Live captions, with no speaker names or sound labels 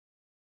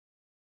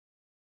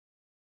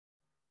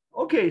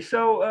Okay,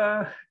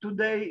 so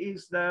today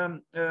is the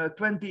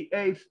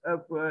 28th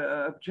of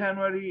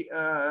January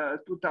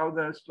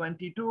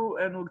 2022,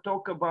 and we'll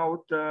talk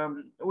about,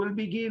 we'll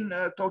begin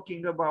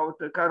talking about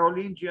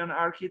Carolingian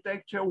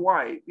architecture.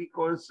 Why?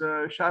 Because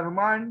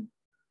Charlemagne,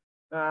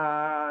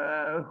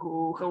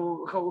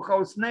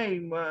 whose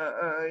name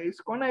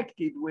is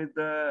connected with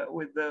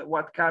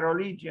what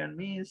Carolingian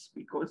means,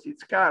 because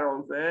it's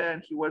Carol there,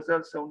 and he was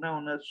also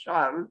known as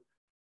Charles,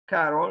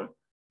 Carol.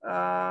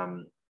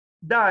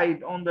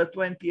 Died on the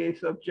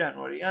 28th of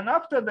January. And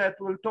after that,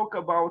 we'll talk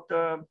about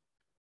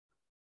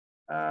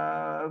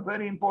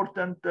very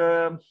important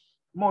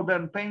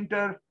modern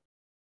painter,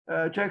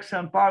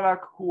 Jackson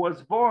Pollock, who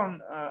was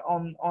born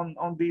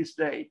on this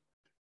day,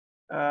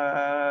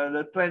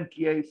 the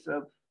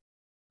 28th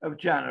of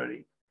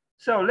January.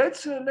 So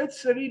let's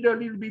read a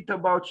little bit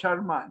about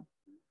Charlemagne.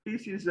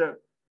 This is a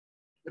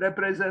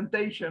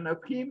representation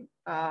of him,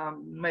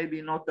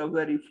 maybe not a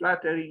very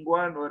flattering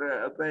one or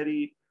a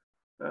very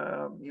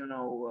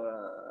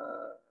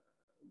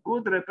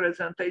good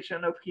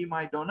representation of him,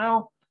 I don't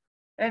know.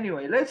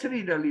 Anyway, let's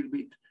read a little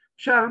bit.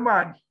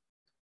 Charlemagne,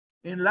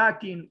 in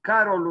Latin,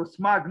 Carolus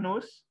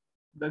Magnus,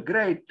 the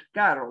great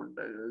Carol,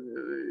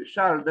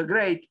 Charles the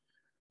Great,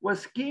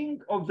 was king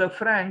of the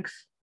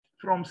Franks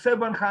from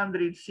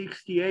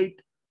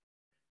 768,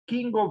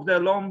 king of the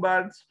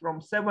Lombards from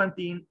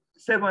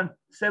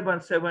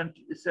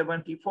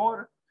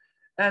 774,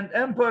 and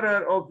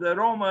emperor of the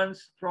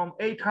Romans from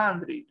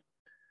 800.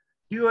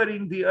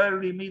 During the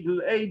early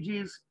Middle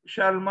Ages,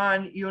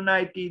 Charlemagne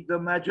united the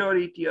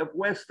majority of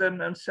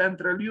Western and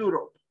Central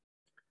Europe.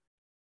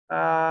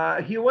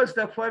 He was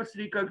the first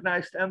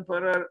recognized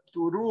emperor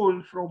to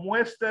rule from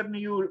Western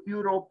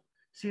Europe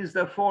since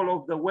the fall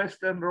of the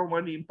Western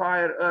Roman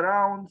Empire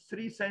around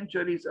 3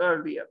 centuries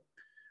earlier.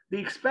 The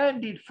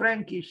expanded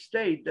Frankish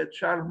state that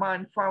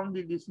Charlemagne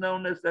founded is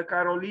known as the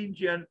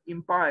Carolingian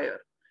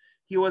Empire.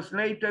 He was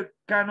later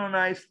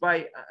canonized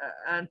by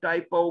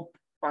anti-pope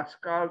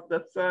Pascal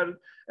III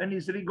and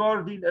is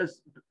regarded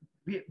as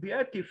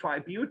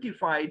beatified,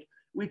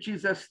 which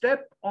is a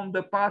step on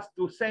the path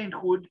to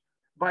sainthood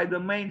by the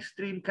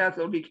mainstream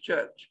Catholic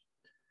Church.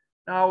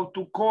 Now,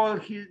 to call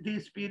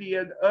this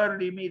period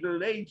early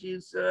Middle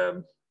Ages,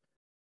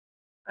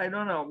 I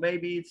don't know,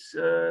 maybe it's,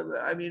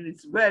 I mean,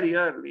 it's very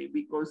early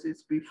because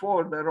it's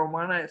before the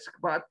Romanesque,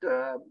 but,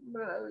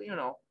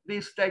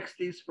 this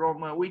text is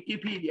from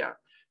Wikipedia.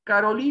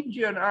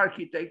 Carolingian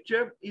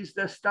architecture is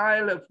the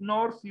style of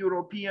North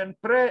European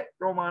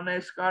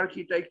pre-Romanesque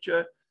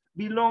architecture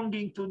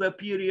belonging to the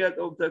period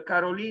of the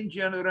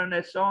Carolingian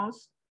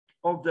Renaissance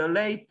of the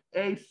late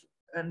 8th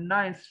and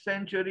 9th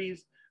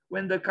centuries,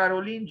 when the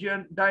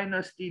Carolingian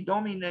dynasty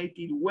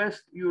dominated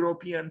West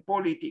European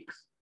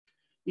politics.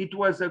 It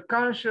was a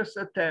conscious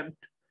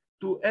attempt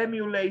to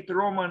emulate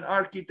Roman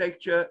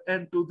architecture,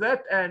 and to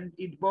that end,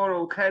 it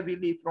borrowed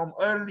heavily from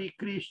early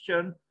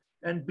Christian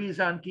and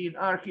Byzantine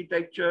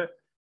architecture,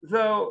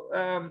 though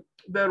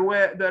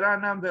there are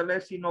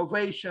nonetheless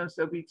innovations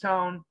of its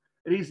own,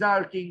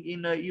 resulting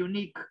in a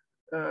unique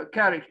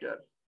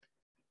character.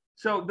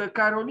 So the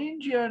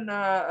Carolingian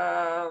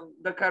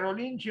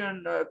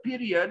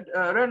period,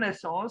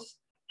 Renaissance,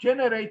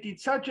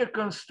 generated such a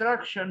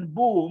construction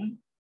boom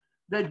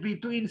that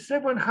between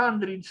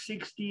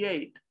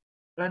 768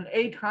 and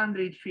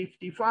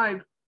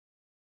 855,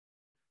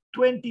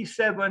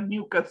 27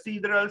 new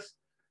cathedrals,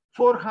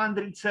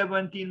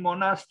 417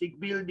 monastic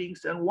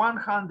buildings, and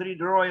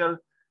 100 royal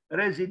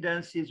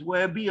residences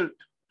were built.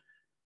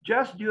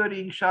 Just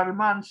during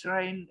Charlemagne's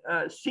reign,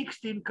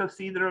 16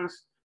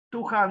 cathedrals,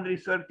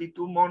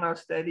 232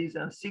 monasteries,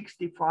 and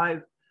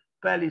 65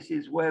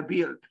 palaces were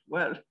built.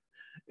 Well,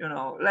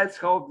 let's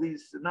hope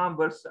these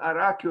numbers are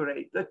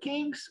accurate. The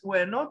kings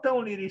were not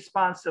only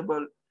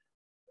responsible,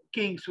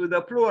 kings with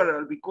a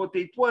plural, because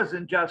it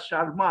wasn't just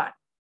Charlemagne,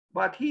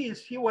 but he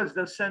was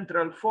the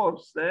central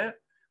force there.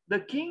 The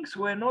kings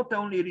were not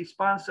only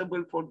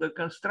responsible for the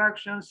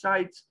construction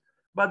sites,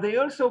 but they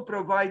also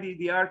provided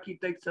the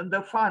architects and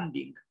the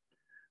funding.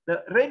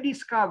 The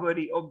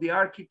rediscovery of the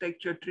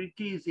architecture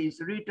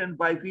treatises written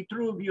by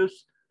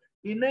Vitruvius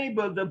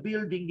enabled the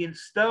building in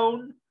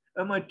stone,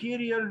 a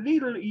material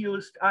little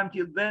used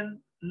until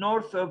then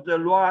north of the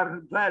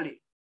Loire Valley.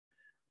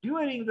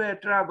 During their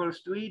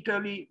travels to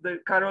Italy,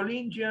 the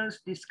Carolingians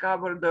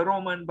discovered the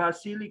Roman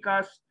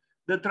basilicas,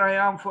 the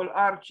triumphal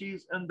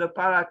arches, and the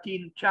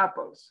Palatine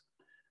chapels.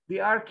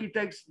 The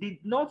architects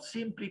did not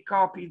simply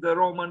copy the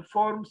Roman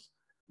forms,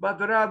 but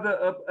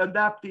rather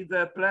adapted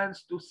their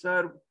plans to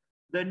serve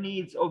the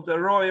needs of the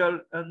royal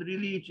and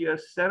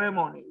religious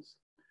ceremonies.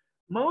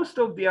 Most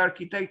of the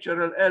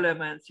architectural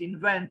elements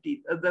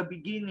invented at the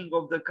beginning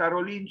of the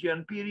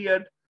Carolingian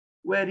period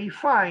were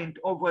refined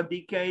over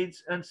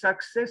decades and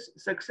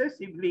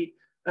successively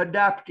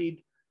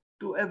adapted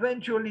to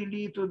eventually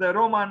lead to the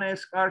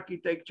Romanesque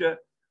architecture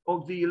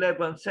of the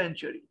 11th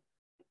century.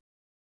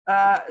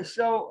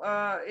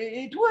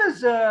 It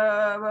was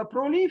a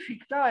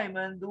prolific time,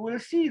 and we'll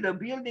see the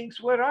buildings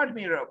were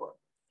admirable.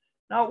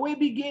 Now we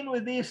begin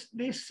with this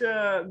place,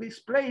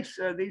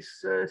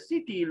 this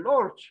city,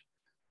 Lorch,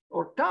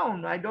 or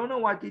town. I don't know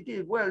what it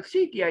is. Well,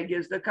 city, I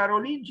guess, the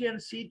Carolingian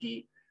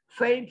city,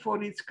 famed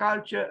for its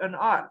culture and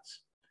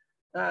arts.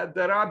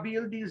 There are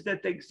buildings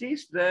that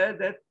exist there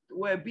that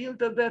were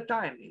built at that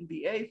time in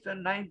the 8th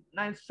and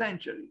 9th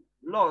century,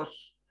 Lorch.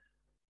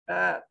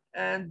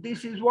 And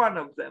this is one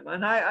of them.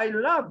 And I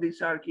love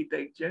this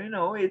architecture. You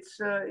know, it's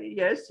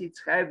yes,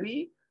 it's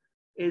heavy.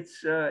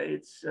 It's you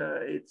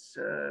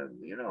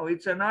know,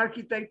 it's an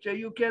architecture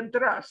you can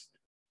trust.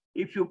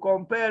 If you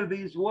compare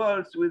these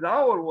walls with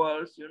our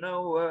walls, you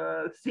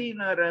know,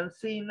 thinner and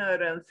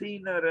thinner and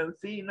thinner and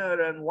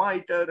thinner and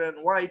whiter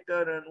and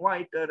whiter and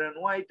whiter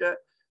and whiter.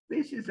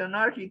 This is an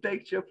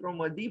architecture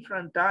from a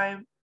different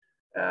time,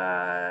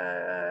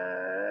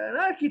 an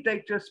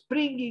architecture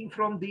springing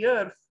from the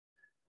earth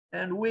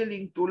and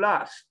willing to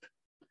last.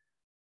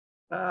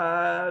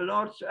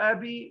 Lord's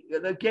Abbey,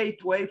 the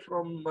gateway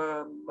from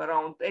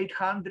around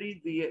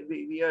 800, the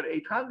year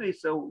 800.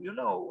 So, you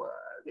know,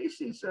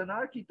 this is an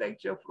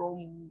architecture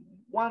from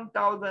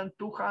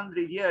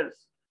 1,200 years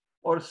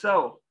or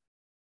so.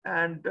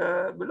 And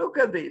look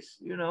at this,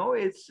 you know,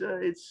 it's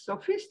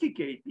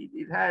sophisticated.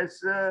 It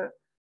has,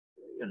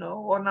 you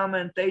know,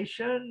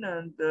 ornamentation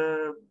and,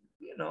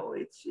 you know,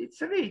 it's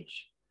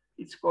rich,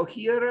 it's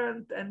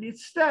coherent, and it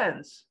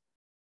stands.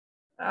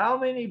 How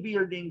many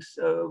buildings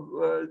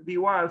the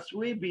ones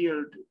we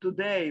build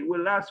today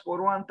will last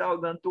for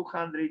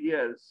 1,200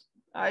 years?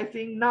 I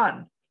think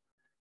none.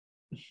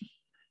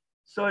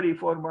 Sorry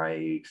for my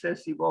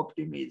excessive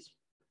optimism.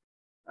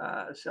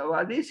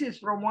 So this is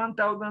from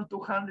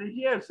 1,200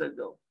 years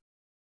ago.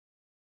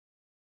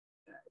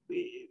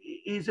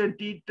 Isn't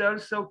it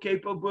also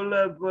capable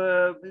of,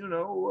 you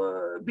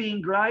know,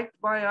 being liked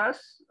by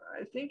us?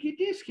 I think it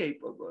is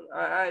capable.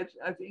 I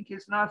think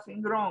it's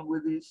nothing wrong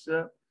with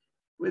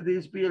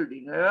this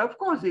building. Of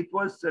course, it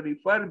was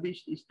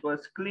refurbished, it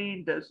was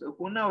cleaned, so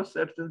who knows,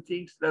 certain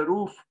things, the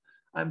roof,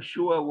 I'm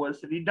sure,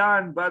 was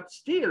redone, but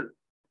still,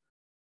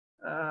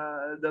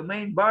 the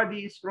main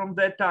body is from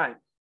that time.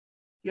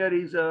 Here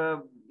is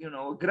a, you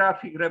know,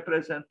 graphic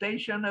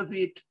representation of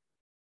it.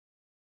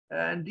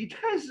 And it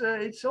has,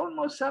 it's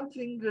almost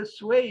something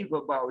suave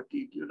about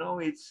it, you know,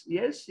 it's,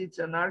 yes, it's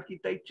an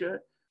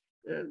architecture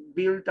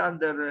built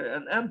under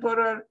an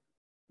emperor,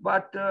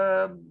 but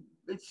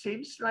it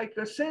seems like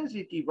a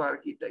sensitive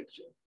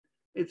architecture.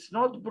 It's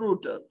not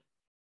brutal.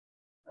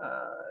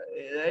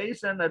 There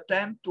is an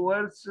attempt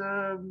towards,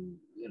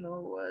 you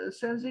know,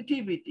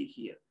 sensitivity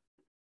here.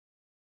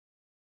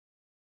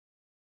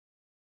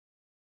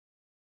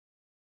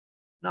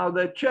 Now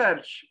the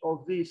church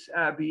of this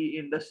abbey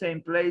in the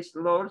same place,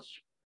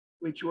 Lorch,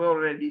 which we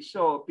already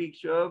saw a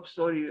picture of.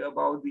 Sorry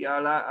about the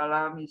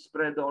alarm is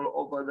spread all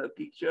over the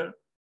picture.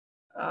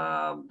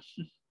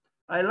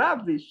 I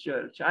love this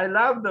church. I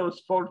love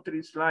those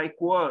fortress-like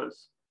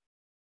walls.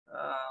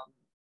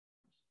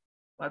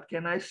 What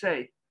can I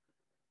say?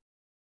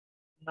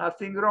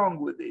 Nothing wrong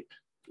with it.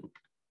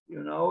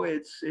 You know,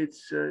 it's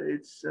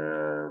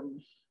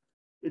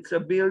a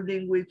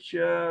building which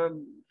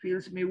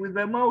fills me with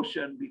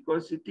emotion,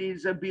 because it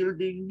is a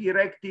building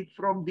erected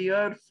from the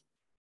earth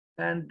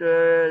and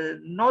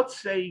not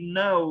saying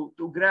no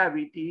to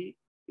gravity.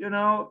 You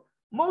know,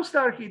 most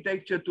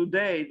architecture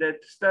today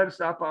that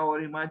stirs up our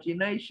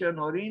imagination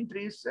or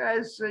interest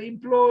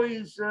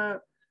employs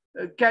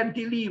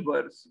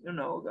cantilevers, you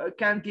know,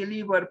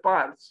 cantilever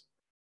parts.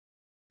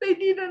 They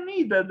didn't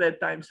need at that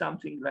time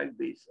something like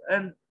this.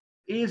 And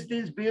is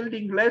this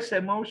building less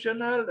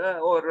emotional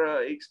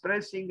or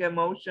expressing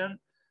emotion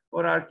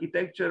or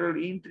architectural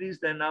interest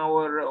than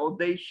our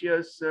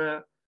audacious,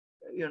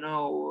 you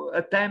know,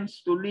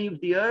 attempts to leave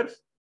the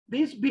earth?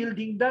 This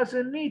building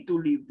doesn't need to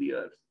leave the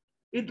earth.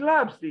 It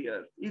loves the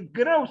earth. It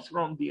grows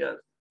from the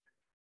earth.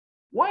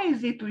 Why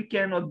is it we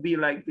cannot be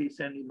like this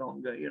any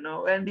longer, you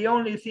know? And the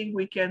only thing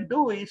we can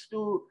do is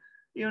to,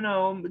 you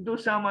know, do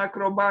some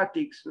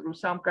acrobatics through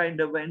some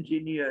kind of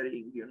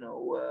engineering, you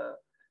know,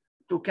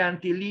 to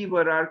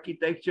cantilever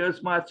architecture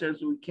as much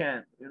as we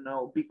can, you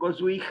know,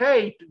 because we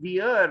hate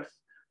the earth.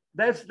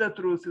 That's the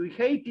truth. We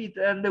hate it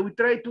and we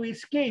try to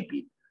escape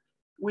it.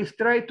 We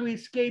try to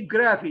escape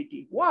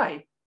gravity.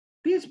 Why?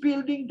 This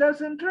building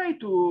doesn't try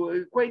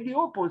to, quite the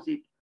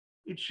opposite.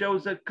 It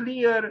shows a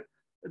clear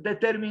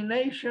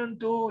determination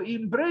to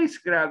embrace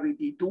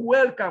gravity, to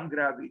welcome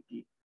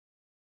gravity.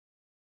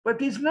 But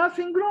there's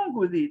nothing wrong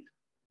with it.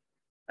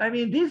 I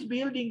mean, this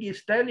building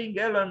is telling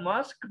Elon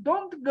Musk,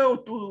 don't go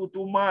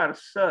to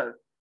Mars, sir.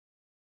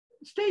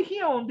 Stay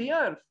here on the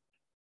earth.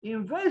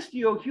 Invest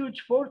your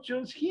huge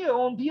fortunes here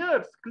on the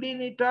earth.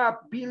 Clean it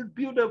up, build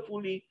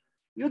beautifully.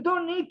 You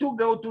don't need to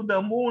go to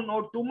the moon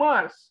or to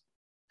Mars.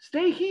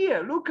 Stay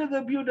here. Look at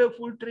the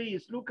beautiful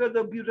trees. Look at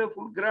the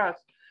beautiful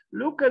grass.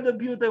 Look at the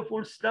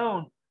beautiful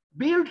stone.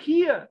 Build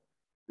here.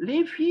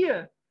 Live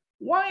here.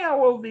 Why are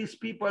all these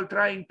people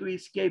trying to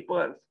escape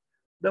Earth?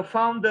 The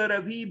founder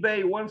of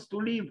eBay wants to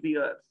leave the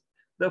Earth.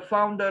 The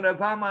founder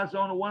of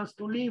Amazon wants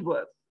to leave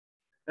Earth.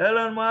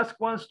 Elon Musk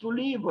wants to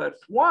leave Earth.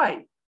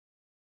 Why?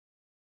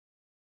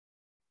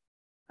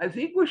 I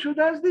think we should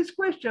ask this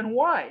question,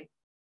 why?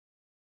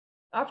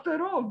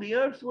 After all, the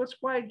earth was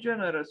quite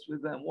generous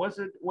with them, was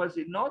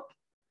it not?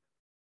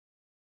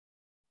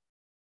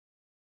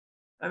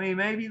 I mean,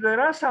 maybe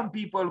there are some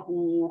people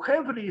who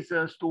have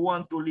reasons to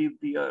want to leave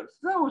the earth.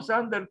 Those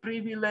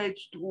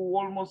underprivileged who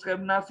almost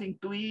have nothing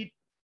to eat,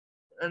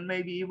 and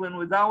maybe even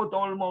without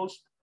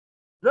almost,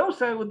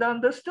 those I would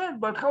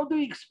understand. But how do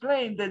you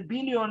explain that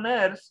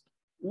billionaires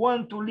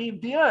want to leave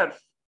the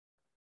earth,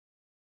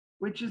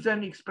 which is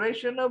an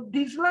expression of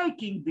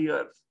disliking the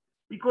earth,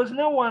 because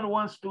no one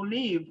wants to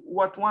leave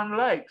what one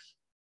likes.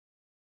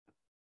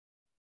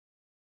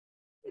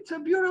 It's a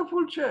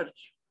beautiful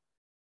church.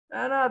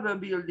 Another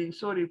building,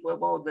 sorry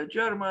about the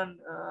German,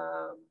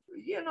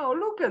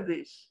 look at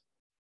this.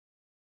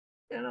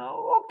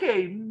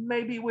 Okay,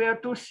 maybe we are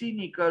too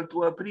cynical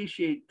to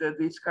appreciate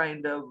this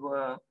kind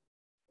of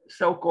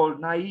so-called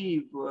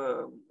naive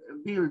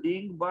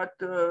building, but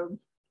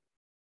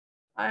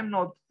I'm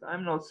not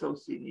so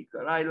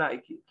cynical. I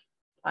like it.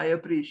 I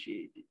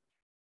appreciate it.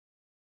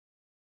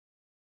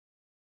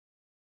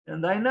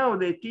 And I know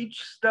that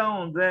each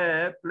stone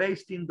there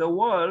placed in the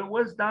wall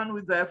was done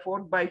with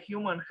effort by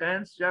human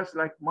hands, just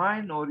like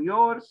mine or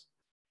yours.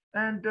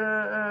 And,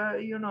 I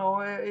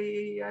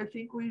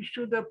think we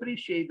should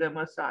appreciate them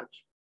as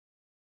such.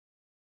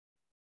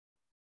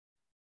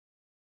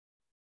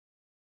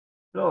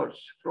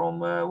 Lords, from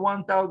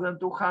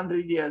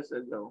 1,200 years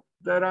ago.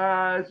 There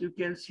are, as you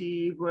can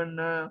see,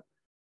 even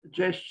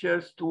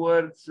gestures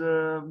towards,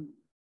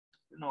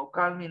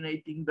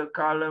 culminating the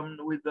column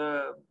with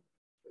a,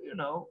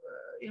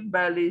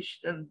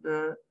 embellished and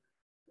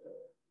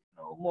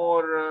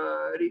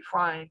more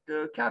refined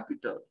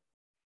capital.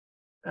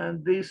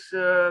 And this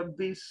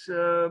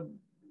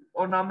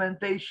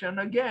ornamentation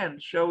again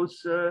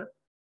shows no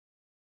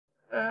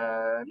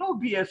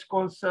obvious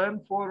concern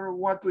for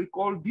what we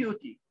call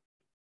beauty.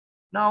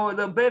 Now,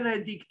 the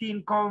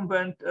Benedictine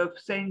convent of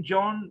St.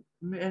 John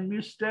and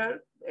Münster,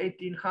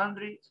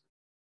 1800s,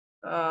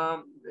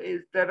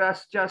 there are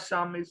just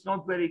some, it's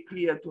not very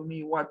clear to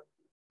me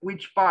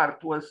which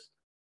part was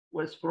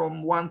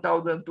from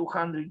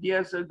 1,200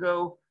 years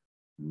ago.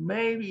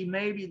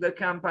 Maybe the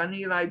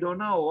campanile, I don't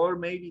know, or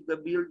maybe the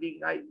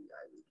building,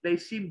 they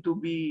seem to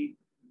be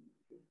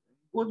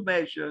good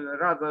measure,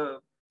 rather,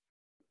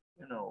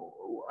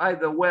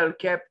 either well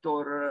kept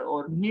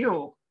or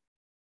new.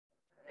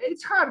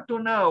 It's hard to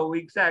know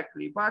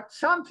exactly, but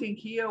something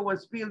here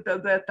was built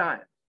at that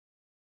time.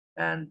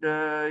 And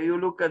you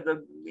look at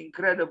the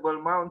incredible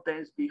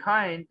mountains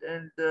behind,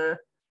 and the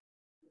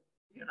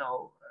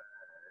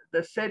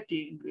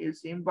setting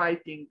is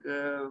inviting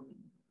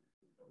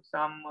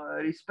some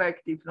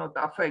respect, if not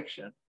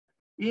affection.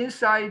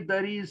 Inside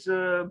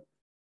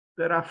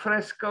there are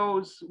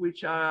frescoes,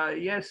 which are,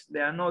 yes,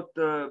 they are not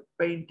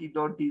painted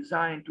or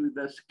designed with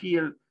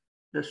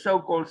the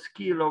so-called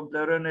skill of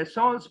the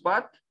Renaissance,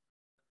 but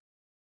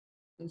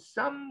in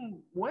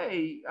some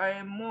way, I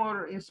am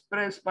more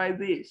impressed by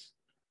this,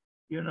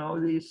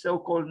 this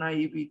so-called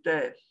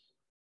naivete.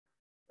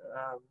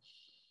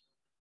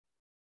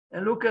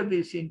 And look at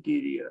this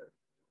interior.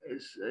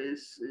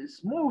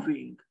 It's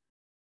moving.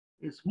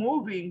 It's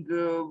moving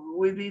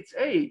with its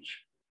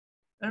age.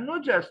 And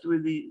not just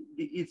with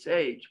its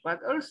age,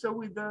 but also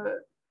with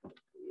the,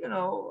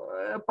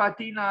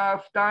 patina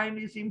of time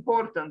is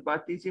important,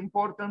 but it's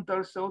important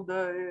also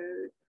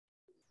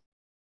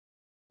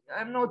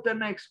I'm not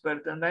an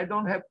expert and I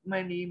don't have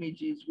many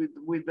images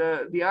with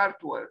the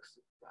artworks.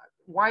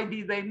 Why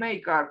did they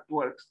make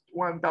artworks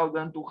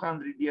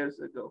 1,200 years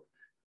ago?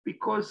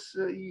 Because,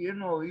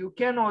 you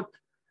cannot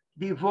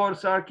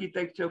divorce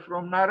architecture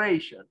from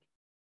narration.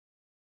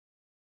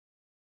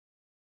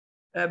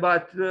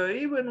 But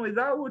even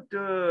without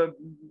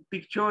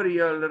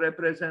pictorial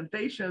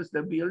representations,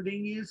 the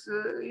building is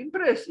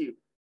impressive.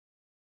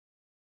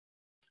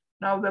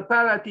 Now, the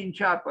Palatine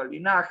Chapel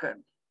in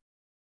Aachen.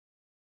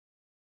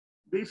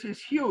 This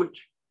is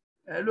huge.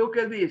 Look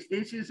at this.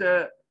 This is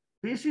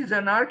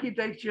an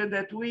architecture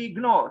that we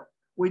ignore.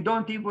 We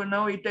don't even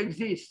know it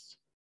exists.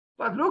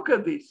 But look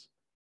at this.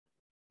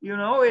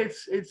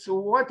 It's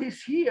what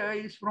is here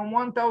is from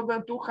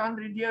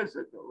 1,200 years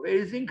ago.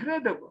 It's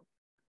incredible.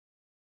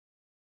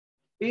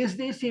 Is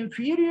this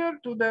inferior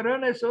to the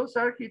Renaissance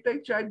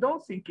architecture? I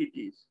don't think it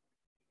is.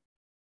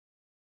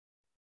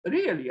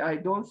 Really, I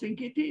don't think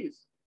it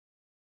is.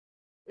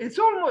 It's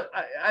almost,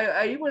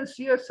 I even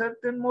see a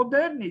certain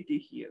modernity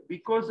here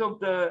because of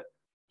the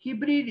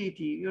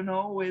hybridity,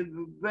 with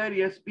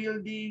various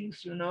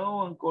buildings,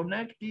 and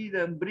connected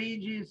and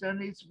bridges.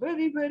 And it's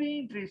very, very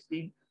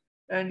interesting.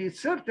 And it's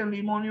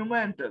certainly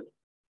monumental.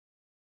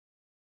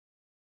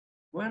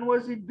 When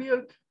was it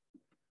built?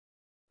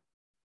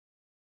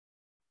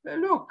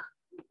 Look,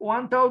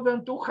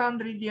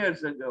 1,200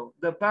 years ago,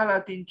 the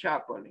Palatine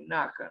Chapel in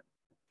Aachen.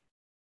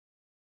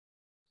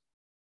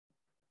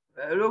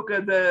 Look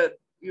at the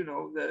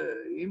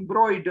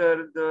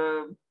embroidered,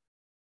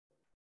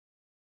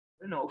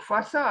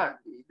 facade.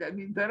 I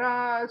mean, there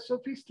are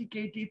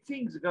sophisticated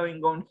things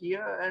going on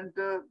here, and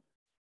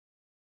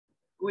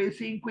we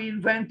think we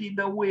invented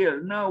the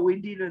wheel. No, we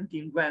didn't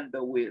invent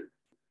the wheel.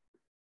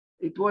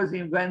 It was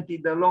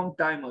invented a long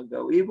time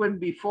ago, even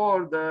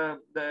before the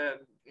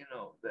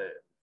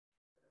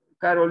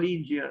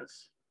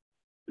Carolingians.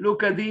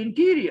 Look at the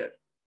interior.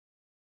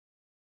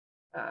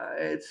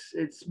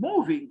 It's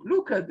moving.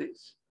 Look at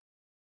this.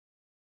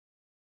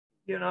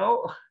 You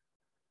know,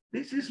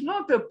 this is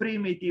not a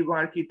primitive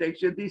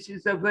architecture. This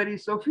is a very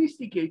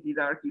sophisticated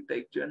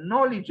architecture,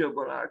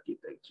 knowledgeable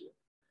architecture,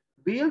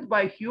 built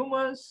by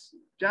humans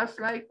just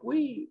like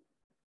we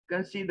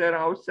consider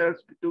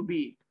ourselves to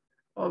be.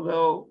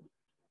 Although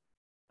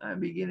I'm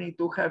beginning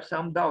to have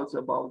some doubts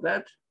about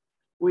that.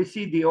 We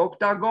see the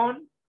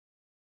octagon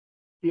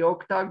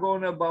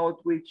about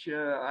which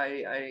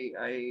I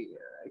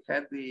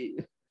had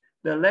the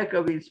lack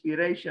of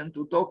inspiration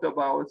to talk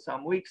about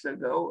some weeks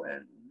ago,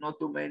 and not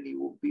too many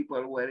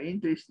people were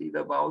interested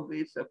about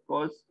this. Of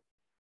course,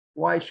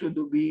 why should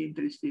we be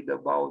interested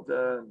about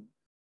the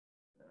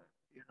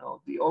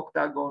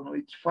octagon,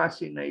 which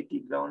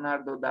fascinated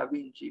Leonardo da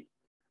Vinci?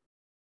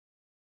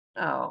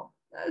 Now,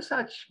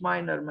 such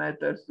minor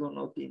matters do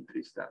not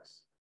interest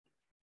us.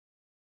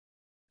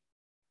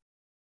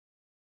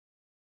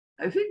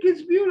 I think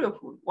it's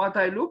beautiful. What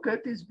I look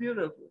at is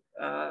beautiful.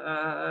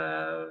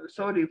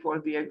 Sorry for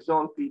the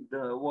exalted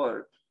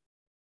word.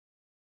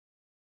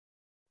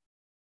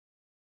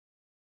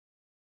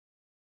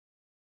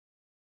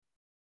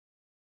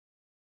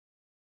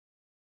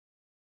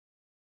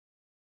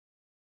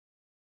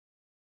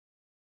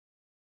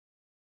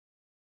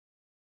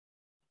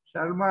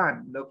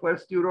 Charlemagne, the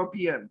first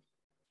European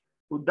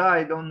who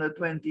died on the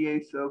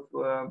 28th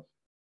of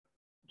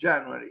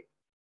January.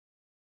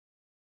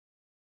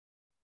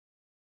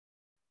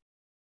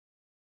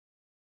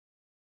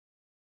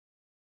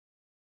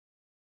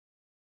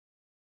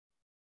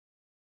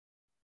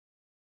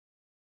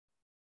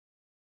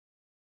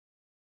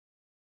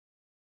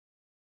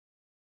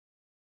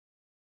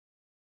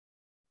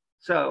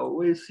 So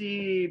we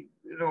see,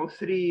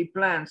 three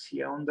plans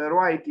here. On the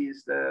right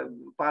is the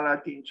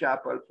Palatine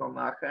Chapel from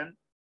Aachen.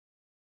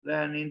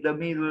 Then in the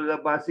middle, the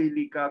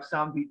Basilica of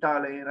San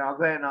Vitale in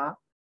Ravenna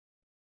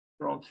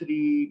from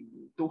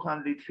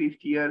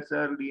 250 years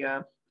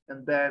earlier.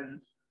 And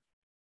then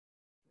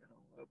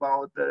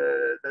about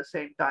the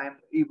same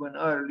time, even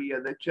earlier,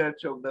 the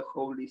Church of the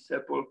Holy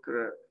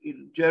Sepulchre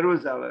in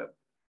Jerusalem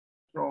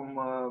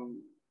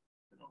from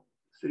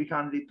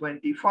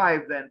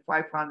 325, then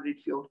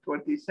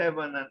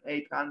 547 and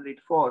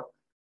 804,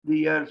 the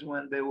years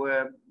when they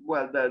were,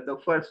 well, the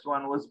first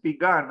one was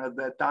begun at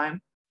that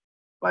time.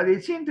 But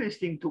it's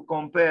interesting to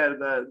compare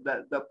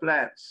the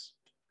plans.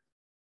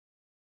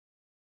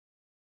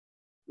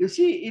 You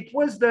see, it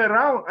was the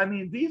round, I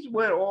mean, these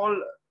were all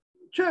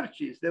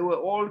churches, they were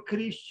all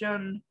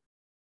Christian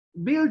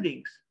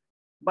buildings,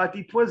 but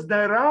it was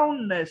the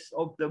roundness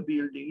of the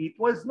building. It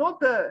was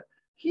not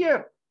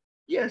here,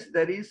 yes,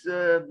 there is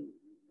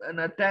an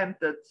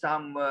attempt at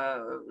some,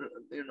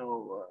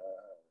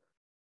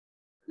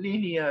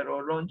 linear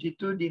or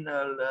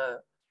longitudinal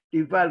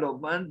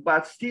development,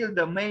 but still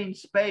the main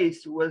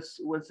space was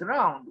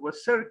round,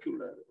 was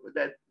circular,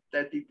 that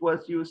it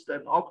was used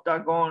an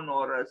octagon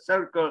or a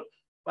circle.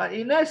 But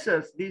in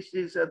essence, this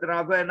is at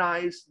Ravenna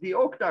is the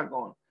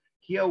octagon.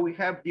 Here we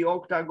have the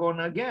octagon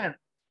again.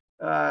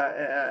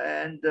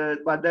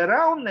 But the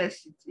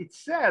roundness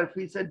itself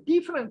is a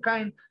different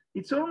kind.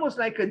 It's almost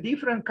like a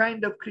different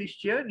kind of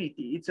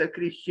Christianity. It's a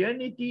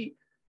Christianity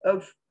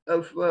of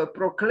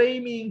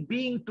proclaiming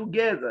being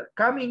together,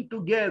 coming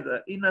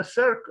together in a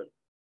circle,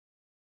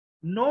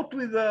 not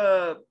with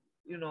a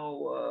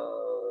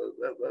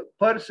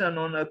person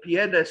on a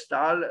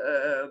pedestal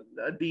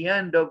at the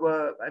end of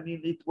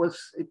it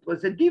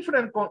was a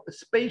different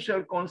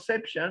spatial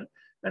conception,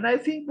 and I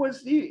think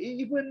was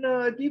even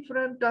a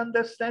different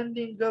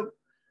understanding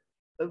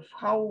of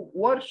how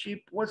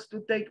worship was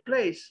to take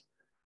place.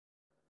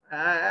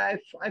 I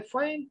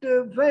find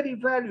very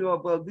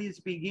valuable these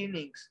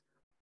beginnings.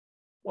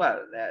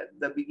 Well,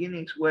 the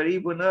beginnings were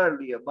even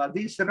earlier, but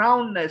this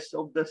roundness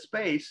of the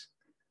space,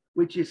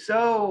 which is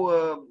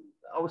so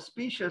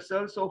auspicious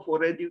also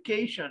for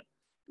education.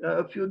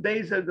 A few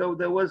days ago,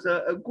 there was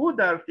a good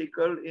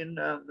article in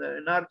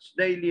Arch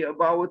Daily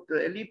about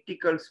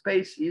elliptical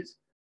spaces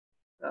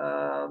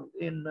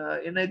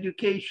in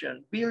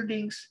education,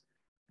 buildings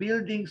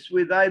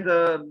with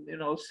either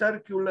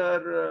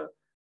circular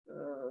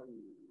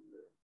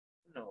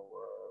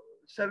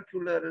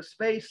circular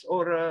space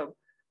or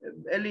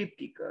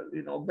elliptical,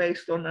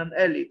 based on an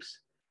ellipse,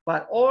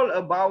 but all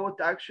about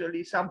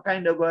actually some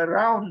kind of a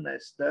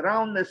roundness, the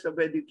roundness of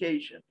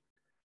education.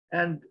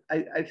 And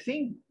I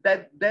think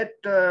that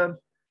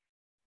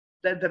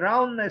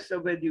roundness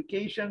of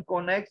education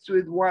connects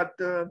with what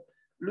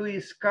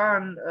Louis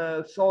Kahn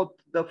thought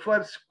the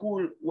first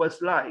school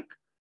was like.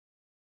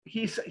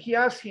 He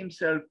asked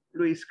himself,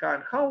 Louis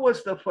Kahn, how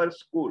was the first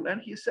school?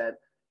 And he said,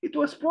 it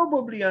was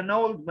probably an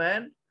old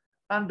man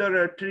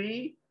under a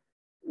tree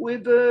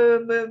with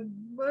a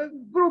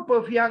group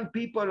of young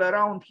people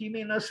around him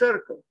in a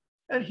circle.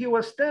 And he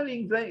was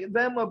telling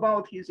them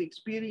about his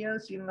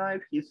experience in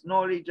life, his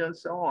knowledge, and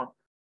so on.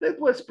 That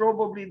was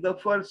probably the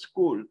first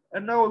school,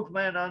 an old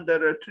man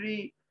under a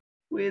tree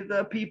with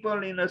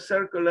people in a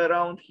circle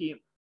around him.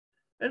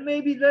 And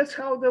maybe that's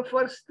how the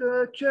first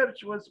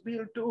church was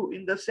built too,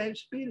 in the same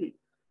spirit.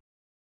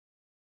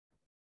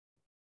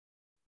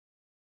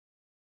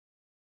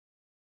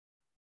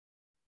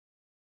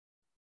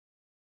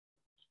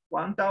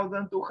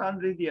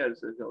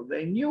 $1,200 ago,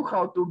 they knew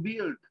how to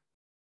build.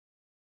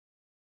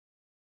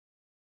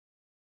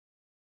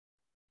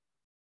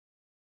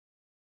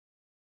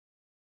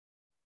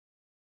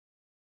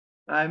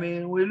 I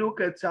mean, we look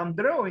at some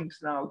drawings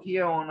now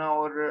here on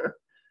our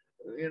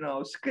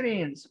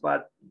screens,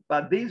 but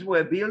these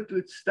were built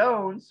with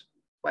stones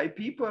by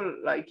people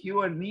like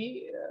you and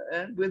me,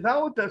 and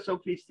without a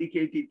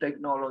sophisticated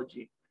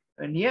technology.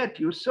 And yet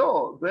you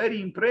saw very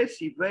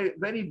impressive, very,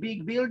 very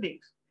big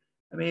buildings.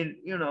 I mean,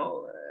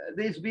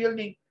 this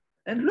building,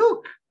 and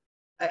look,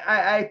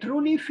 I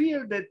truly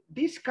feel that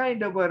this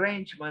kind of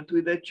arrangement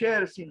with the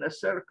chairs in a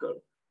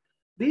circle,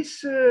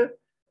 this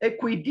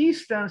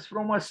equidistance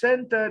from a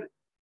center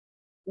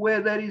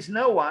where there is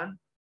no one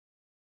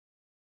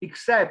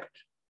except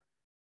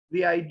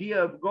the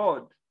idea of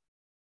God,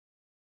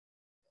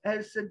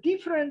 has a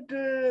different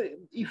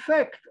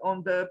effect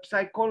on the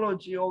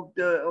psychology of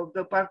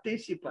the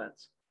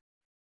participants.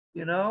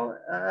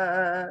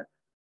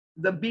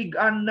 The big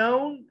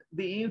unknown,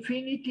 the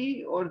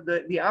infinity, or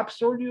the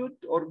absolute,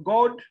 or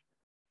God.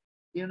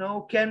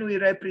 Can we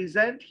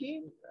represent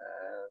him?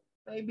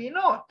 Maybe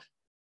not.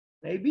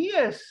 Maybe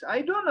yes.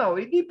 I don't know.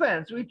 It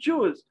depends. We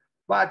choose.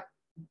 But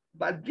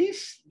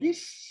this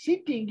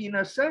sitting in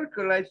a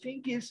circle, I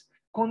think, is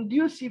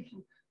conducive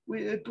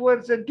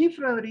towards a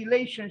different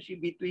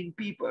relationship between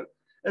people,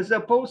 as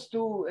opposed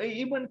to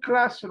even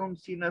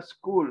classrooms in a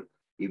school.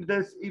 If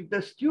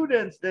the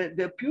students,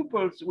 the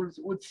pupils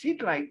would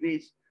sit like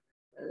this,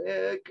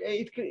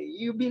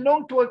 you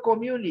belong to a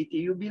community,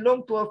 you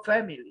belong to a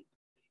family,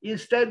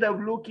 instead of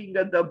looking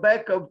at the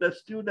back of the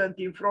student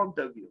in front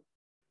of you,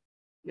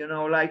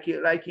 like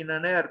in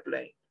an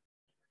airplane.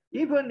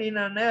 Even in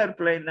an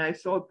airplane, I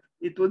thought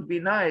it would be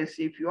nice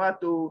if you had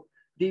to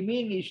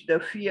diminish the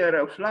fear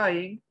of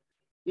flying,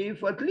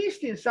 if at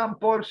least in some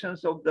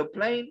portions of the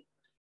plane,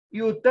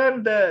 you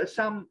turn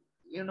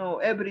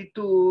every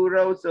 2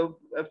 rows of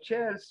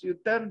chairs, you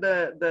turn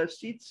the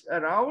seats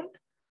around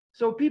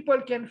so people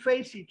can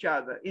face each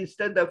other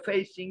instead of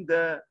facing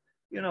the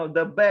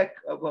back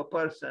of a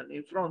person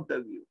in front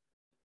of you.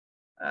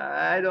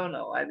 I don't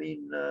know. I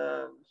mean,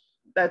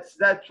 that's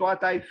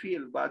what I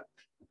feel, but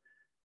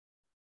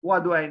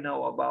what do I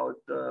know about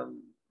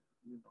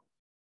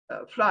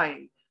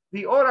flying?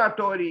 The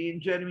oratory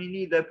in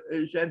Germany de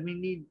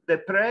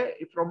Pré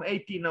from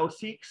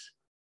 1806,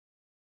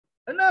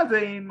 another,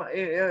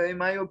 in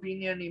my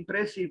opinion,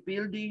 impressive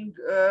building,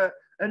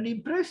 and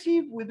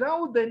impressive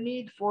without the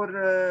need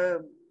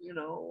for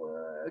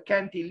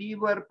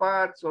cantilever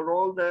parts or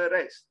all the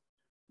rest.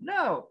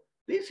 No,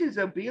 this is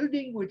a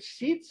building which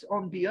sits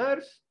on the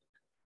earth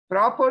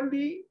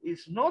properly,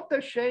 is not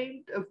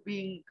ashamed of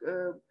being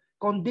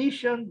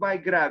conditioned by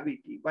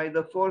gravity, by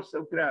the force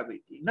of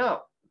gravity.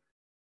 No.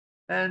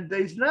 And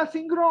there's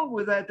nothing wrong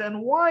with that.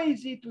 And why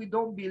is it we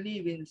don't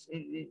believe in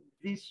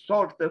this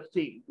sort of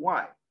thing?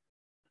 Why?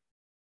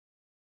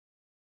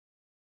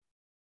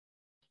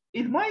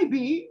 It might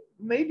be,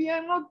 maybe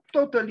I'm not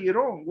totally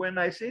wrong when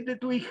I say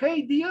that we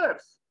hate the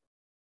earth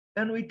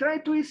and we try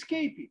to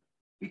escape it,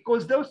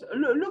 because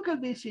look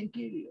at this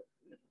interior.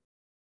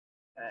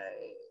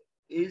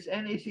 Is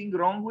anything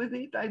wrong with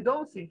it? I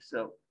don't think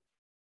so.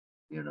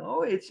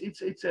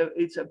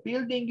 It's a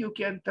building you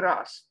can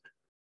trust.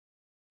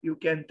 You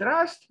can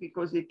trust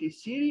because it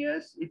is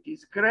serious, it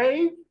is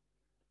grave,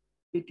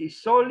 it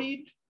is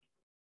solid,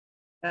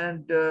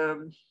 and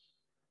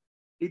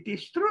it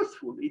is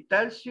truthful. It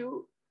tells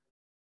you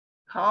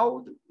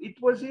how it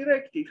was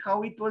erected,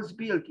 how it was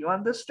built. You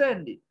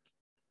understand it.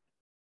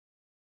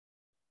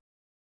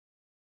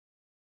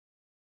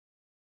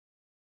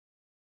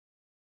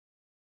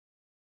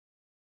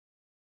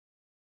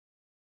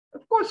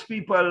 Of course,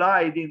 people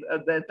lied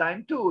at that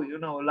time too.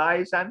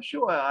 Lies, I'm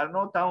sure, are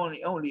not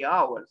only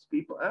ours.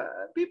 People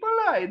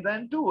lied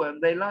then too,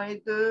 and they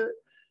lied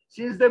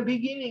since the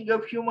beginning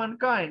of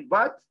humankind.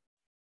 But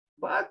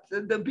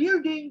the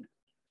building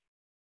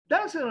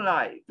doesn't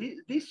lie.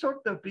 This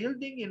sort of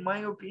building, in my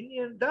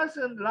opinion,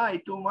 doesn't lie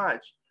too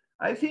much.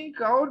 I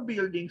think our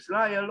buildings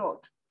lie a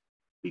lot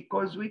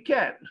because we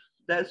can.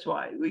 That's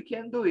why we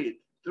can do it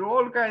through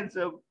all kinds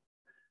of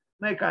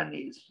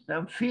mechanisms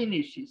and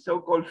finishes,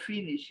 so-called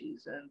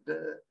finishes. And,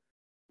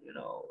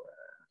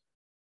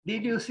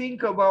 did you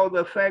think about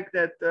the fact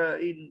that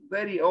in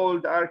very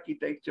old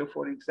architecture,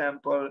 for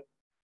example,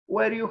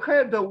 where you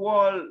had the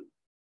wall,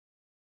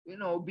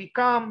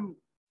 become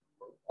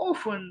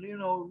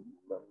often,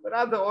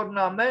 rather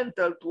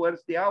ornamental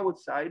towards the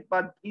outside,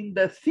 but in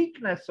the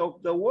thickness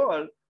of the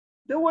wall,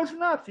 there was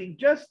nothing,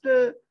 just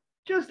the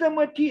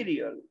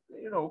material,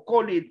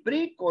 call it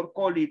brick or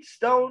call it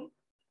stone.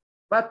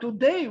 But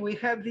today we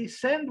have these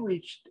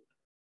sandwiched,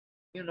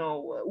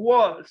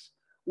 walls,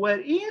 where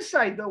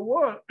inside the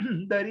wall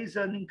there is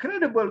an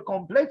incredible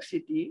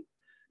complexity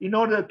in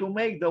order to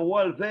make the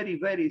wall very,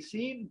 very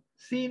thin,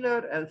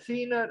 thinner and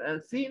thinner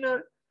and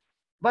thinner.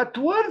 But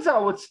towards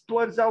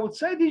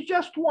outside is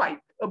just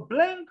white, a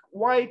blank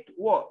white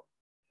wall,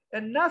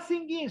 and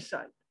nothing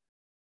inside.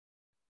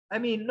 I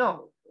mean,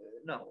 no,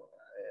 a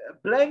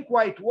blank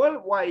white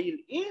wall, while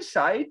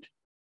inside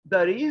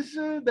there is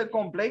the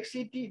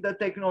complexity, the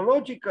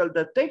technological,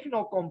 the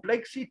techno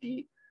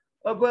complexity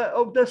of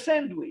the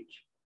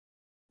sandwich.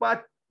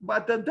 But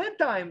at that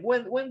time,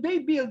 when they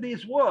built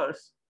these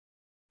walls,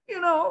 there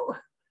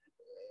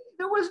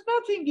was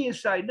nothing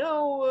inside,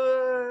 no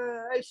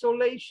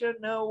isolation,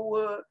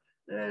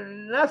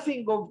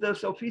 nothing of the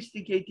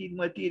sophisticated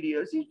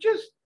materials. It's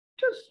just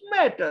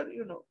matter,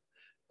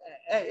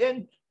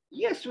 And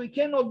yes, we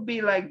cannot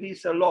be like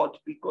this a lot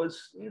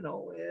because,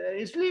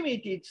 it's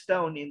limited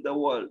stone in the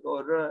world,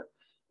 or,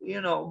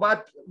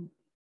 but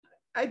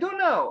I don't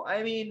know.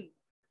 I mean,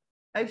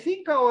 I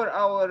think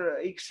our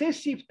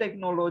excessive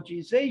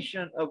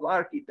technologization of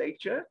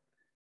architecture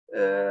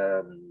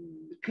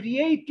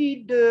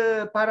created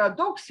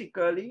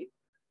paradoxically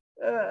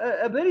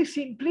a very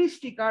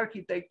simplistic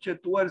architecture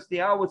towards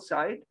the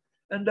outside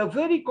and a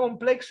very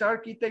complex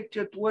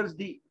architecture towards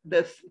the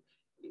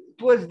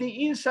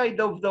inside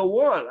of the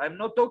wall. I'm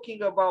not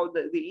talking about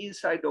the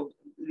inside of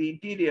the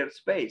interior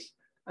space.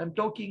 I'm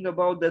talking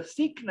about the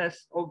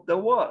thickness of the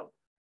wall.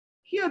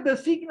 Here, the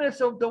thickness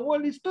of the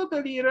wall is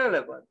totally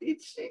irrelevant.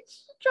 It's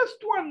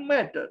just one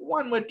matter,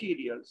 one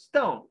material,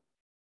 stone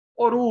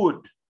or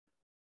wood.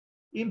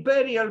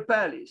 Imperial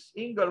Palace,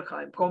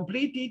 Ingelheim,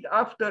 completed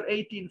after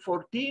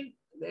 1814.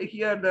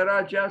 Here there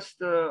are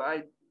just,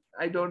 I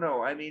don't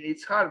know. I mean,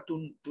 it's hard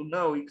to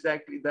know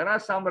exactly. There are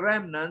some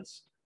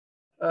remnants.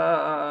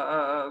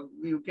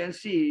 You can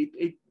see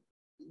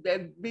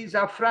that these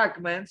are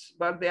fragments,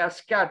 but they are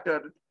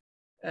scattered.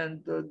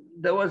 And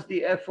there was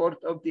the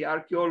effort of the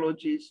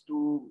archaeologists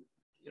to,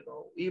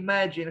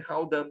 imagine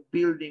how the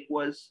building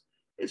was.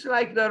 It's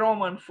like the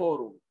Roman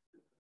Forum,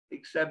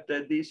 except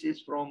that this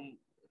is from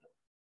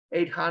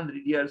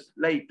 800 years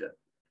later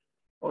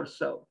or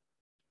so.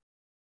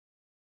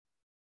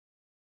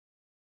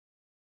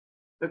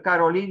 The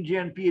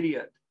Carolingian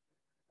period.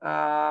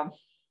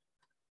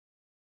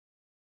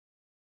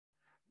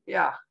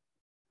 Yeah.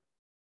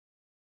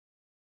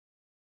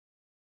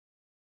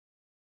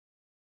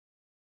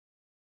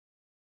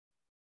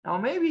 Now,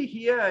 maybe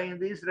here in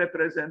this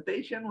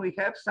representation, we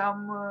have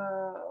some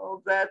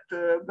of that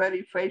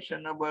very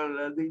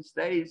fashionable these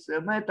days,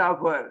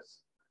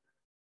 metaverse,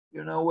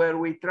 where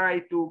we try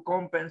to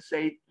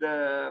compensate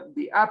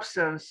the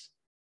absence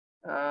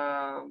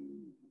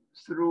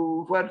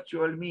through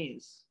virtual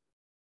means.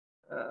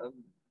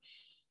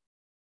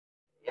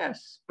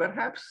 Yes,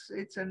 perhaps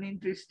it's an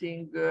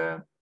interesting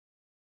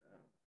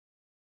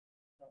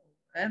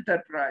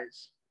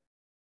enterprise.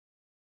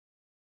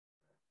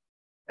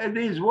 And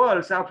these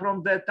walls are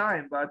from that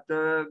time, but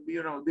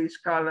these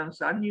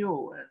columns are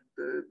new,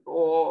 and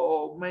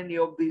or many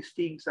of these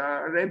things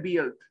are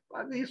rebuilt.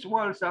 But these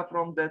walls are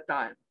from that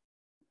time,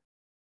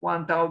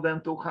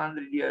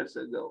 1,200 years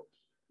ago,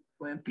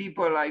 when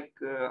people like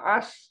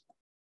us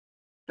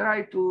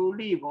try to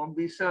live on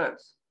this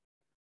earth.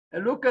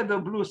 And look at the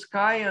blue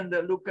sky and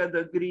look at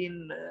the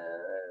green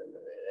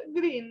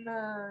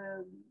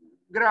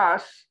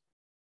grass.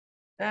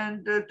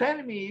 And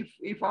tell me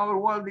if our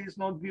world is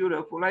not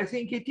beautiful. I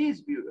think it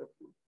is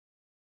beautiful.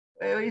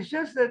 It's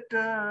just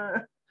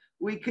that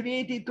we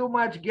created too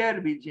much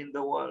garbage in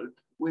the world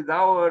with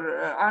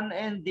our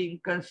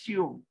unending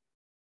consume.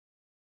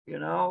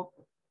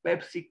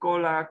 Pepsi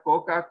Cola,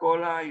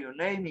 Coca-Cola, you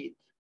name it.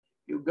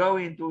 You go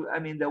into, I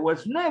mean, there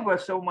was never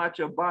so much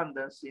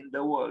abundance in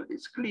the world.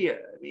 It's clear.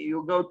 I mean,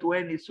 you go to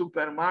any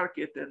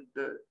supermarket and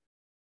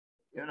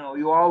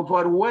you are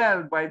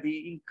overwhelmed by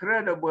the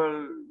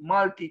incredible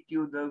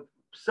multitude of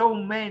so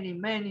many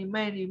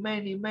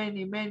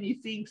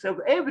things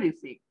of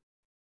everything.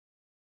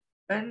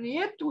 And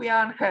yet we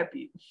are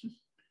unhappy.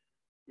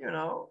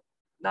 Now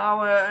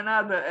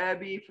another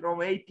abbey from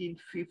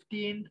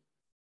 1815.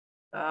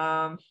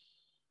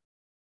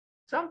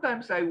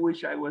 Sometimes I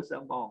wish I was a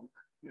monk,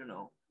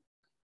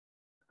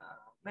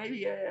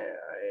 maybe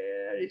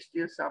there is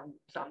still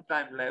some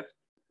time left,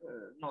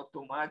 not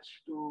too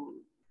much to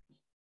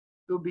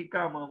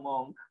become a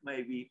monk,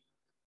 maybe.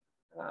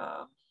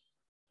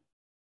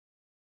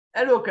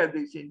 And look at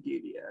this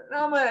interior.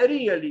 Now,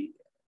 really,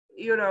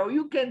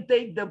 you can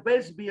take the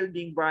best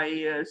building by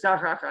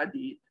Zaha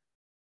Hadid.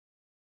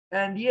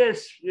 And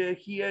yes,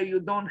 here you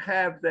don't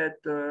have that,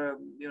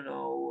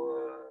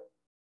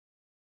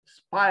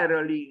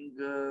 spiraling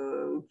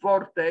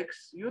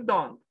vortex. You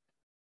don't.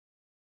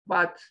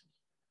 But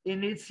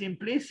in its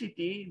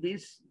simplicity,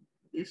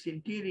 this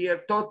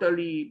interior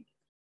totally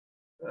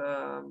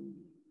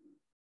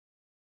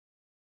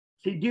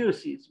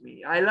seduces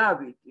me. I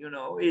love it.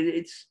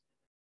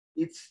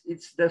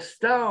 It's the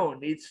stone.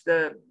 It's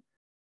the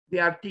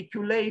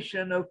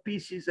articulation of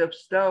pieces of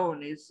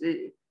stone.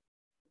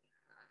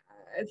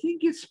 I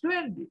think it's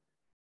splendid.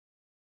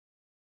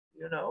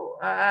 You know,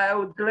 I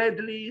would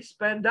gladly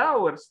spend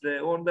hours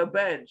there on the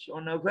bench,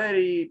 on a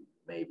very,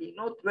 maybe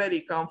not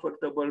very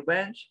comfortable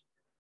bench,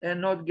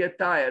 and not get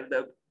tired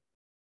of,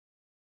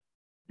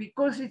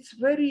 because it's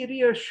very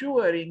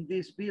reassuring,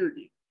 this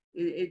building.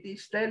 It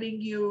is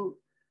telling you,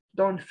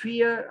 don't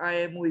fear, I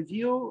am with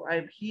you,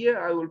 I'm here,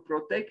 I will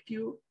protect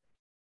you.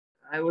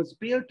 I was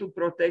built to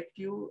protect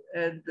you,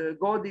 and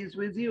God is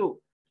with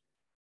you.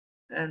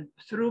 And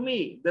through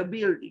me, the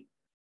building.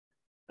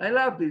 I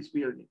love this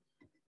building.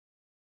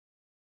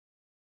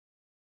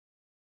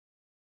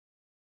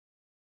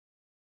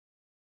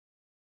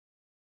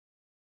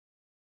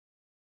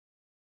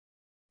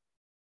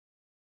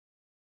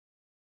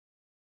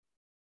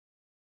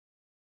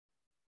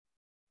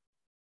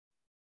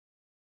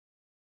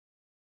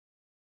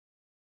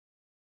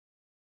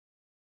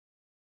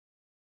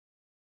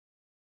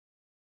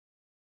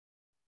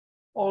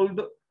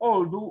 Old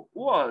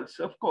walls,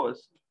 of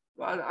course.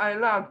 But I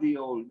love the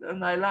old,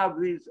 and I love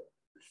these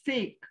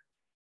thick,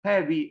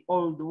 heavy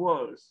old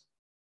walls.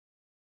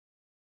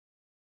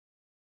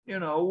 You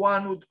know,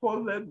 one would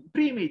call them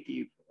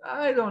primitive.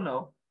 I don't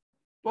know.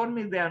 For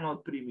me, they are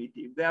not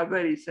primitive. They are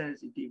very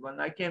sensitive,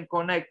 and I can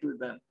connect with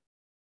them.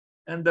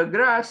 And the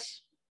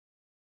grass,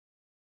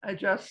 I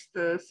just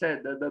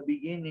said at the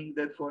beginning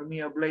that for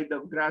me, a blade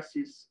of grass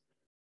is,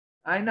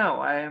 I know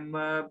I am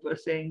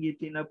saying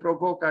it in a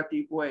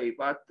provocative way,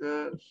 but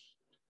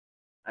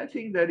I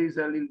think there is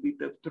a little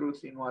bit of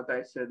truth in what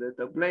I said, that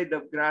the blade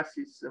of grass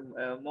is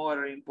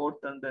more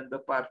important than the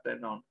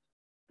Parthenon,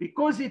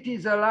 because it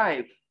is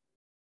alive.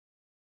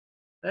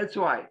 That's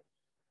why.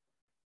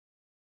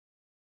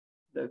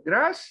 The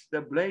grass,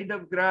 the blade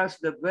of grass,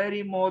 the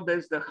very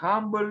modest, the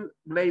humble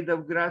blade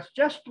of grass,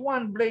 just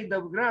one blade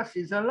of grass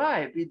is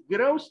alive. It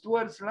grows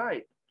towards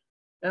light.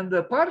 And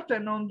the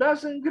Parthenon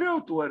doesn't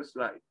grow towards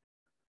light,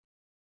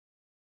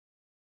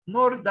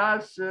 nor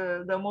does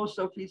the most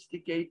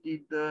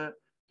sophisticated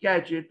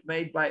gadget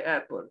made by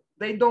Apple.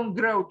 They don't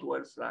grow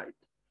towards light.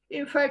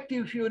 In fact,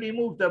 if you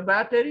remove the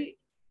battery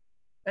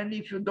and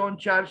if you don't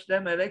charge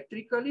them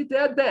electrically, they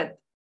are dead.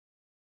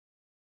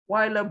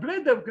 While a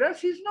blade of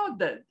grass is not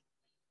dead.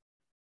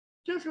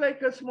 Just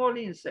like a small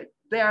insect.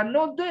 They are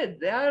not dead,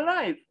 they are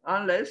alive,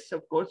 unless,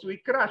 of course, we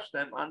crush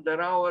them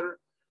under our,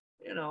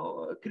 you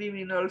know,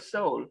 criminal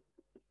soul.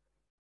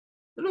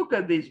 Look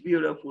at these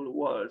beautiful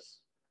walls.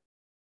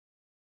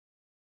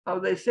 How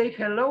they say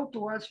hello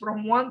to us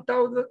from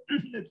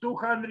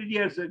 1,200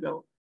 years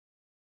ago.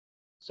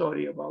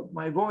 Sorry about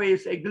my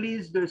voice.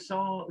 Église de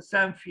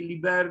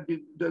Saint-Philibert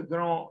de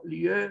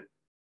Grand-Lieu.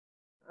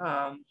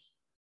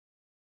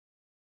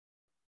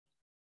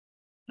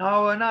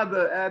 Now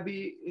another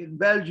abbey in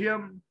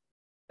Belgium,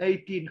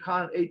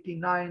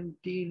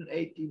 1819,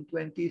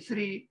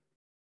 1823.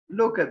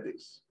 Look at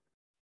this.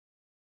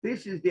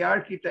 This is the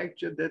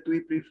architecture that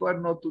we prefer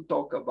not to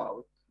talk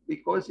about,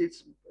 because it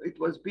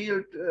was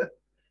built,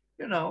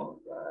 you know,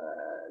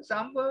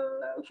 some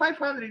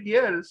 500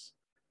 years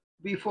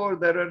before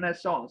the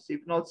Renaissance,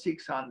 if not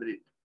 600.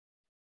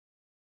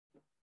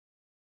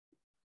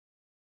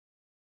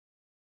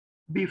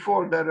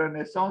 Before the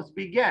Renaissance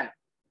began.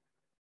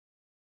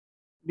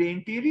 The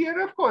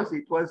interior, of course,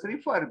 it was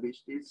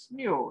refurbished. It's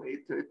new.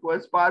 It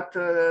was, but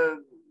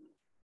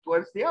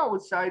towards the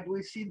outside,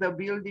 we see the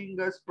building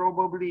as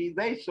probably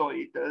they saw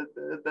it at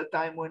the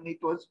time when it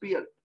was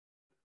built.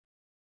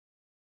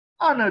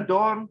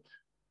 Unadorned,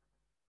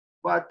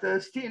 but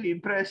still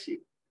impressive.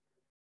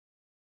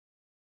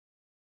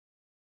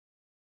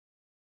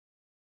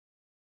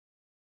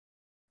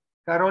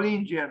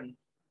 Carolingian,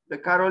 the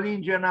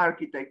Carolingian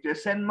architecture,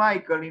 St.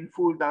 Michael in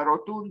Fulda,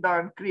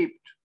 Rotunda and Crypt.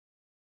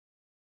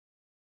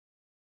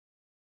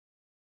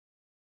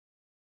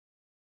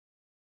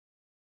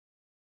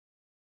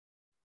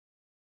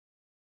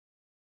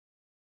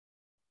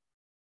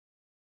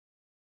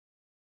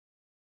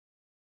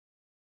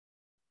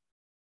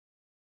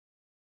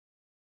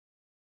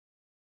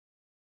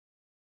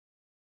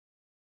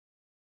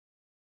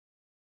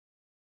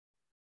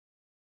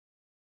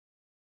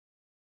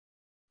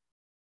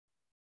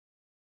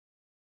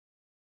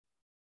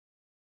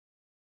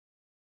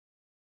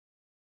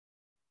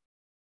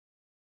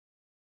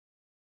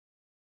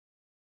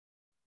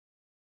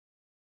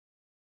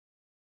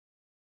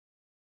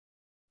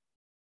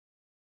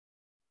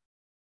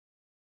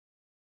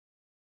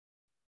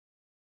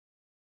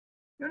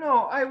 You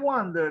know, I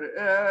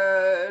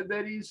wonder,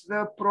 there is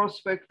the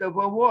prospect of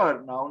a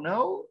war now,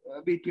 no?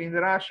 Between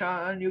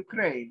Russia and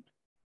Ukraine.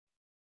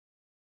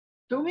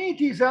 To me, it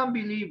is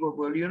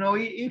unbelievable. You know,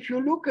 if you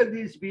look at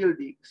these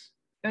buildings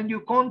and you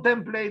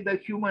contemplate the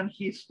human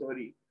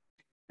history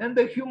and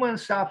the human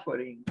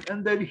suffering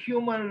and the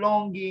human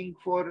longing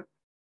for,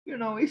 you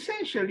know,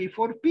 essentially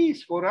for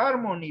peace, for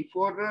harmony,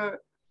 for,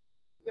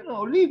 you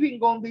know,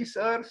 living on this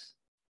earth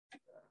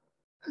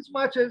as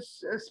much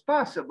as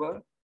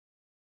possible.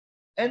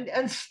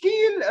 And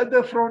still at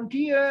the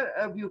frontier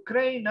of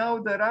Ukraine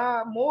now, there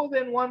are more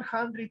than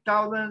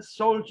 100,000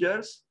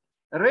 soldiers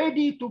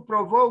ready to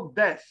provoke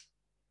death.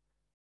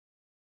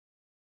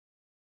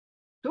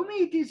 To me,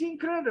 it is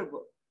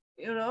incredible,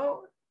 you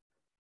know.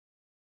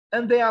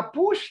 And they are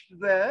pushed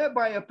there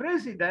by a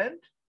president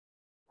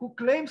who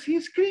claims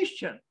he's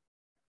Christian,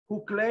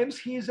 who claims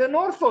he's an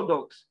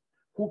Orthodox,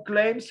 who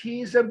claims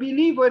he is a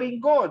believer in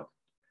God.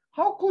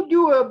 How could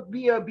you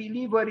be a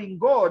believer in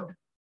God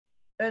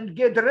and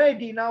get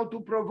ready now to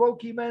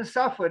provoke immense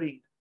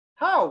suffering?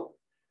 How?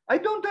 I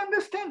don't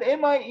understand.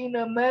 Am I in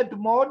a mad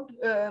world?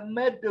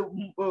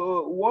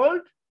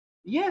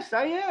 Yes,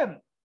 I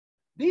am.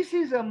 This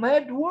is a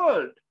mad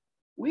world.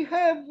 We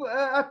have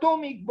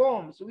atomic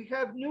bombs. We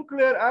have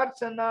nuclear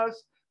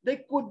arsenals.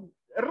 They could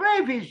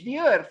ravage the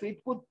earth.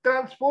 It could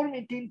transform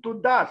it into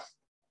dust.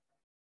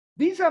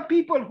 These are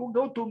people who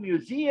go to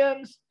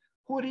museums,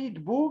 who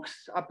read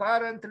books,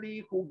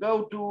 apparently, who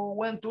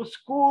went to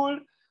school,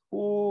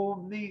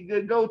 who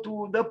go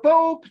to the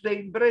Pope, they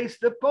embrace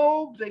the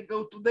Pope, they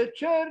go to the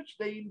church,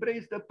 they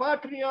embrace the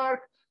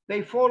Patriarch,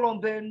 they fall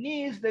on their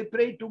knees, they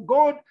pray to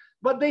God,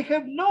 but they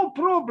have no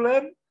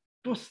problem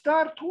to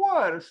start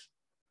wars.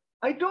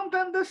 I don't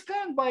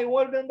understand my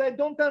world, and I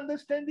don't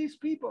understand these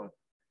people.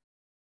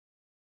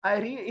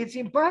 It's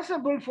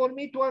impossible for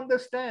me to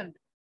understand.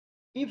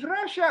 If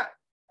Russia,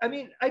 I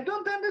mean, I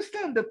don't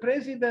understand. The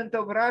president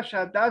of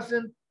Russia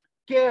doesn't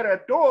care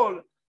at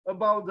all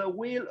about the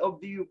will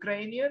of the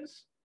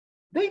Ukrainians.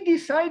 They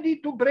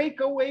decided to break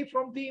away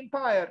from the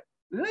empire.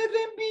 Let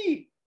them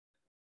be.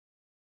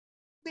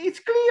 It's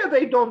clear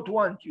they don't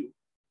want you.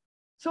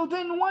 So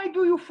then why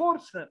do you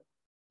force them?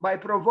 By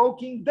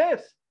provoking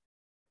death,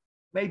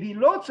 maybe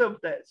lots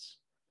of deaths.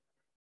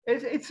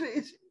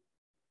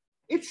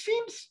 It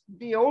seems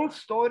the old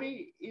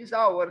story is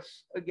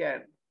ours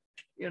again.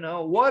 You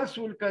know, wars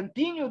will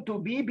continue to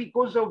be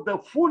because of the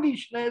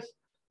foolishness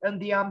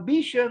and the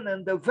ambition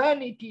and the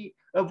vanity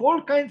of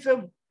all kinds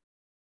of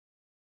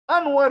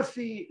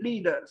unworthy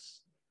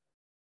leaders.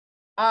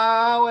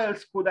 How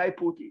else could I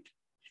put it?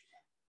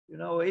 You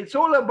know, it's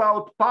all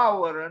about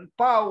power and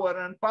power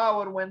and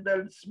power, when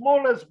the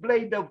smallest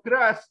blade of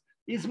grass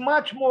is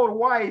much more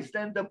wise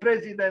than the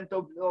president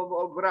of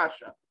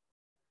Russia.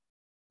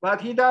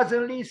 But he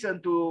doesn't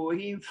listen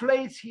he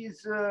inflates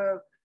his,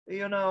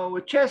 you know,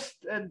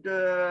 chest and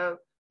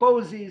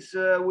poses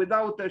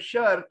without a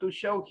shirt to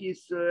show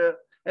his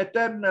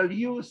eternal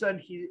youth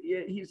and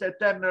his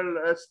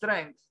eternal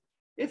strength.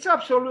 It's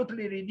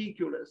absolutely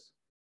ridiculous.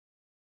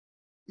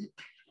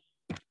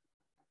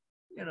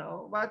 You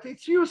know, but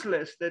it's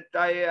useless that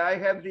I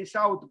have this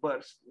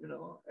outburst, you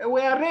know. And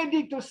we are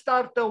ready to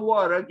start a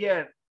war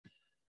again.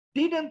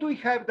 Didn't we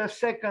have the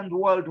Second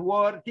World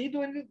War?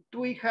 Didn't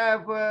we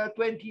have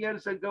 20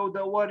 years ago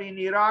the war in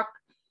Iraq,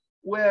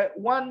 where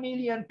 1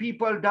 million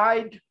people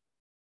died?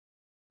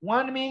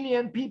 1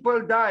 million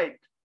people died.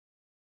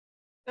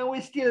 And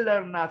we still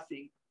learn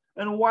nothing.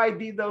 And why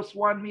did those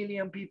 1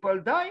 million people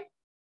die?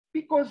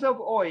 Because of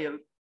oil.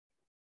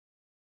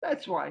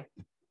 That's why.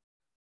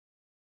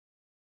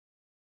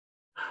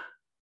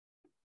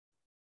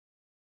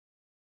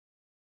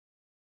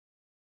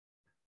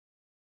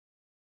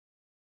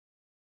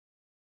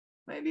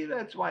 Maybe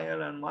that's why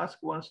Elon Musk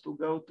wants to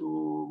go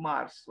to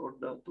Mars or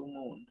to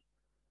Moon.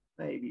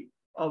 Maybe,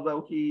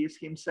 although he is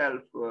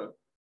himself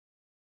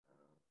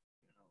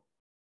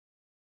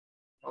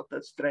not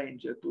a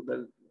stranger to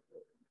the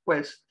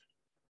quest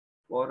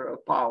for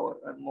power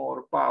and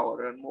more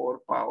power and more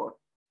power.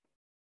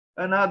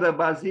 Another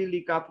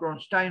basilica from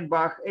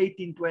Steinbach,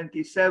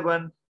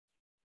 1827.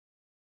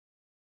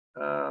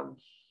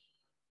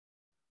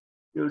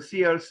 You'll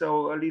see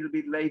also a little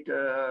bit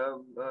later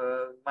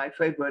my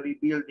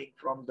favorite building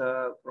from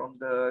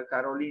the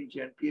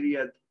Carolingian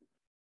period.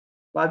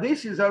 But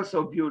this is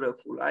also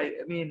beautiful.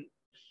 I mean,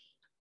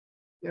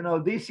 you know,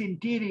 this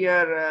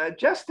interior,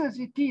 just as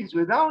it is,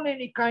 without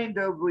any kind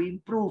of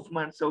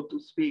improvement, so to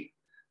speak,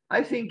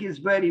 I think is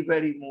very,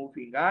 very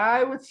moving.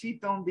 I would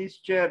sit on this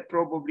chair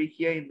probably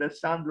here in the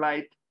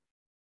sunlight,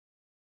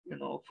 you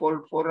know,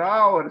 for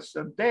hours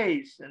and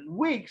days and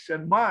weeks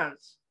and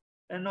months,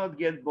 and not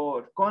get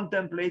bored,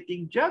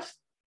 contemplating just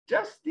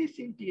this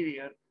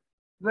interior,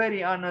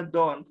 very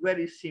unadorned,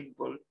 very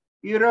simple,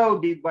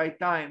 eroded by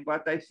time,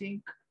 but I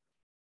think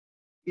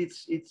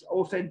its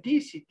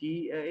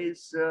authenticity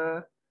is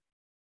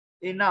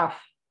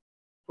enough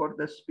for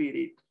the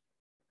spirit.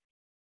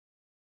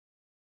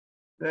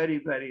 Very,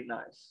 very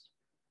nice.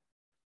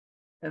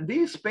 And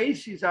these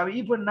spaces are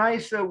even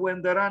nicer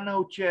when there are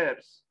no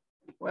chairs.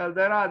 Well,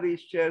 there are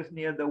these chairs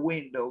near the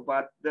window,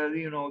 but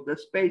the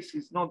space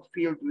is not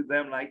filled with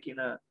them like in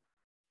a,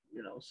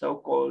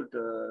 so-called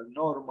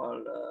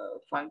normal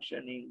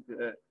functioning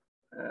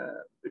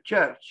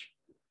church.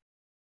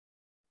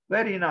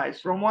 Very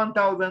nice, from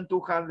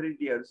 1,200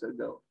 years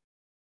ago.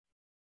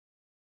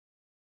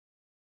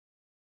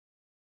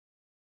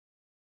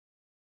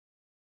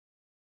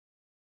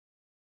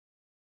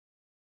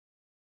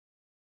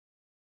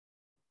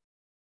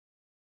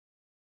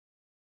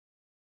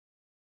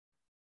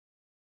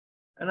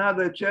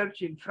 Another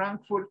church in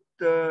Frankfurt.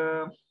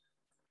 I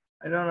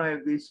don't know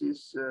if this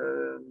is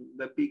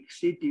the big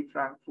city,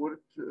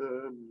 Frankfurt.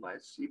 I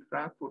see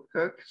Frankfurt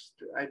Höchst.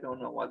 I don't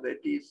know what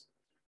that is.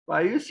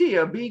 But you see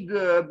a big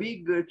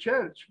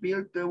church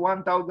built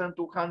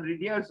 1,200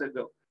 years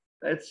ago.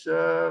 That's,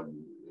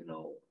 you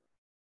know,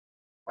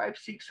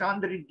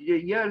 500-600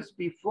 years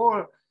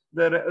before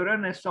the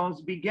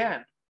Renaissance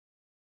began,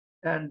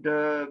 and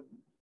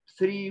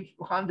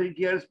 300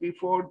 years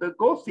before the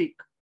Gothic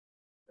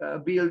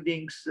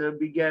buildings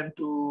began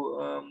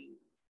to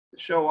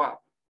show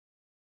up.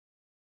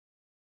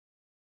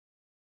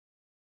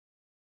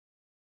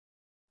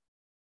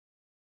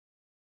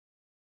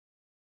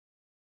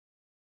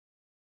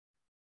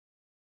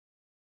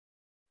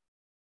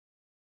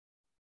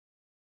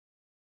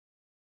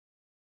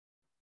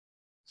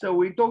 So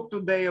we talked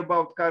today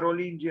about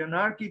Carolingian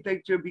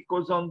architecture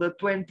because on the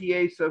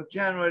 28th of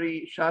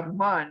January,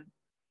 Charlemagne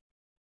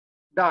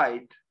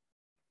died.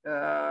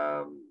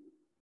 I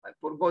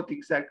forgot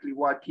exactly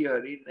what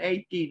year, in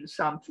 18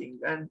 something.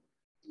 And,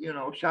 you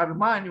know,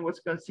 Charlemagne was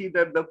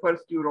considered the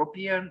first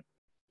European.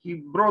 He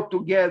brought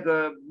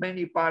together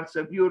many parts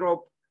of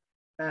Europe.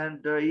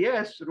 And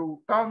yes,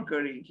 through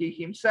conquering, he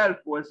himself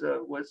was a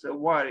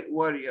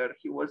warrior.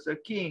 He was a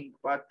king,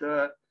 but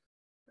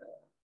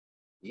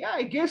yeah,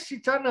 I guess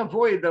it's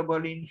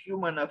unavoidable in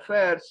human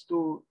affairs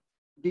to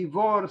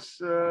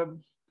divorce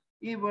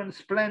even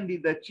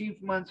splendid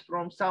achievements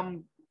from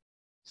some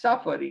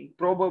suffering,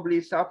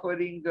 probably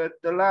suffering at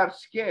a large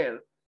scale.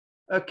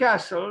 A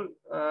castle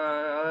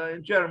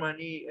in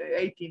Germany,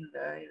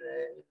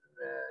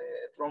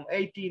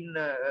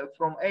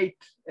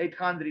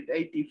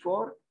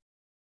 884.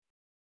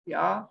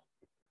 Yeah,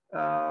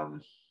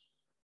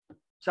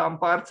 some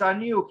parts are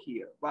new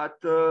here, but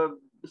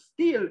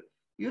still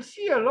you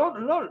see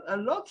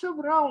lots of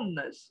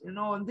roundness, you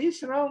know, and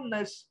this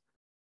roundness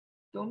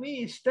to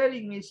me is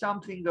telling me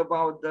something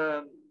about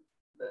the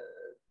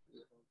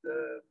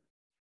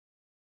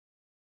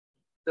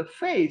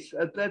face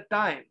at that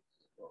time.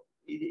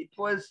 It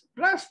was,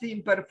 plus the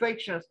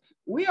imperfections.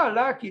 We are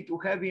lucky to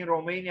have in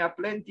Romania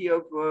plenty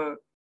of,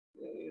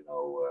 you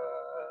know,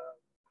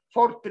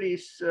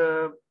 fortress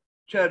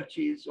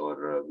churches,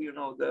 or, you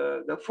know,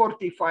 the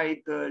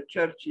fortified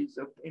churches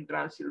in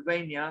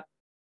Transylvania,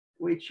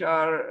 which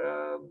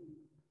are,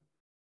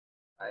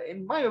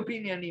 in my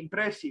opinion,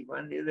 impressive,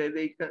 and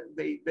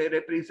they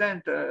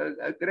represent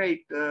a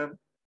great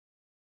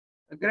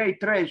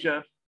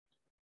treasure.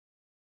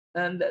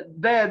 And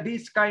there,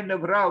 this kind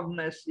of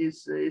roundness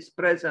is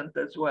present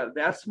as well.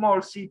 They are small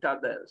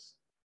citadels.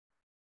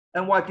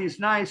 And what is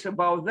nice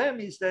about them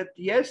is that,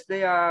 yes,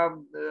 they are,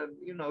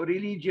 you know,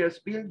 religious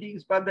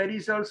buildings, but there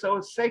is also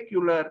a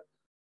secular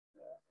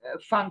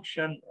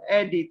function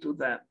added to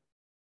them.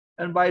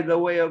 And by the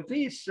way of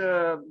this,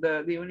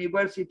 the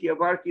University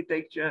of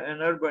Architecture and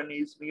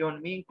Urbanism,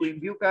 Ion Mincu in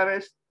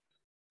Bucharest,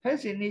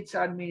 has in its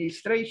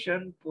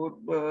administration for,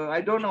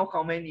 I don't know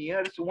how many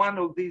years, one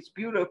of these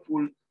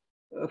beautiful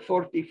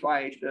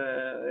fortified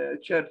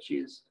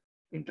churches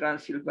in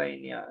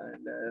Transylvania,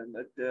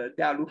 at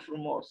Dealul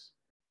Frumos,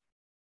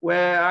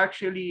 where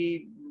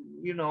actually,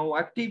 you know,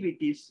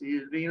 activities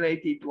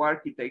related to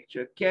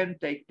architecture can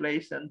take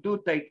place and do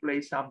take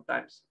place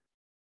sometimes.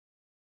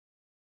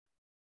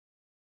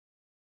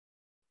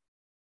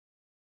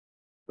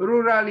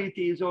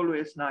 Rurality is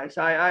always nice.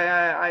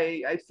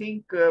 I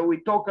think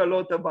we talk a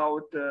lot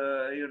about,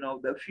 you know,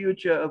 the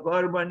future of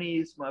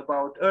urbanism,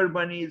 about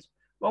urbanism,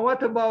 but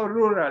what about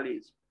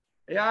ruralism?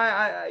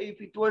 Yeah, if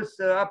it was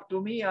up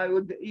to me, I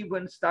would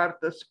even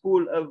start a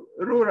school of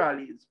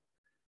ruralism,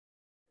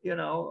 you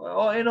know,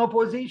 or in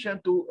opposition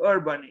to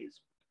urbanism.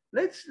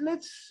 Let's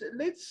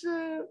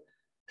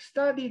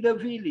study the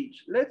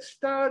village. Let's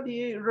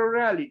study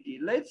rurality.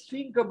 Let's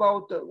think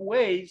about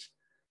ways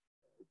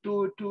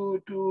to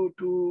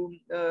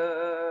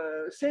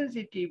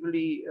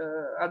sensitively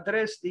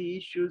address the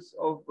issues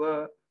of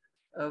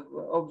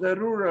the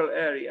rural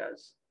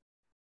areas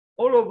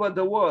all over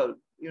the world,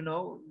 you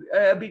know,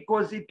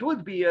 because it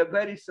would be a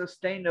very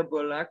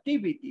sustainable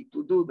activity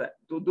to do that,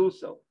 to do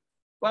so.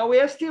 But we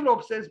are still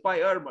obsessed by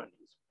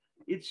urbanism.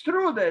 It's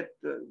true that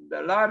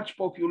the large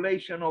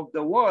population of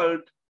the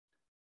world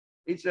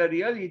is a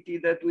reality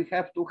that we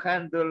have to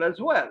handle as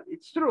well.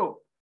 It's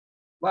true.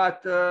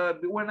 But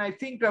when I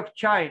think of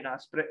China,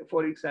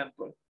 for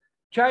example,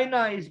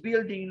 China is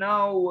building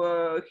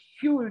now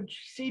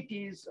huge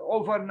cities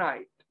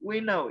overnight.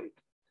 We know it.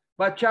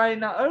 But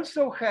China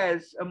also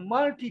has a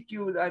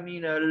multitude, I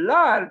mean, a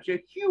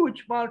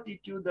huge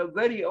multitude of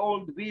very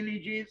old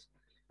villages.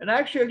 And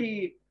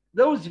actually,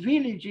 those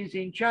villages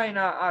in China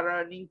are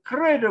an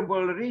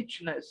incredible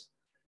richness.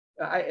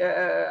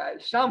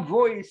 Some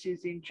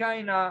voices in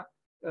China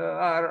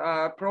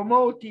are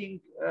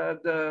promoting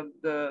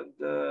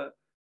the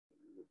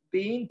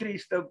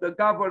interest of the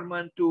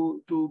government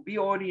to be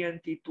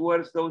oriented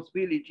towards those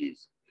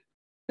villages.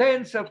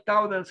 Tens of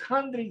thousands,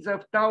 hundreds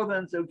of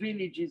thousands of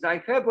villages. I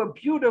have a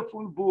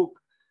beautiful book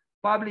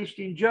published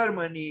in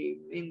Germany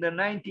in the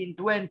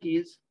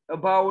 1920s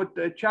about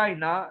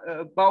China,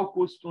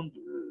 Baukunst und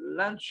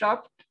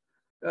Landschaft,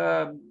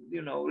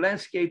 you know,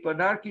 landscape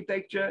and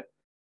architecture,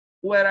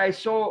 where I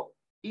saw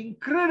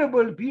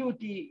incredible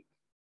beauty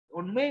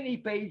on many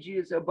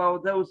pages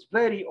about those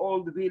very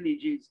old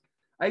villages.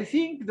 I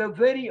think the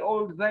very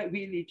old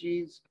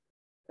villages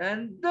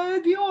and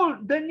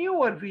the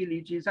newer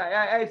villages,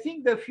 I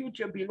think the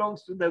future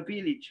belongs to the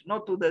village,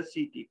 not to the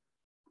city.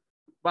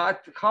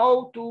 But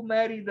how to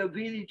marry the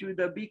village with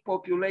the big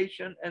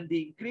population and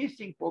the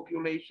increasing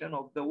population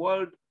of the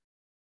world,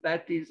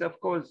 that is, of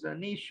course,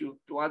 an issue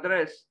to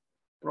address.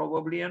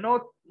 Probably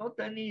not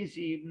an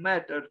easy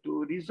matter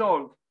to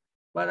resolve.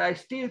 But I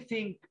still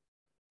think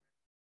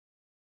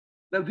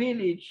the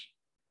village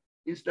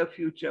is the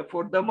future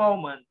for the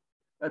moment,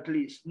 at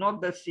least,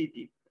 not the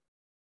city.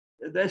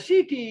 The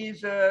city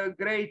is a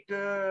great,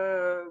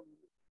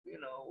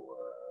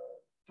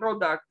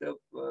 product of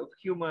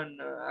human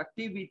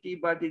activity,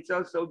 but it's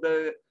also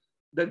the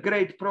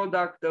great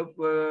product of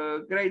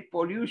great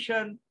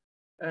pollution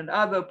and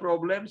other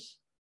problems,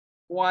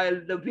 while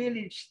the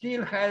village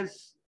still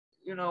has,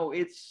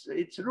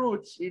 its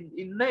roots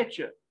in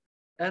nature,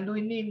 and we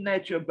need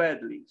nature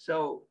badly.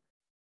 So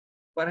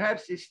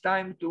perhaps it's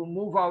time to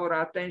move our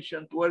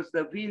attention towards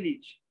the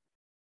village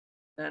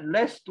and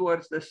less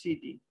towards the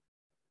city.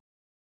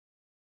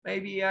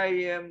 Maybe I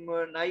am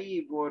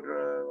naive,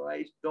 or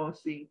I don't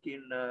think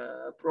in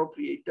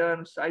appropriate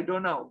terms. I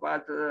don't know,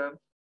 but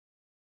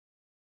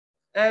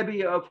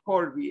Abbey of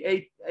Corby,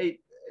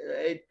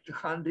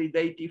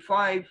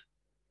 885.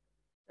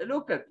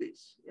 Look at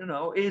this.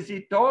 Is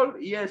it tall?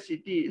 Yes,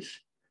 it is.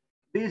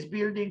 This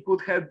building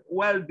could have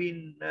well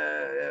been,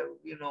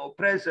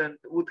 present,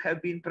 would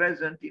have been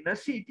present in a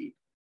city.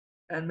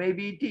 And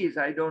maybe it is.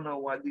 I don't know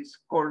what this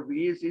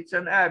Corby is. It's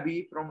an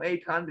abbey from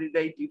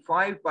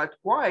 885, but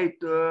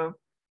quite.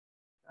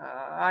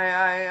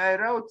 I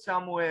wrote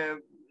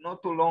somewhere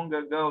not too long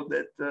ago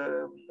that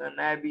an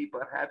abbey,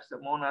 perhaps a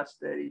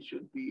monastery,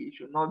 should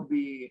not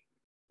be,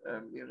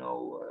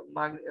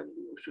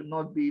 should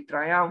not be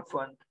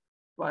triumphant.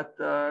 But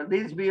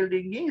this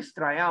building is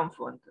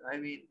triumphant. I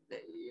mean,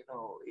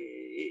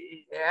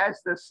 it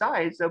has the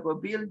size of a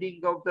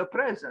building of the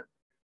present.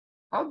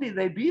 How did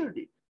they build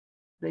it?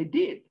 They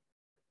did.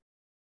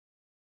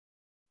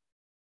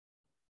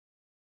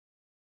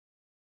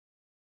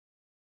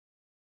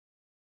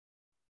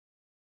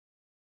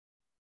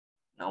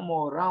 No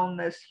more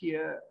roundness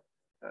here.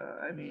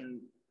 I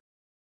mean,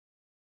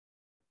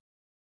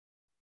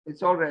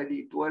 it's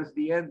already towards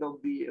the end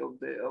of the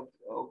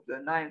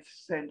 9th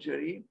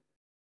century,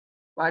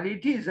 but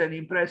it is an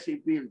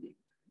impressive building.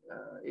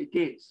 It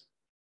is.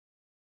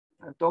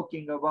 I'm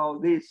talking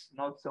about this,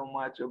 not so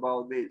much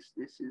about this.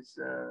 This is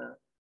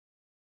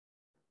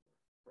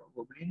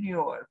probably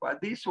newer,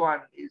 but this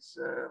one is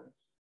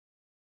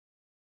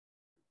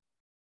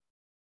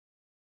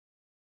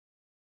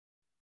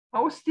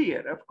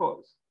austere, of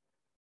course.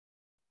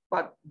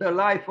 But the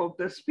life of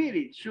the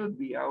spirit should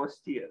be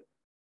austere.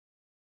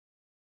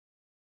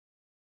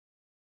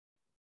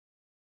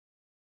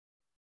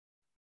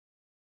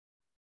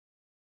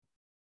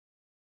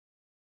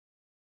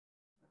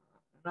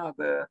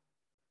 Another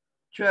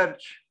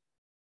church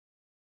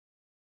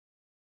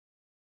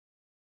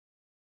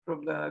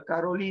from the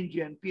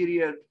Carolingian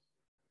period.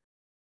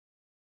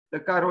 The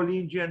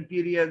Carolingian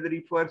period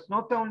refers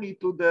not only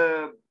to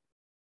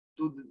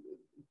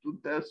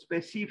the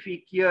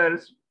specific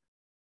years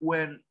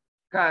when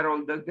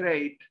Carol the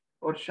Great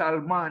or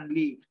Charlemagne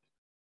lived,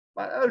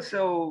 but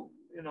also,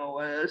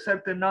 a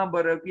certain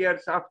number of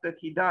years after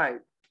he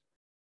died.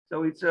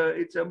 So it's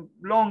a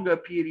longer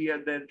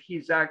period than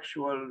his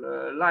actual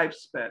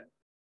lifespan.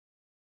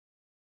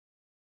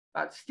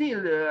 But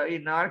still,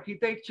 in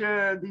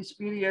architecture, this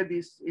period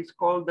is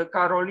called the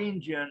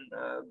Carolingian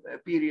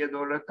period,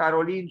 or the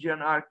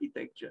Carolingian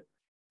architecture,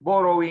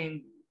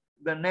 borrowing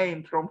the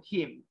name from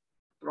him,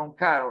 from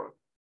Carol.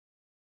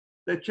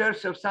 The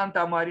Church of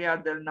Santa Maria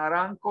del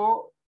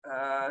Naranco,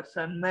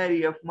 St.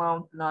 Mary of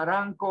Mount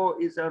Naranco,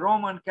 is a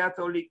Roman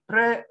Catholic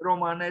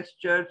pre-Romanesque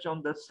church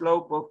on the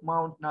slope of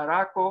Mount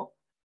Naranco,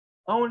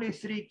 only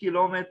 3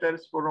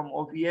 kilometers from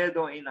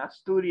Oviedo in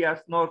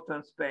Asturias,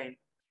 northern Spain.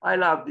 I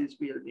love this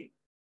building.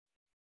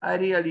 I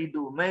really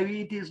do.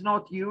 Maybe it is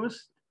not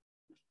used.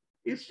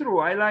 It's true.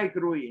 I like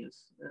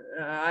ruins.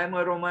 I'm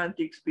a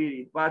romantic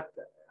spirit, but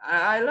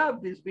I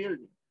love this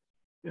building.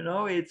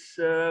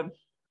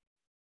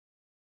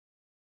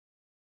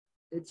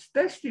 It's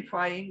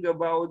testifying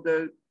about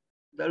the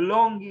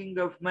longing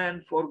of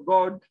man for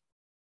God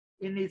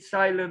in its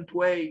silent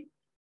way.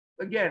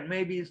 Again,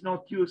 maybe it's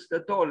not used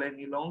at all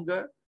any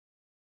longer,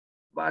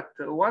 but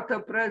what a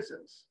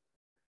presence.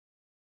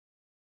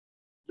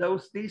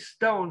 These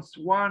stones,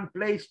 one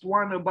placed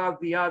one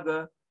above the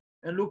other,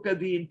 and look at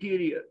the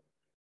interior.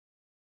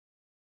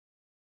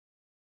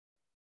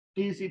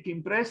 Is it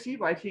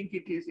impressive? I think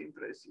it is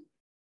impressive.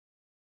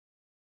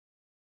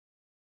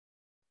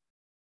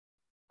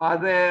 Are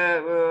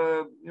there,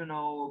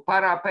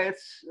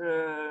 parapets,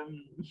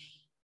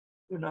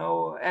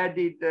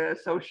 added,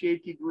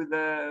 associated with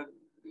the,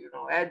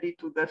 added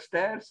to the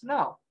stairs?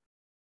 No.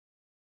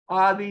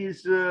 Are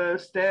these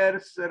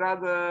stairs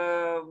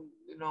rather,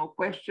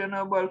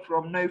 questionable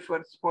from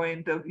Neufert's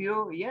point of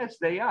view? Yes,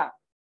 they are.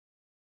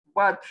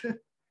 But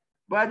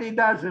but it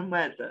doesn't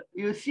matter.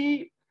 You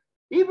see,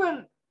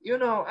 even, you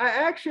know, I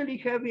actually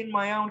have in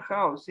my own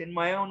house, in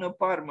my own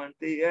apartment,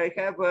 I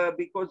have,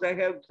 because I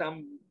have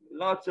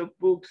lots of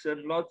books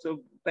and lots of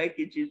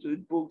packages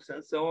with books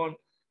and so on.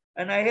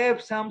 And I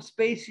have some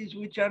spaces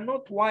which are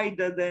not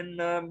wider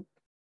than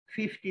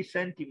 50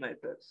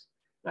 centimeters.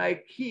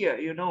 Like here,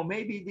 you know,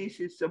 maybe this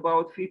is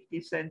about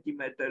 50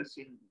 centimeters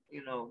in,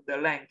 you know, the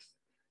length.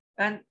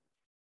 And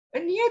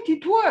yet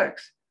it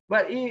works.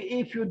 But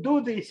if you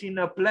do this in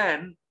a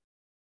plan,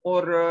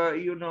 or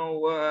you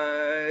know,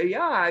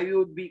 yeah,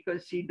 you'd be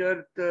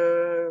considered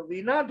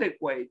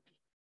inadequate.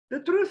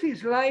 The truth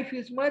is, life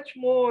is much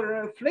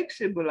more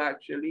flexible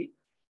actually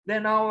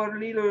than our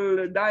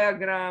little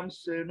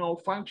diagrams, you know,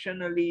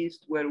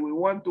 functionalist, where we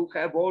want to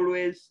have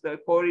always the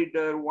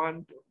corridor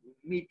 1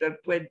 meter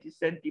 20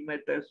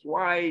 centimeters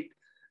wide,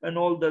 and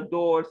all the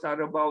doors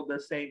are about the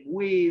same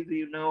width.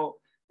 You know,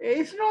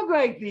 it's not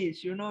like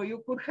this. You know,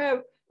 you could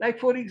have, like,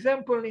 for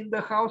example, in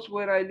the house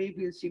where I live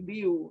in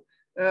Sibiu,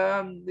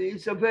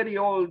 it's a very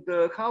old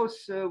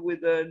house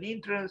with an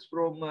entrance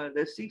from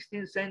the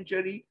 16th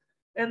century,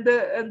 and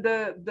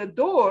the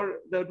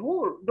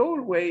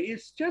doorway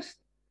is just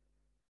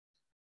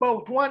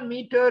about 1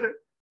 meter,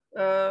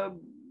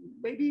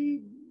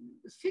 maybe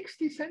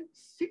 60,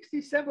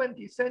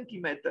 70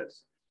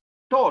 centimeters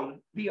tall,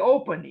 the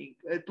opening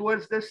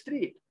towards the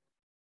street.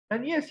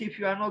 And yes, if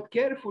you are not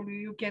careful,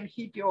 you can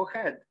hit your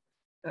head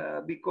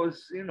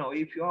because, you know,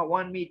 if you are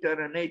 1 meter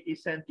and 80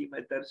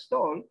 centimeters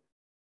tall,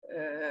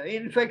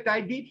 in fact,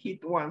 I did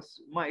hit once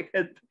my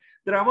head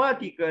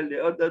dramatically.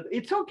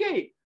 It's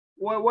okay.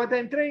 What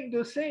I'm trying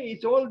to say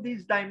is all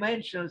these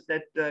dimensions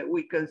that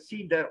we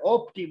consider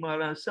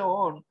optimal and so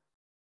on.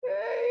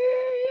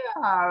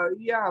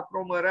 Yeah,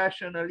 from a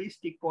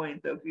rationalistic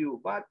point of view.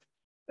 But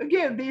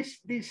again,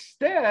 this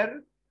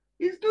stair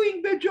is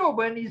doing the job,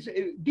 and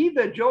did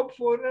the job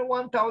for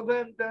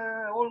 1,000,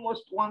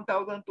 almost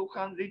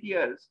 1,200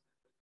 years.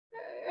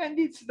 And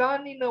it's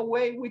done in a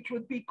way which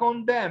would be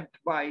condemned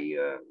by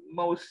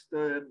most,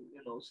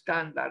 you know,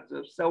 standards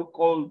of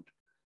so-called,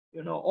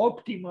 you know,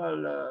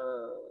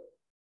 optimal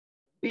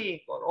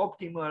being or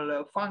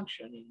optimal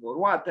functioning or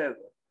whatever.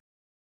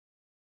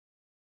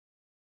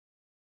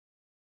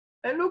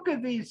 And look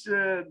at these,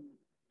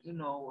 you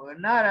know,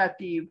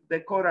 narrative,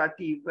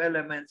 decorative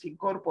elements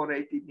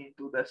incorporated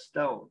into the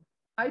stone.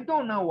 I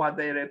don't know what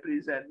they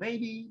represent.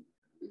 Maybe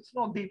it's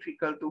not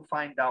difficult to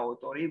find out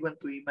or even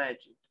to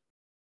imagine.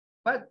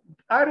 But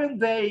aren't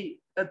they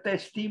a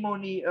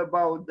testimony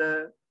about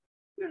the,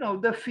 you know,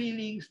 the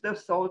feelings, the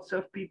thoughts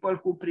of people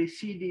who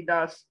preceded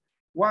us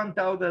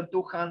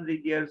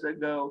 1,200 years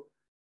ago?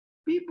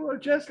 People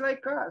just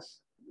like us,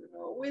 you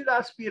know, with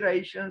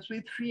aspirations,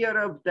 with fear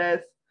of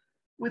death,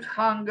 with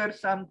hunger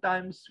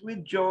sometimes,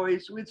 with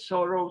joys, with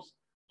sorrows,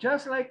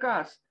 just like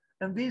us.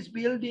 And this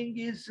building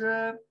is,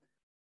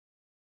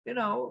 you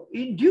know,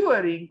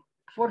 enduring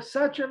for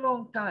such a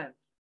long time.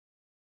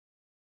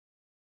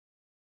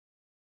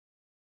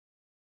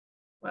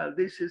 Well,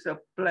 this is a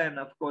plan,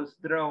 of course,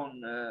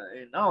 drawn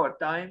in our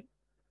time.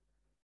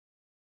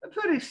 A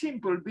very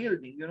simple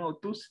building, you know,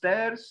 2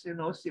 stairs, you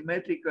know,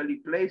 symmetrically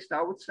placed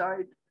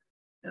outside.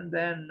 And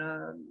then,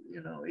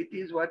 you know, it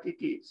is what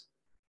it is.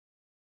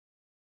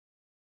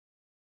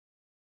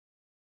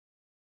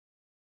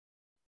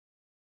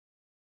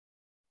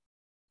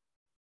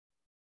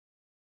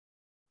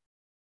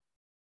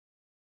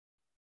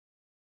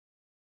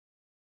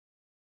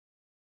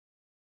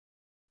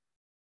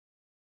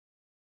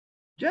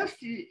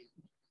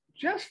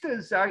 Just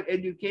as our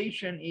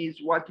education is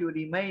what you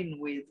remain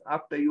with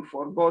after you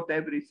forgot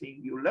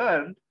everything you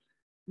learned,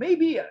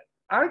 maybe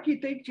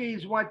architecture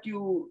is what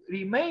you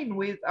remain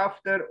with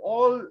after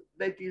all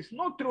that is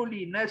not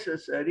truly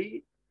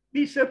necessary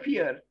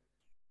disappear.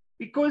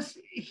 Because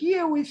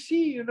here we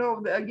see, you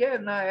know,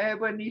 again, I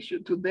have an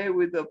issue today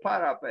with the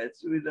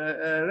parapets, with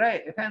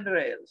the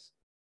handrails.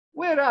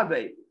 Where are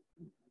they?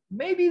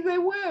 Maybe they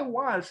were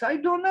once, I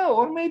don't know,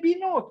 or maybe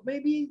not.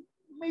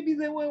 Maybe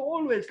they were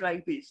always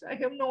like this. I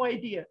have no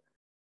idea.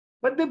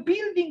 But the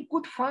building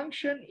could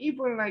function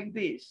even like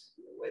this,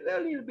 with a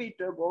little bit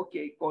of,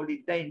 okay, call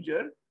it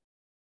danger,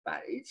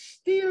 but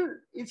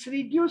it's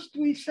reduced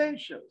to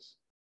essentials.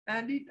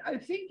 And I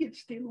think it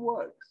still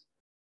works.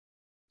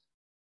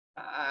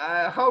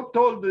 How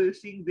tall do you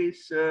think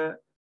this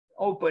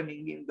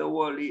opening in the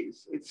wall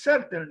is? It's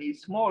certainly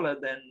smaller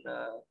than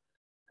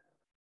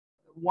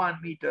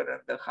 1.5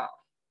 meters.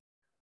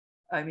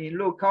 I mean,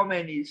 look how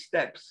many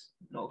steps.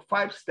 No,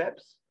 5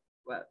 steps.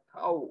 Well,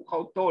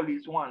 how tall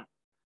is one?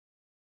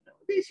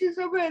 This is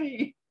a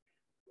very,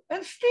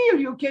 and still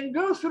you can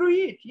go through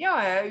it.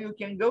 Yeah, you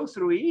can go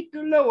through it,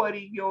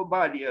 lowering your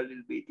body a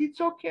little bit.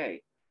 It's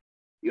okay.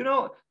 You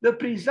know, the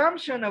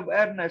presumption of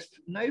Ernest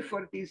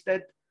Neufert is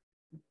that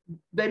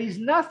there is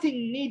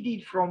nothing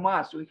needed from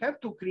us. We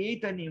have to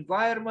create an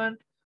environment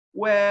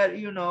where,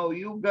 you know,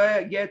 you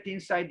get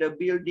inside the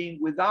building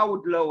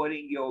without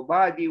lowering your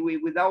body,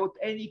 without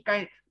any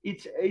kind.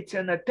 It's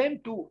an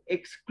attempt to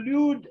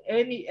exclude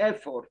any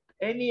effort,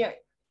 any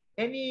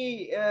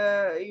any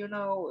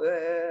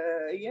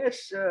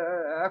yes,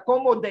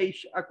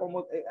 accommodation,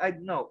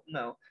 no.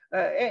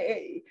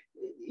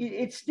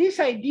 It's this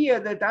idea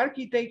that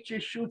architecture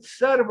should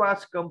serve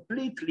us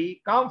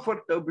completely,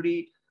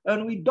 comfortably,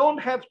 and we don't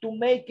have to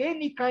make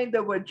any kind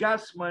of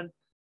adjustment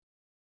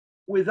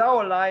with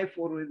our life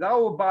or with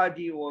our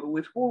body or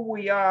with who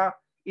we are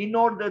in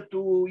order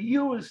to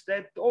use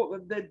that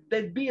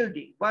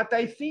building. But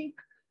I think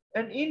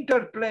an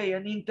interplay,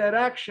 an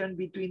interaction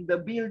between the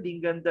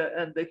building and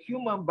the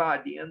human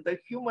body and the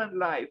human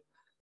life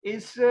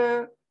is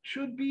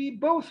should be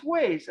both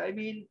ways. I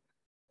mean,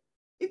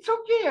 it's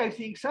okay, I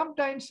think,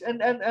 sometimes.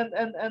 And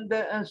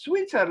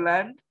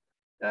Switzerland,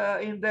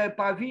 in the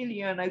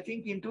pavilion, I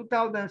think in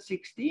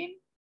 2016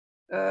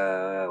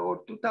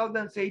 or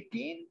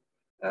 2018,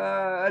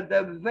 at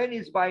the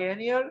Venice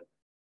Biennial,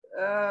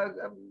 uh,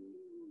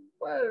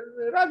 well,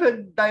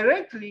 rather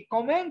directly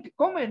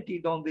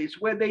commented on this,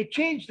 where they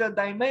changed the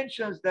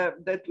dimensions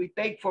that we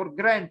take for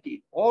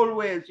granted.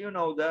 Always,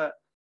 the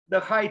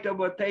height of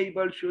a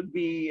table should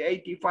be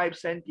 85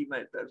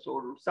 centimeters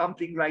or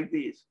something like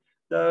this.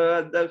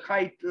 The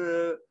height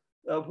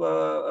of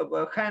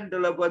a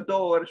handle of a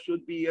door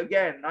should be,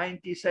 again,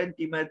 90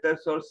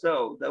 centimeters or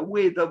so. The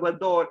width of a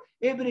door,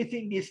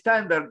 everything is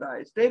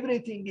standardized.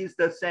 Everything is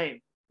the same.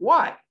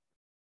 Why?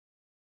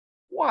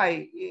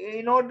 Why?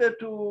 In order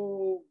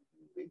to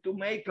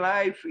make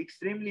life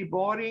extremely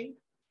boring?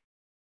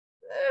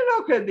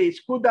 Look at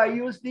this. Could I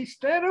use this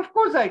stair? Of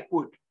course I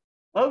could.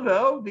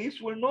 Although this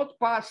will not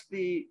pass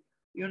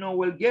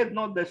will get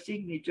not the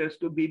signatures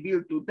to be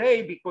built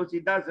today because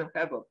it doesn't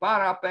have a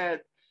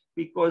parapet,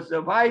 because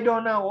of, I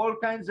don't know, all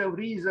kinds of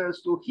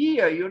reasons to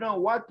here,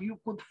 what you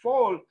could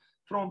fall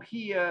from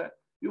here.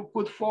 You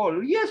could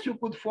fall. Yes, you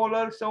could fall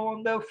also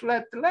on the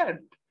flat land.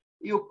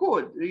 You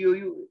could.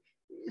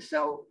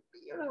 So,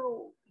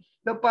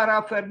 the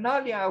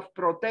paraphernalia of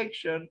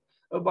protection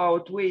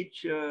about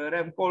which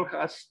Rem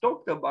Koolhaas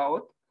talked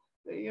about,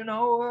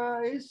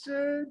 is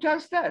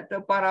just that,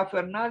 the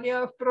paraphernalia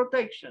of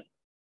protection.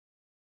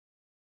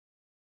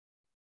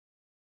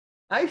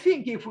 I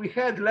think if we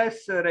had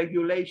less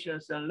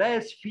regulations and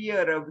less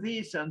fear of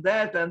this and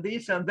that and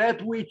this and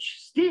that, which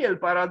still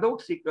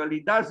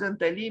paradoxically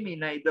doesn't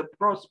eliminate the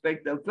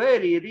prospect, the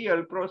very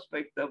real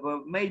prospect of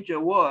a major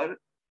war,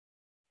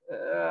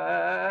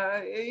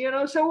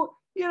 so,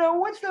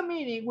 what's the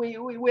meaning?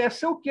 We are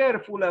so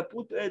careful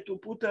to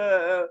put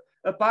a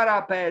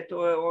parapet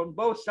on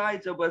both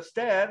sides of a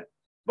stair,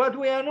 but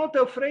we are not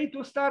afraid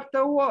to start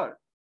a war.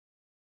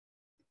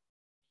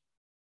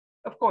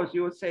 Of course,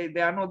 you would say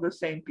they are not the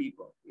same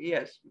people.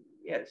 Yes,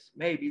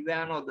 maybe they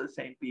are not the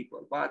same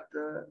people. But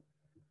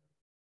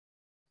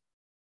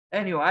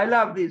anyway, I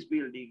love this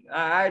building.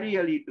 I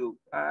really do.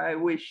 I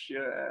wish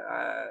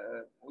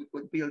we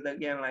could build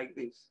again like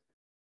this.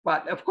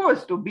 But of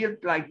course, to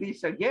build like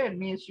this again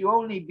means you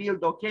only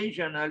build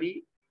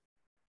occasionally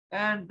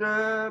and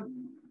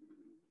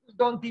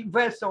don't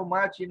invest so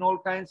much in all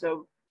kinds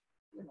of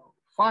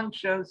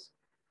functions,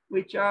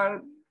 which are,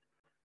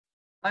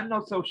 I'm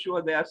not so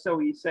sure they are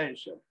so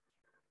essential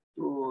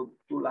to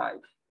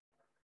life.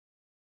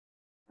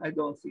 I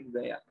don't think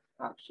they are,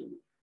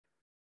 actually.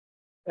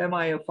 Am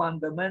I a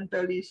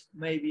fundamentalist?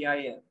 Maybe I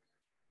am.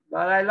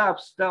 But I love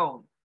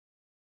stone.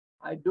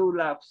 I do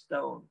love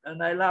stone,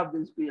 and I love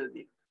this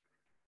building.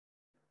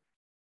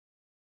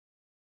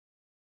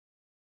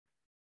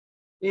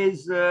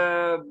 Is,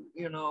 La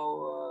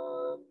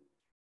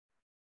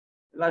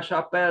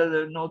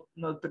Chapelle,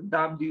 Notre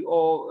Dame du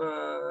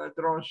Haut,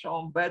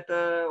 Tronchamp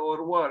better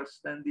or worse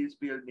than this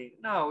building?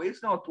 No,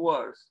 it's not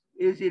worse.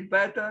 Is it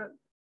better?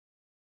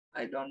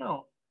 I don't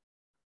know.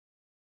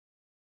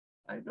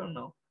 I don't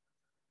know.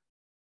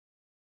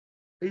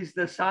 Is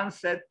the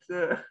sunset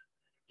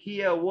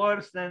here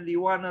worse than the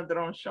one at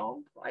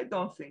Tronchamp? I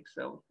don't think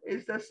so.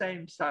 It's the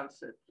same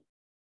sunset.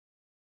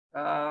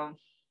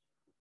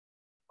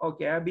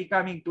 Okay, I'm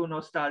becoming too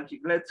nostalgic.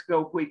 Let's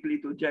go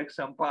quickly to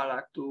Jackson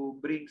Pollock to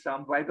bring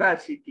some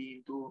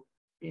vivacity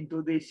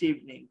into this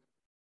evening.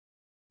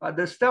 But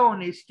the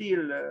stone is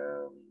still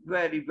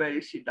very,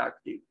 very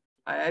seductive.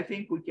 I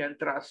think we can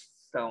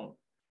trust stone.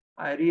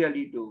 I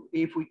really do.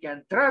 If we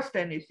can trust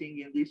anything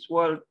in this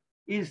world,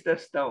 is the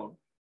stone.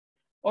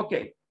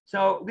 Okay,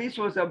 so this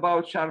was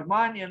about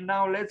Charlemagne, and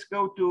now let's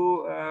go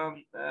to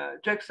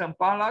Jackson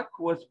Pollock,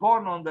 who was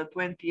born on the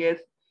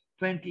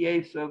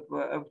 28th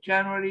of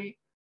January.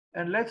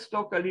 And let's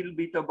talk a little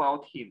bit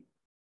about him,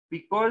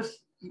 because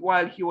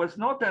while he was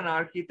not an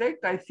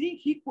architect, I think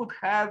he could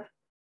have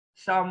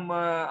some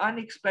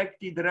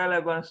unexpected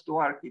relevance to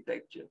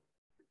architecture.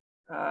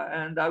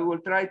 And I will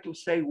try to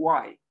say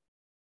why.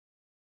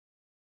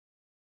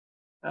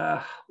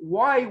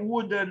 Why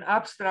would an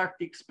abstract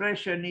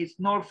expressionist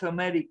North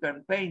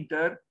American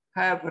painter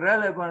have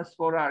relevance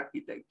for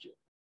architecture?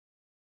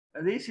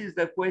 This is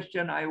the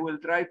question I will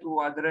try to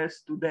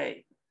address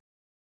today,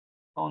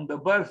 on the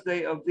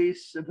birthday of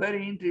this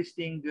very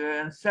interesting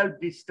and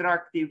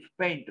self-destructive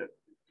painter.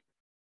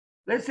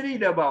 Let's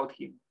read about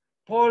him.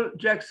 Paul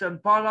Jackson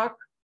Pollock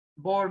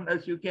born,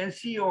 as you can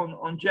see,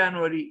 on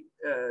January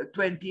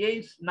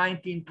 28th,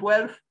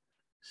 1912,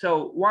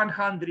 so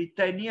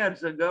 110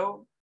 years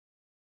ago,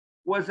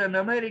 was an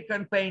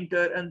American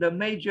painter and a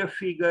major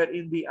figure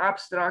in the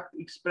abstract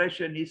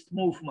expressionist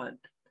movement.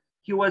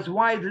 He was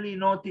widely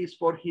noticed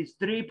for his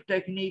drip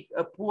technique,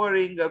 a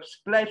pouring of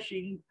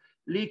splashing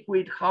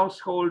liquid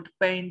household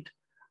paint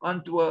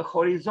onto a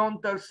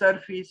horizontal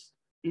surface,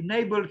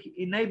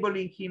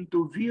 enabling him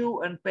to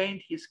view and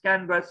paint his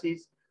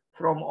canvases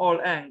from all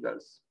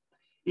angles.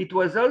 It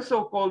was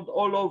also called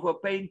all-over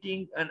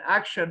painting and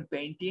action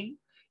painting,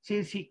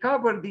 since he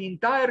covered the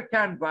entire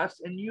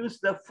canvas and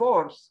used the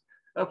force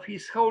of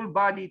his whole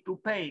body to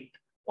paint,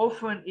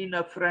 often in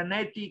a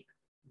frenetic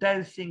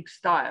dancing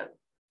style.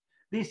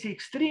 This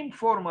extreme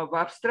form of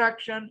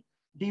abstraction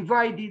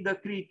divided the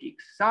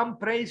critics. Some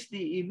praised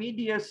the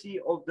immediacy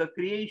of the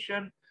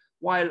creation,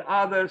 while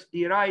others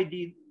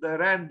derided the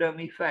random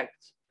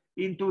effects.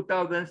 In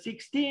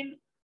 2016,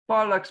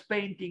 Pollock's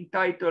painting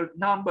titled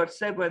Number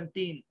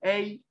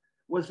 17A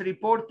was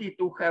reported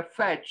to have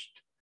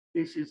fetched,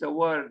 this is a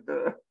word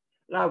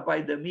loved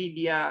by the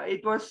media,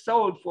 it was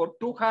sold for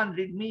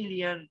 $200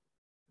 million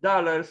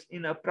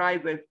in a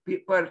private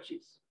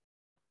purchase.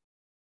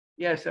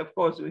 Yes, of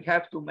course, we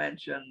have to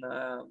mention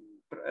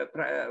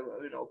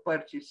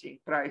purchasing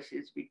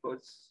prices,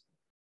 because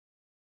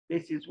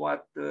this is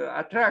what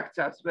attracts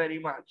us very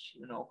much.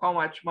 How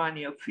much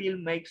money a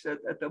film makes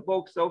at the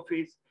box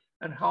office,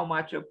 and how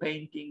much a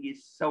painting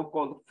is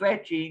so-called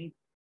fetching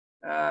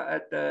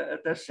at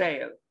a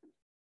sale.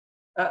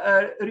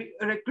 A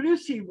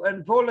reclusive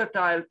and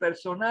volatile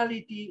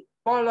personality,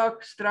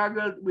 Pollock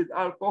struggled with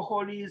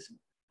alcoholism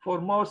for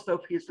most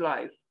of his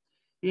life.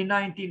 In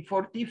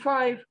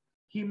 1945,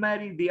 he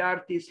married the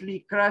artist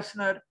Lee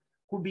Krasner,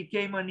 who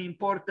became an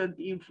important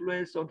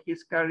influence on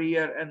his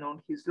career and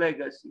on his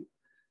legacy.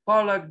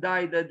 Pollock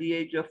died at the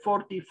age of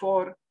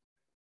 44,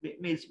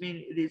 this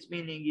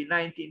meaning in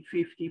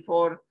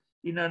 1954,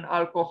 in an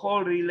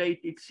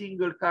alcohol-related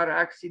single-car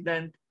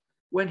accident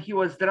when he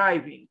was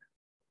driving.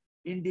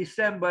 In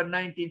December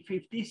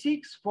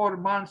 1956, 4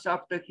 months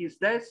after his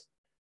death,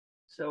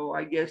 so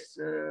I guess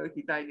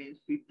he died in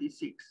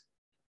 56,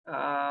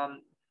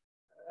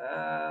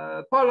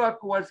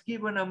 Pollock was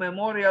given a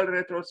memorial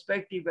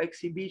retrospective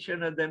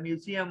exhibition at the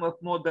Museum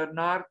of Modern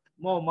Art,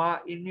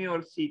 MoMA, in New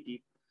York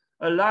City.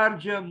 A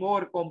larger,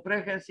 more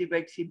comprehensive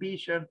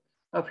exhibition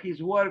of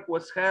his work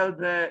was held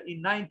there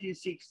in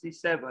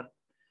 1967.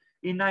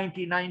 In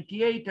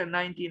 1998 and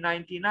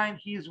 1999,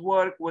 his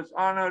work was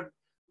honored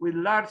with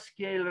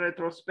large-scale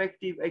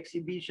retrospective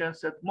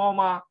exhibitions at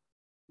MoMA,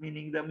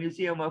 meaning the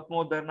Museum of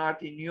Modern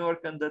Art in New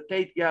York, and the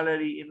Tate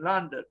Gallery in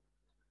London.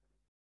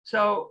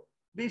 So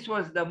this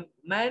was the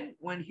man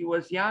when he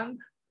was young.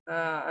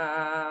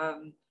 I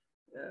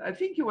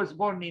think he was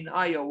born in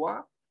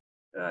Iowa,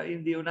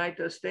 in the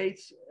United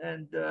States.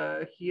 And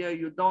here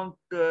you don't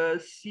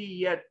see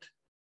yet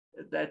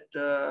that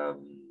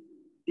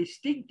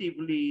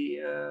distinctively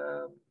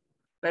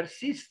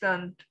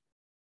persistent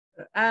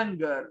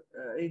anger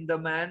in the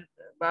man,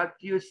 but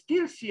you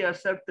still see a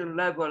certain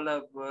level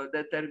of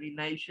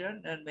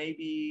determination, and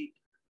maybe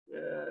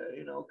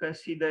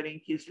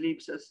considering his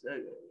lips as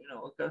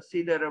a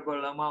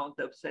considerable amount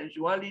of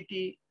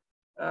sensuality.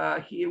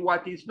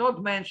 What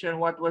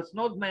was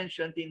not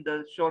mentioned in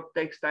the short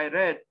text I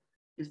read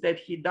is that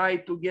he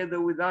died together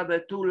with other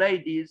 2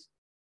 ladies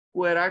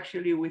who were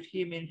actually with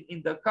him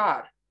in the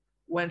car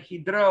when he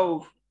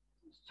drove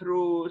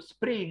through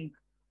Spring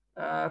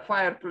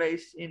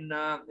fireplace in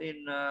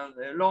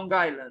Long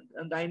Island.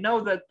 And I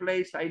know that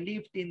place. I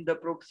lived in the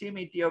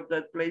proximity of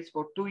that place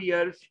for 2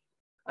 years.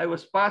 I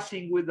was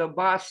passing with a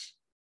bus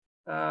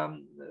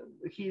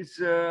his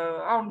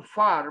own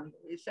farm,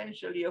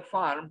 essentially a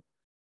farm,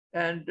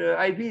 and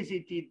I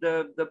visited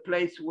the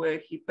place where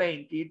he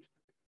painted.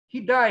 He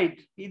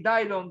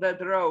died on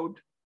that road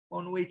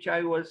on which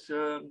I was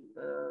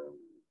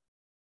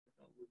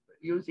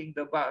using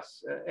the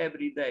bus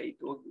every day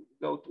to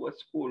go to a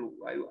school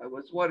I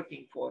was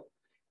working for.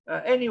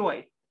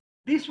 Anyway,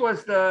 this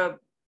was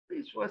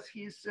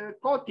his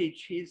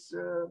cottage, his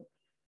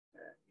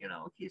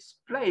his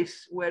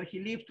place where he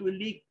lived with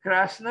Lee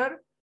Krasner,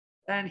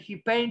 and he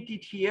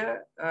painted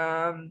here.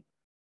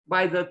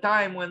 By the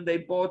time when they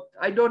bought,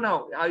 I don't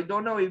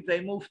know if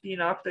they moved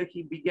in after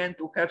he began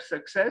to have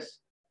success,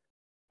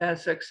 and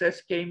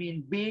success came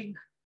in big,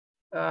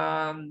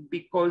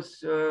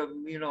 because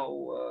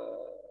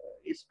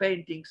his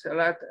paintings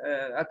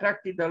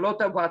attracted a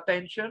lot of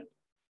attention.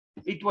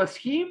 It was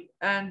him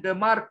and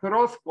Mark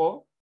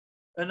Rothko,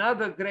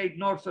 another great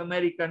North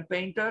American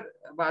painter,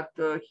 but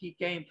he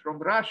came from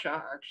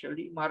Russia,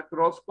 actually, Mark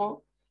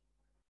Rothko,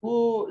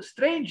 who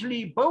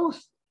strangely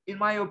both, in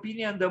my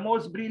opinion, the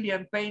most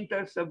brilliant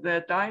painters of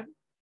their time,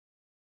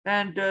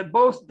 and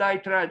both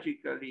died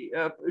tragically.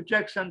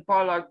 Jackson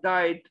Pollock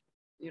died,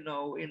 in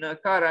a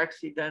car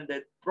accident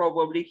that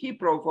probably he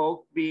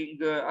provoked,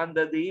 being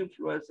under the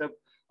influence of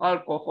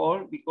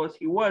alcohol, because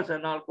he was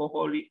an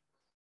alcoholic.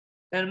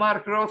 And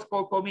Mark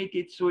Rothko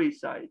committed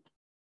suicide.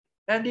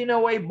 And in a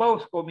way,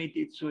 both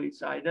committed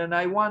suicide. And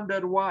I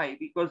wonder why,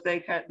 because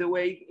they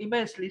were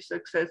immensely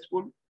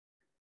successful.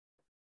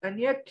 And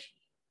yet,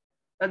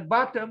 at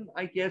bottom,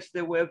 I guess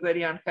they were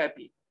very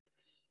unhappy.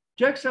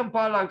 Jackson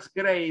Pollock's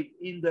grave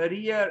in the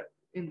rear,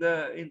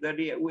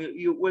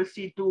 you will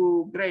see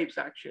two graves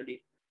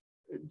actually.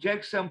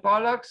 Jackson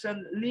Pollock's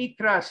and Lee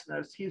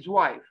Krasner's, his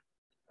wife.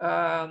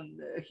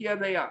 Here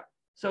they are.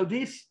 So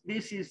this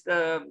is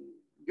the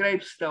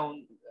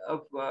gravestone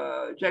of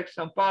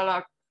Jackson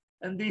Pollock,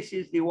 and this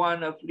is the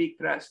one of Lee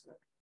Krasner.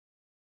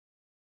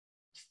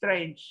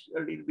 Strange a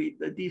little bit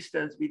the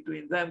distance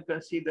between them,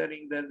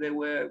 considering that they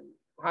were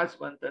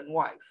husband and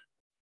wife.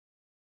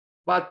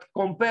 But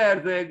compare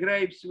the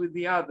graves with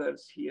the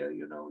others here,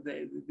 you know,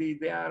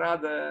 they are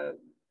rather,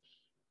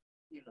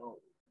 you know,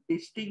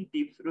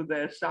 distinctive through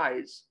their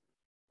size,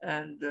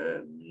 and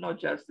not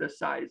just the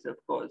size, of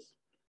course.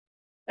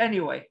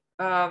 Anyway,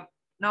 now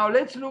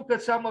let's look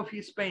at some of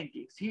his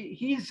paintings.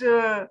 His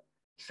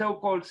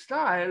so-called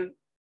style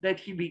that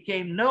he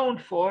became known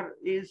for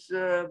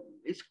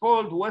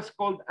was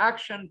called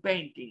action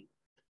painting.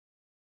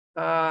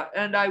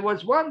 And I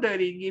was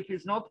wondering if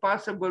it's not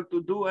possible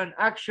to do an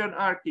action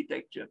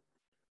architecture.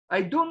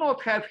 I do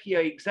not have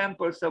here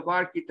examples of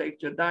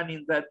architecture done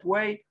in that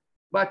way,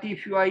 but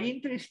if you are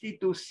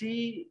interested to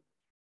see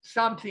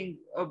something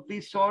of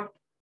this sort,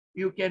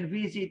 you can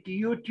visit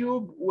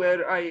YouTube,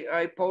 where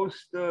I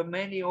post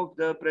many of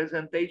the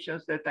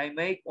presentations that I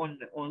make on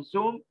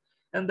Zoom.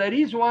 And there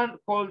is one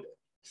called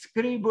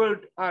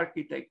Scribbled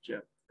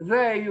Architecture.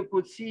 There you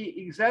could see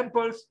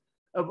examples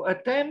of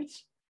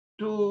attempts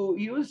to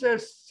use the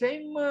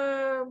same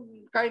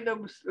kind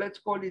of, let's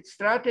call it,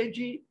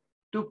 strategy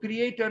to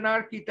create an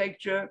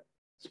architecture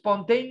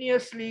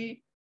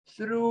spontaneously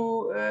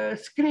through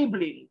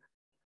scribbling.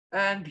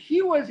 And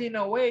he was in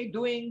a way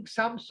doing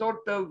some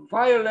sort of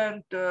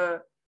violent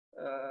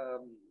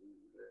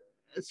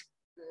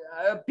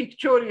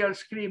pictorial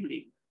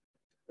scribbling,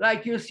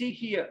 like you see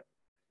here.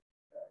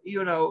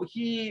 You know,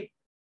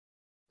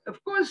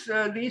 of course,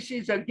 this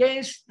is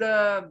against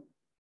the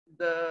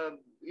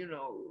you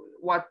know,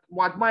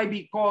 what might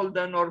be called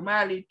the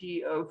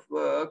normality of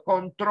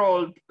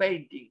controlled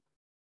painting,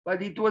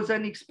 but it was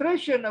an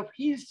expression of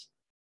his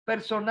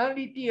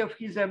personality, of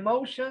his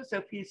emotions,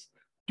 of his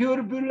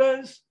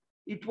turbulence.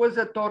 It was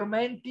a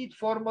tormented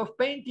form of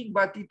painting,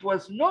 but it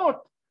was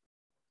not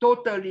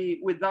totally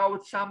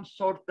without some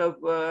sort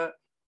of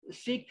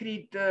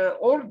secret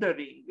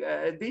ordering.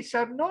 These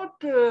are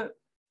not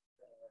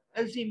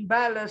as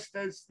imbalanced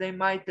as they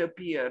might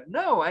appear.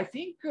 No, I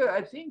think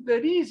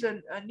there is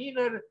an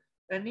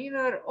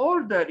inner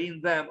order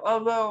in them,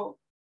 although,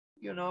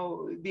 you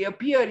know, the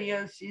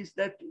appearance is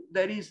that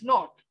there is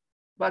not,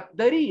 but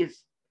there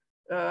is.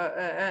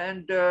 I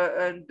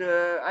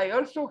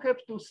also have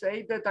to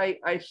say that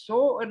I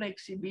saw an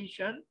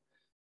exhibition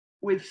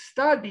with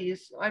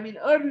studies, I mean,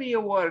 earlier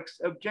works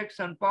of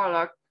Jackson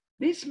Pollock.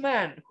 This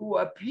man, who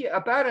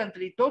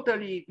apparently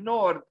totally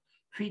ignored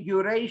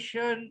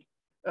figuration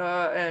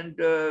and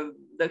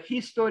the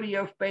history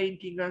of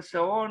painting and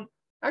so on,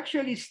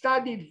 actually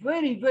studied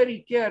very,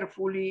 very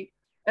carefully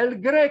El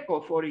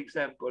Greco, for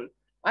example.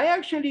 I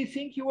actually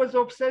think he was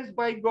obsessed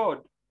by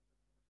God.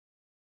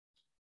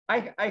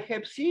 I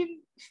have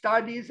seen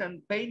studies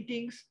and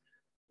paintings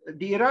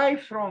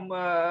derived from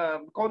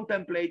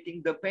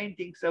contemplating the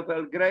paintings of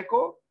El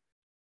Greco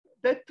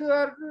that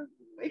are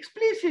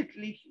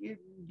explicitly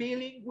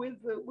dealing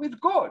with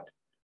God.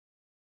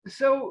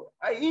 So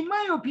in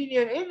my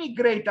opinion, any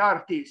great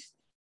artist,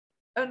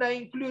 and I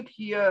include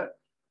here,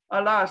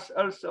 alas,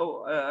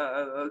 also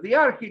the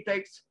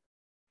architects,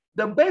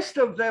 the best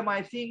of them,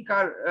 I think,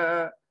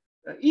 are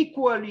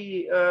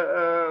equally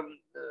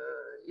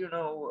you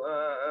know,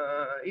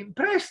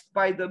 impressed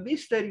by the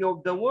mystery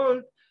of the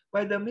world,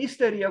 by the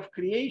mystery of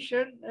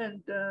creation,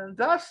 and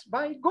thus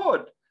by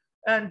God.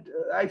 And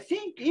I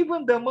think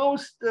even the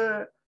most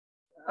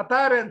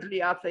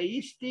apparently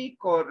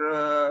atheistic,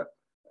 or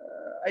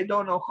I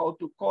don't know how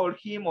to call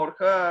him or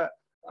her,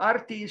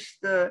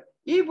 artist,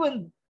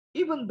 even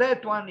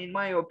that one, in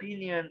my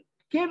opinion,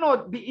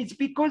 cannot be. It's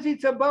because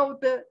it's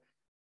about the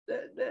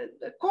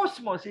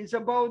cosmos, it's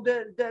about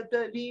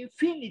the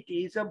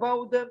infinity, it's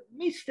about the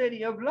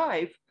mystery of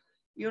life.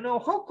 You know,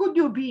 how could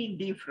you be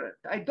indifferent?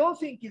 I don't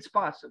think it's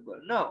possible,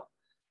 no.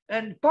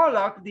 And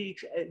Pollock,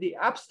 the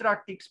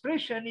abstract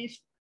expressionist,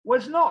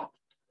 was not.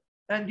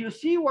 And you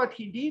see what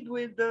he did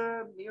with,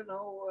 you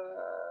know,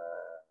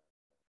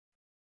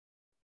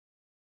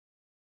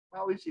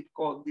 how is it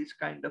called, this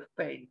kind of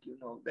paint, you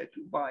know, that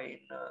you buy in,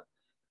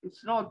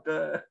 it's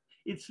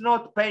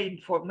not paint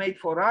made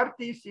for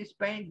artists, it's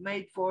paint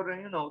made for,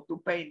 you know,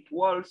 to paint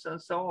walls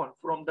and so on,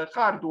 from the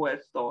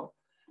hardware store.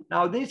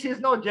 Now, this is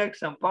not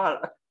Jackson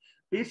Pollock.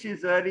 This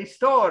is a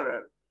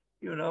restorer,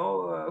 you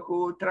know,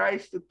 who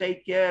tries to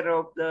take care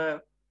of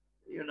the,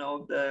 you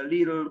know, the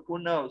little, who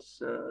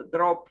knows,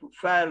 drop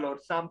fell or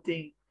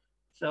something.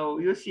 So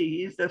you see,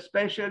 he's the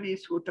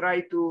specialist who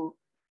try to,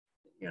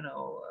 you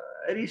know,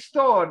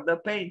 restore the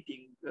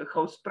painting,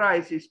 whose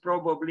price is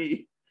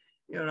probably,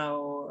 you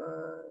know,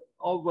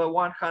 over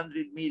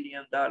 $100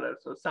 million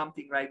or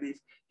something like this.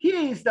 Here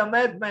is the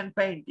madman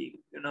painting,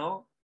 you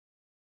know.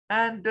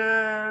 And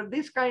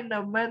this kind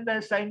of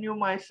madness I knew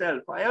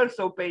myself. I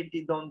also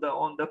painted on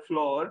the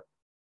floor,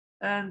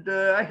 and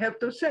I have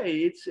to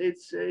say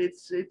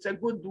it's a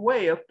good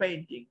way of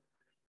painting.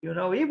 You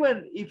know,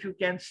 even if you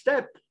can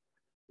step,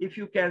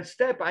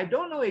 I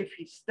don't know if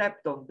he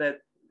stepped on that.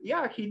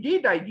 Yeah, he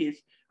did, I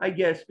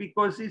guess,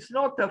 because it's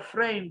not a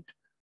framed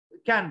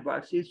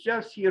canvas. It's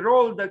just he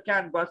rolled the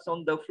canvas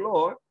on the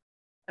floor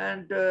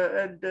and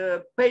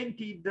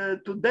painted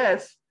to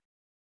death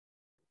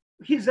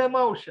his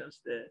emotions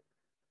there.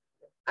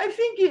 I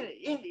think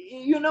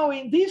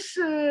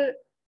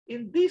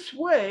in this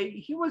way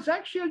he was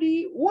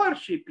actually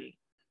worshiping.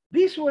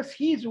 This was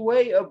his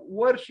way of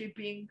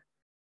worshiping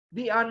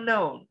the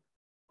unknown.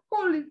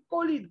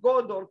 Call it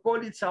God or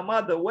call it some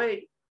other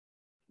way.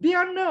 The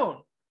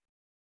unknown.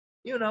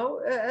 You know,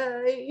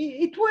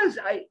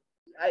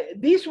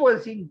 this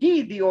was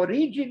indeed the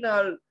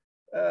original,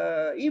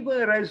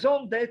 even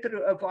raison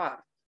d'etre of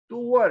art, to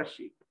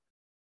worship,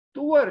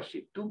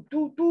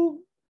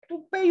 to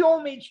pay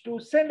homage, to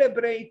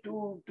celebrate,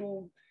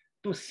 to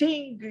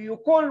sing. You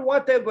call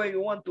whatever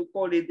you want to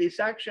call it, this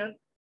action,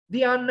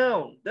 the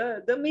unknown,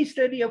 the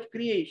mystery of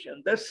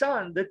creation, the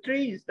sun, the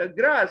trees, the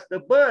grass, the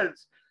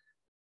birds,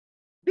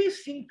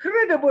 this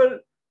incredible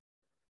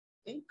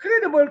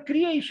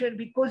creation,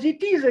 because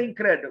it is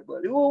incredible.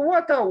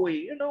 What are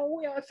we? You know,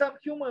 we are some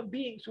human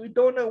beings. We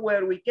don't know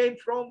where we came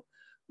from.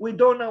 We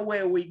don't know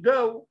where we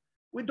go.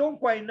 We don't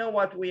quite know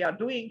what we are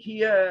doing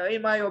here.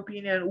 In my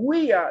opinion,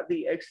 we are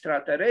the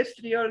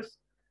extraterrestrials.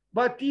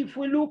 But if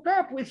we look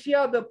up, we see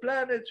other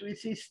planets, we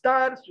see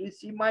stars, we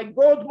see, my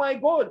God, my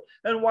God.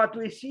 And what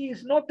we see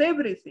is not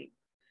everything.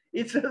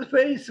 It's a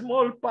very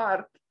small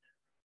part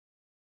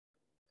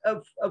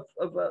of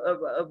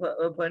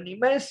an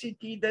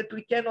immensity that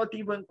we cannot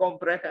even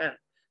comprehend.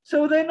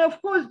 So then,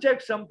 of course,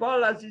 Jackson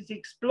Pollock is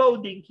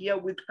exploding here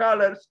with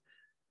colors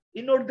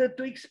in order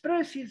to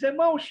express his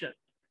emotion,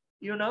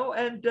 you know,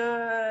 and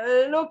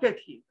look at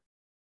him,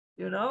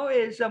 you know,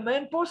 is a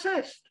man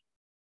possessed,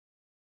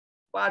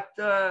 but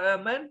a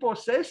man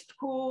possessed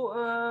who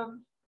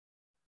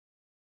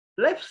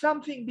left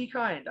something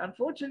behind.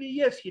 Unfortunately,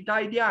 yes, he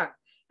died young.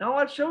 Now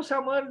I'll show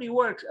some earlier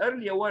works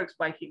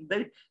by him.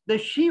 The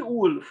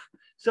she-wolf.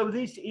 So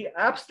this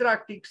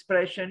abstract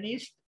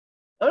expressionist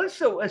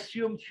also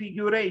assumed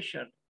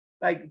figuration.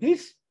 Like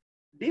this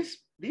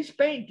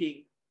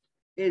painting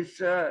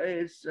has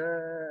a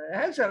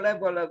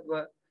level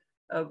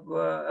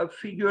of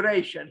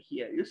figuration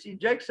here. You see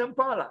Jackson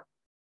Pollock.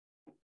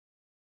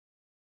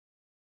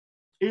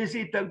 Is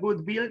it a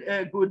good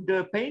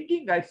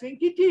painting? I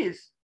think it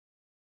is.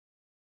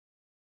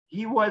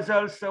 He was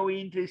also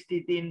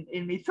interested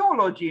in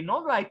mythology,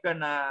 not like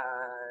an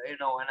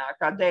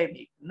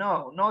academic.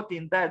 No, not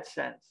in that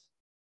sense.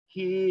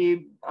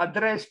 He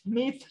addressed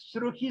myth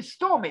through his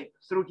stomach,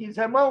 through his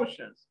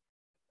emotions,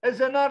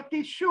 as an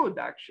artist should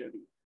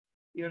actually,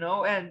 you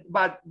know. And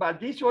but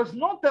this was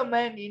not a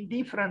man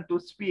indifferent to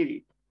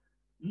spirit,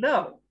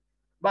 no.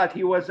 But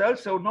he was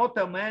also not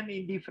a man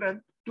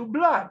indifferent to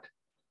blood.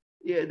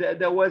 Yeah,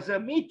 there was a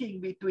meeting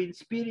between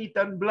spirit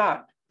and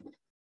blood.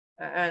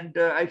 And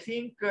I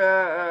think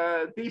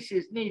this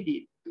is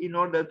needed in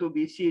order to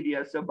be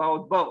serious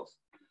about both.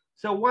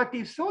 So what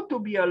is thought to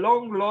be a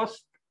long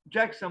lost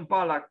Jackson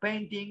Pollock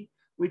painting,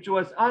 which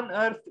was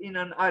unearthed in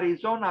an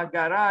Arizona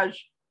garage,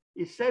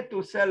 is set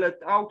to sell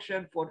at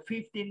auction for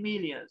 15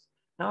 million.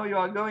 Now you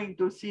are going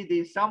to see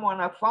this. Someone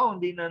have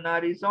found in an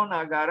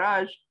Arizona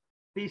garage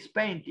this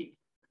painting,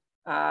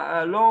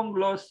 a long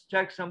lost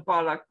Jackson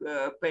Pollock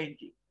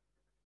painting.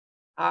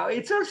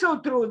 It's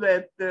also true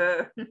that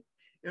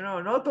you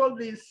know, not all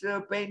these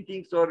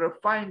paintings or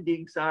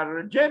findings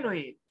are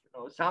genuine. You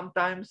know,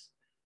 sometimes,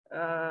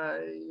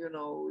 you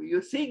know, you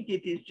think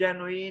it is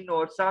genuine,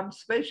 or some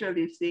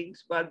specialist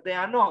things, but they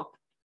are not.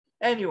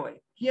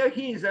 Anyway, here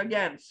he is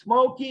again,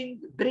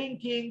 smoking,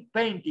 drinking,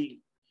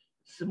 painting.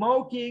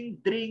 Smoking,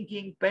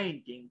 drinking,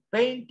 painting.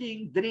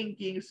 Painting,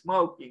 drinking,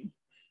 smoking.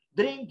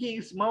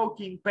 Drinking,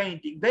 smoking,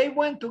 painting. They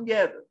went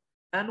together.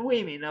 And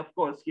women, of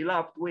course, he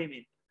loved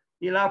women.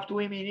 He loved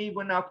women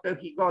even after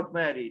he got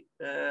married.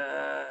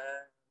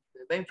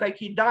 In fact,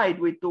 he died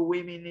with 2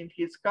 women in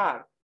his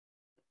car.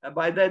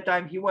 By that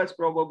time, he was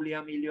probably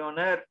a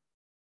millionaire,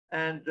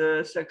 and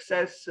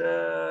success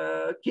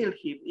killed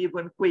him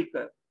even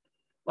quicker.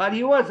 But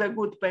he was a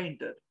good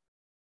painter,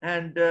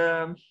 and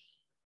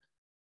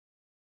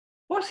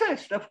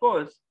possessed, of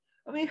course.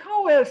 I mean,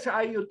 how else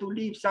are you to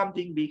leave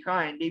something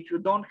behind if you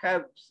don't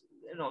have,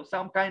 you know,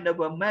 some kind of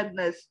a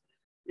madness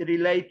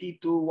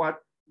related to what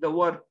the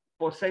word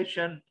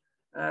possession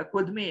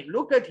could mean?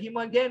 Look at him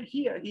again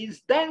here.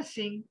 He's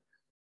dancing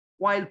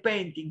while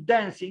painting,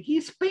 dancing.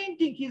 He's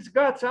painting his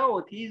guts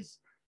out. He's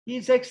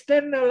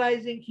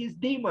externalizing his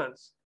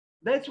demons.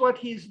 That's what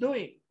he's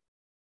doing.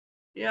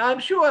 Yeah, I'm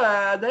sure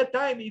at that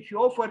time, if you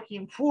offered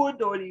him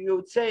food, or you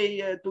would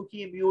say to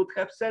him, you would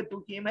have said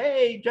to him,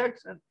 hey,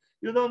 Jackson,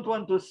 you don't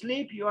want to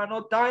sleep, you are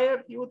not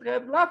tired, he would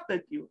have laughed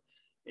at you.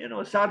 you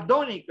know,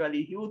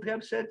 sardonically, he would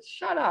have said,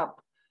 shut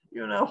up,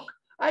 you know,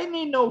 I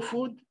need no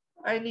food,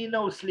 I need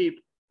no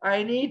sleep,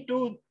 I need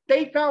to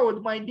take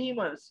out my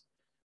demons.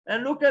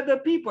 And look at the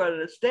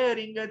people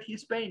staring at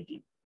his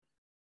painting,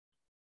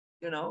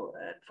 you know,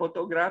 and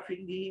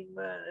photographing him,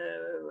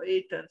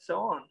 it and so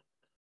on.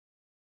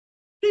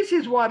 This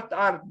is what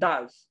art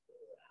does.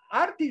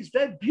 Art is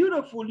that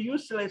beautiful,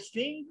 useless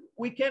thing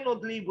we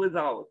cannot live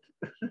without.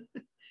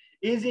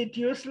 Is it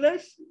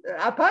useless?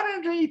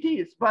 Apparently it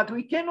is, but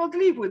we cannot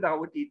live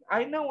without it.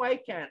 I know I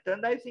can't,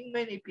 and I think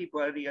many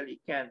people really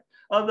can't.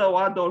 Although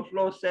Adolf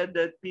Loos said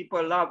that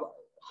people love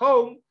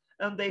home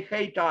and they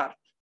hate art.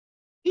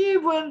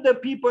 Even the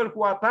people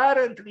who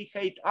apparently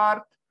hate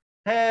art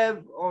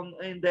have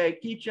in their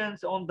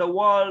kitchens on the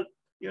wall,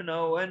 you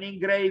know, an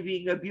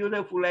engraving, a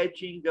beautiful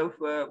etching of,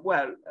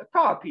 well, a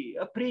copy,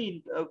 a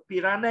print of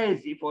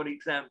Piranesi, for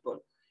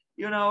example.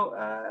 You know,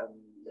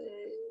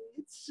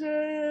 it's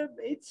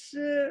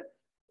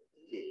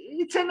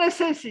a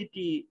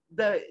necessity,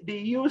 the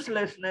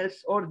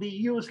uselessness or the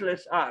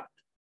useless art.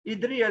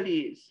 It really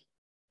is.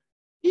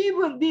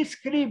 Even these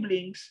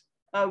scribblings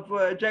of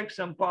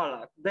Jackson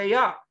Pollock, they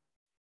are.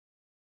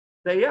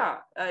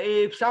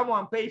 If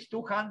someone pays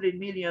 $200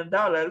 million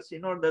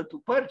in order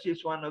to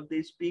purchase one of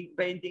these big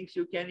paintings,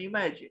 you can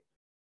imagine.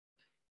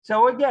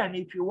 So again,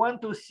 if you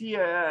want to see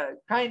a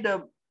kind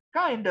of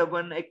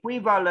an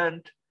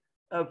equivalent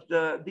of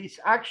this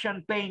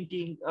action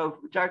painting of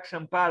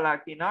Jackson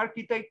Pollock in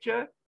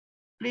architecture,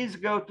 please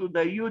go to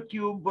the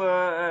YouTube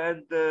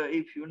and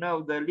if you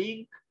know the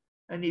link,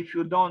 and if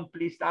you don't,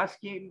 please ask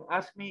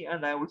me,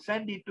 and I will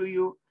send it to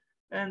you.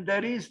 And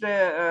there is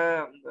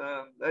the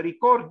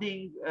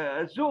recording,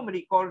 Zoom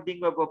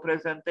recording of a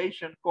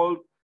presentation called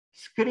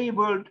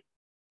Scribbled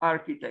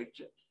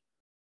Architecture.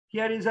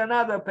 Here is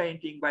another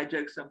painting by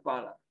Jackson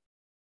Pollock.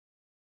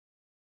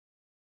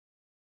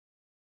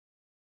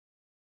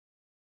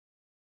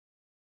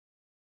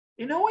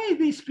 In a way,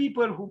 these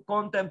people who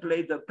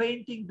contemplate the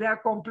painting, they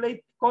are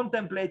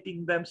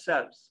contemplating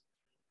themselves.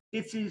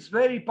 It is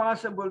very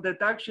possible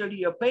that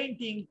actually a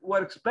painting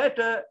works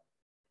better,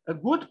 a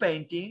good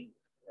painting,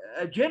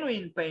 a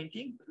genuine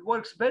painting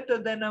works better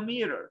than a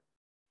mirror.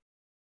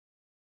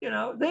 You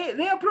know,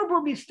 they are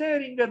probably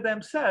staring at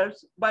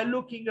themselves by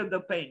looking at the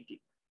painting.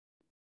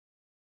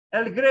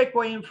 El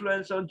Greco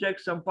influence on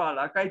Jackson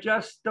Pollock. I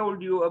just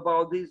told you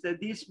about this, that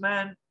this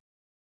man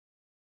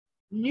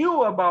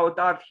knew about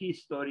art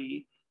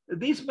history.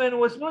 This man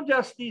was not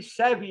just this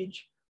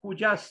savage who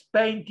just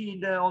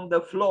painted on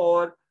the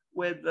floor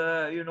with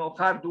you know,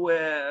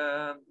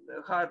 hardware,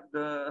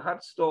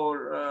 hard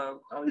store,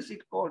 how is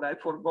it called? I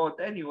forgot.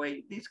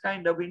 Anyway, this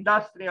kind of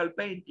industrial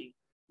painting.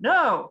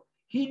 No,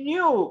 he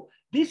knew.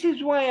 This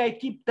is why I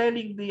keep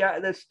telling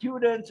the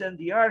students and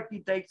the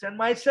architects and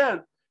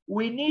myself,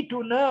 we need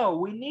to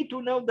know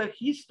the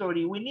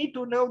history. We need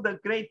to know the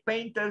great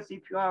painters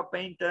if you are a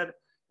painter,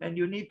 and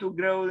you need to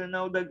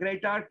know the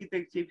great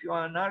architects if you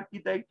are an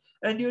architect,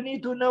 and you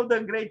need to know the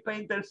great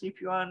painters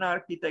if you are an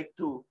architect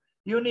too.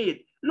 You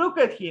need, look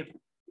at him.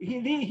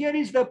 Here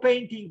is the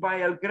painting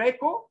by El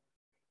Greco,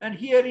 and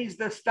here is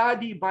the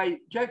study by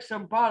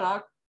Jackson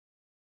Pollock.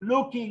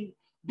 Looking,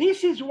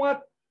 this is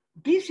what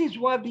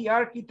the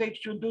architect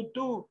should do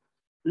too.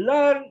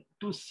 Learn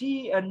to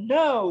see and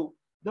know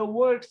the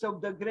works of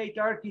the great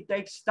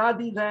architects,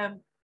 study them,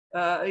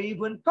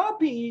 even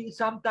copy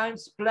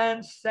sometimes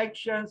plans,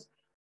 sections,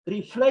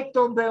 reflect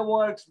on their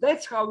works.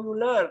 That's how you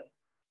learn.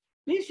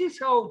 This is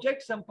how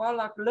Jackson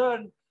Pollock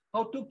learned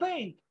how to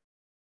paint.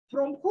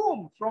 From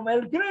whom? From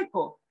El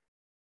Greco.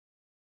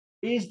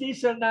 Is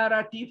this a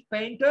narrative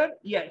painter?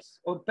 Yes,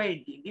 or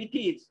painting? It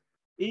is.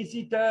 Is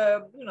it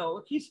a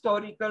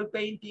historical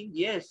painting?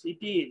 Yes, it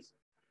is.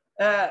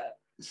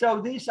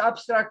 So this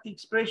abstract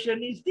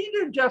expressionist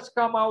didn't just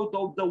come out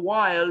of the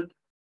wild,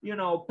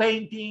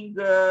 painting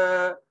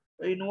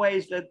in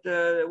ways that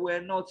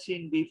were not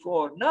seen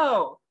before.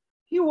 No,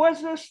 he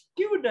was a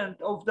student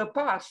of the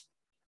past.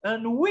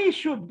 And we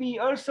should be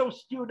also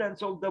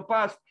students of the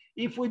past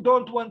if we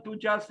don't want to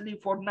just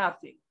live for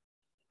nothing.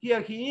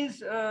 Here he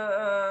is,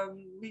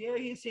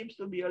 he seems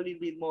to be a little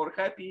bit more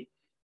happy.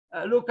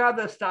 Look at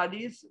the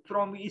studies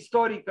from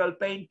historical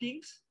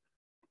paintings.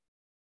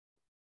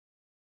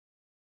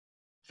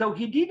 So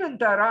he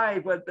didn't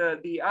arrive at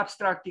the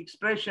abstract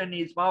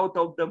expressionism out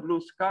of the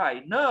blue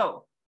sky.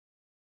 No,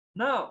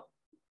 no.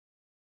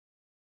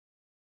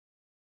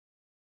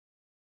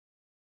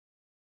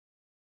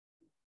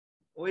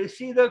 We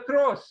see the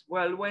cross.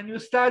 Well, when you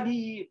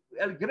study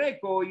El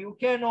Greco, you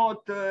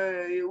cannot,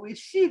 we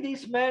see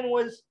this man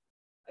was,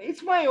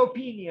 it's my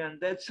opinion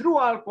that through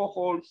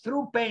alcohol,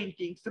 through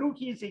painting, through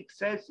his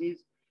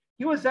excesses,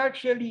 he was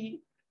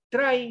actually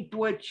trying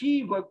to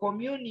achieve a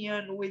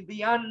communion with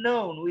the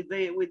unknown, with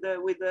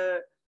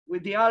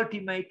the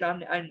ultimate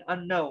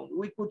unknown.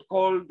 We could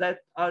call that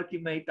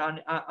ultimate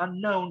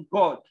unknown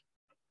God.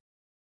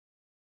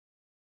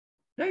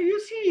 Now you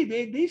see,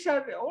 these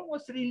are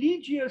almost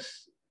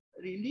religious.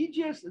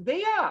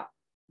 They are.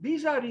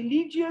 These are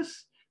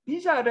religious.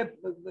 These are,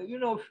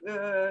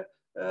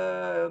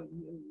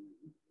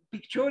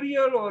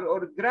 pictorial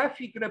or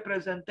graphic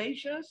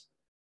representations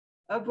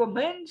of a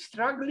man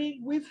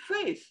struggling with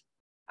faith.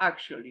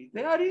 Actually,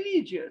 they are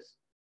religious.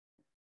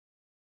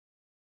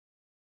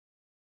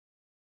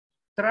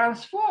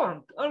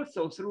 Transformed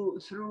also through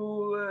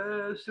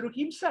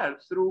himself,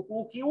 through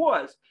who he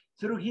was,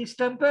 through his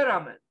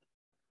temperament.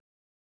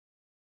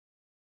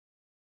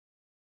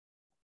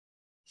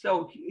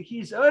 So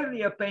his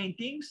earlier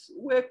paintings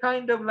were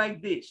kind of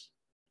like this.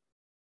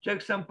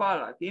 Jackson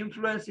Pollock,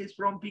 influences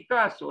from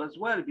Picasso as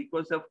well,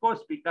 because of course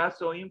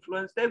Picasso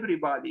influenced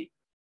everybody.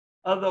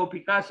 Although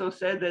Picasso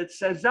said that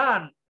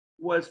Cézanne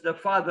was the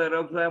father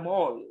of them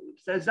all.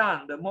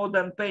 Cézanne, the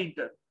modern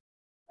painter.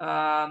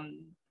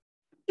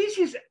 This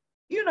is,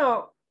 you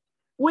know,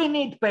 we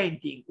need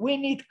painting, we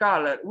need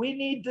color, we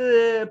need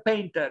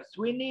painters,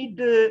 we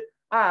need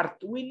art,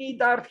 we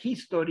need art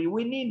history,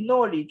 we need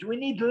knowledge, we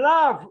need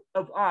love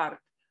of art.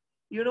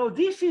 You know,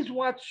 this is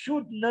what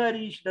should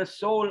nourish the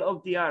soul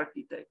of the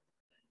architect.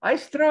 I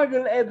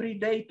struggle every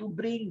day to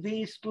bring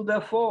this to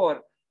the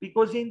fore,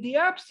 because in the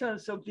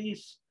absence of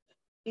this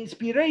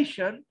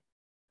inspiration,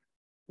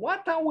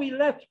 what are we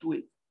left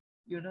with?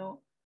 You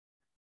know,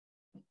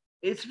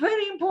 it's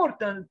very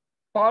important.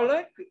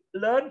 Pollock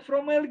learned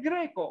from El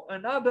Greco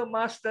and other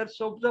masters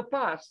of the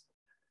past.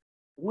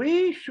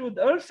 We should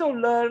also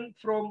learn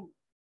from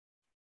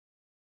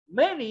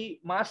many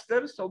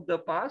masters of the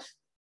past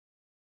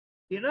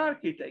in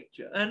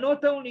architecture, and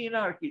not only in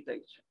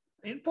architecture,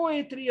 in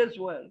poetry as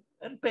well,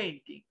 and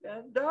painting,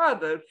 and the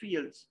other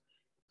fields,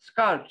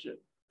 sculpture,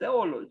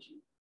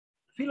 theology,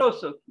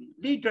 philosophy,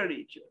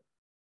 literature.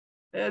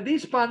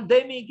 This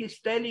pandemic is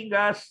telling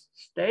us,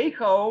 stay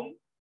home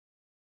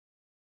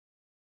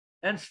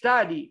and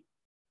study,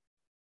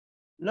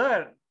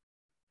 learn,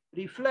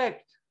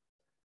 reflect,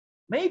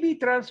 maybe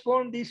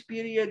transform this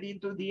period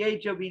into the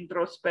age of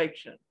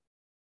introspection.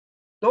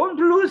 Don't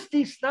lose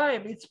this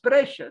time, it's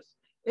precious.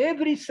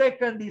 Every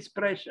second is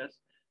precious.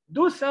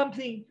 Do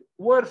something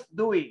worth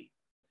doing.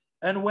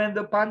 And when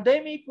the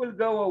pandemic will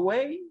go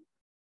away,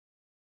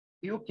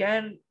 you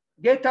can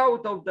get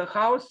out of the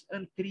house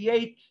and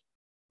create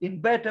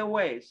in better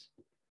ways.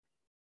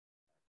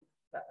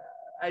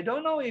 I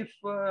don't know if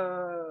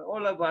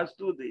all of us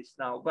do this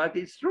now, but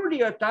it's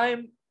truly a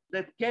time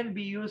that can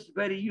be used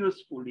very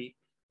usefully.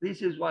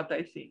 This is what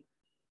I think.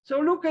 So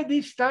look at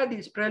these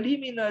studies,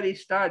 preliminary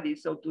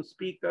studies, so to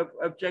speak,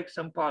 of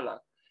Jackson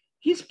Pollock.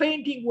 His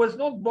painting was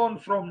not born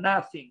from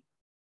nothing.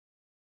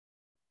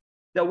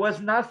 There was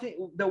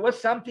nothing, there was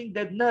something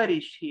that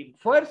nourished him.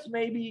 First,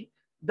 maybe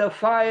the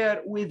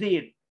fire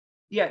within.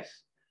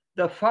 Yes,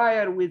 the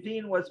fire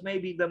within was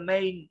maybe the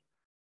main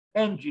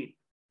engine,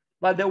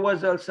 but there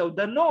was also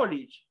the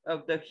knowledge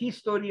of the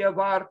history of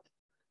art,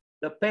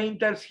 the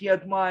painters he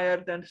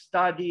admired and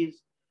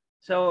studies.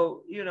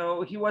 So, you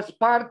know, he was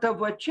part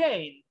of a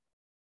chain.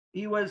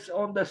 He was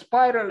on the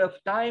spiral of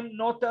time,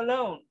 not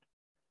alone.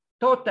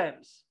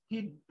 Totems.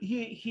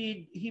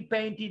 He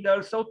painted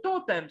also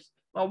totems.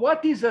 Now,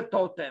 what is a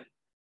totem?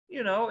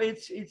 You know,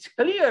 it's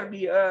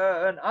clearly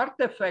an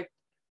artifact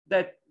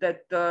that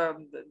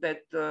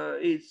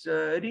is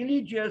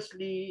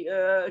religiously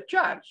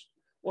charged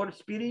or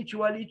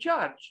spiritually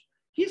charged.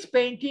 His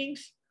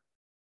paintings,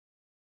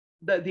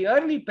 the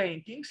early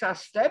paintings, are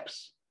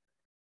steps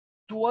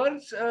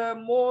towards a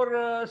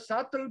more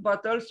subtle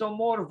but also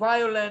more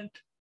violent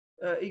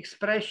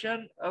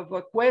expression of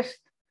a quest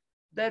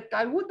that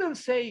I wouldn't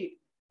say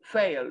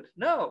failed.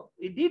 No,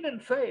 it didn't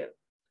fail.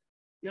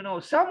 You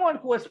know, someone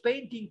who was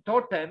painting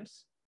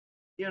totems,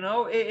 you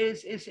know,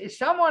 is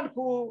someone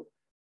who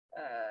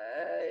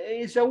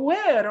is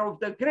aware of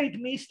the great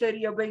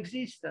mystery of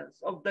existence,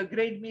 of the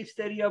great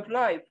mystery of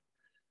life,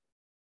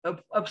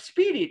 of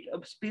spirit,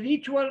 of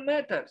spiritual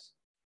matters.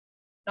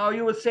 Now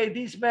you would say,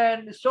 this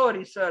man,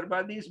 sorry, sir,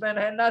 but this man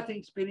had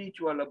nothing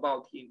spiritual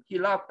about him. He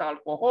loved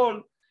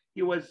alcohol.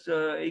 He was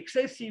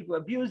excessive,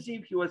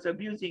 abusive. He was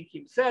abusing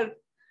himself.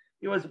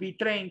 He was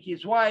betraying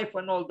his wife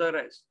and all the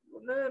rest.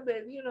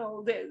 You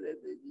know,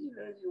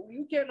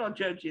 you cannot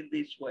judge in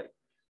this way.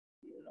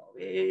 You know,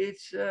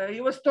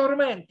 he was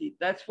tormented,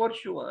 that's for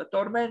sure, a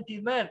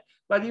tormented man.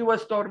 But he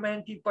was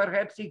tormented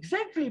perhaps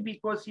exactly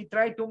because he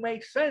tried to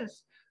make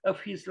sense of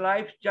his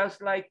life,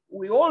 just like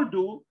we all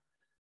do.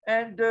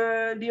 And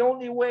the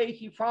only way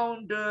he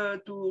found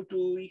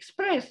to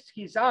express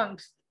his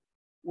angst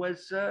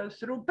was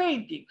through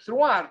painting,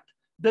 through art.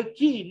 The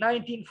Key,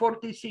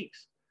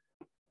 1946.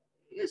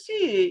 You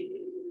see,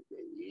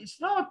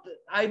 it's not,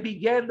 I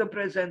began the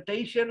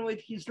presentation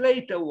with his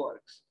later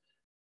works.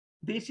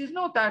 This is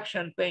not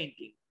action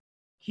painting.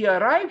 He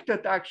arrived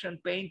at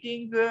action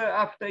painting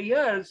after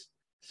years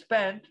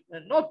spent,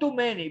 not too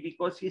many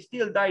because he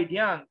still died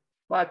young,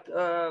 but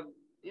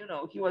you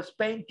know, he was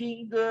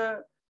painting,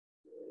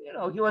 you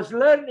know, he was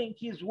learning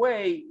his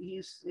way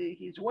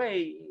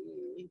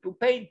into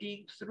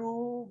painting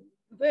through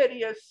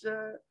various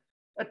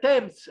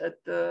attempts at,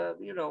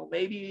 you know,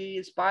 maybe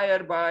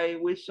inspired by,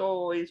 we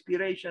saw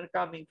inspiration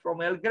coming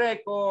from El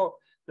Greco.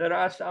 There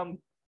are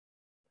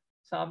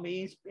there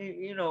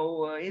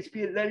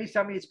is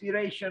some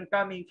inspiration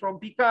coming from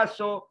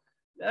Picasso.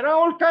 There are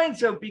all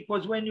kinds of,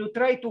 because when you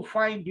try to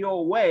find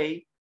your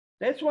way,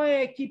 that's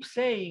why I keep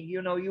saying,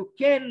 you know, you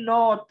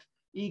cannot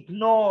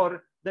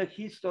ignore the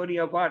history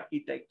of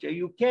architecture.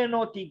 You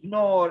cannot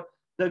ignore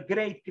the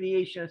great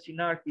creations in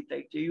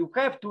architecture. You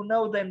have to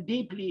know them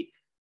deeply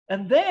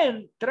and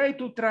then try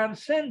to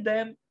transcend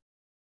them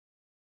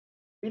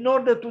in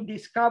order to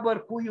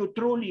discover who you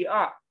truly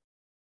are.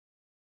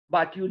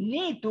 But you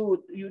need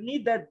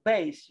that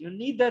base, you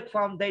need that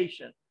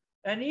foundation,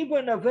 and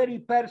even a very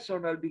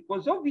personal,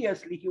 because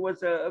obviously he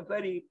was a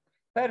very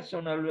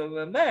personal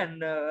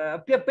man,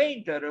 a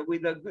painter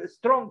with a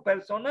strong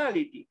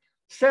personality,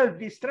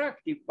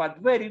 self-destructive, but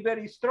very,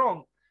 very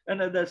strong,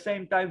 and at the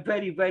same time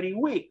very, very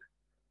weak,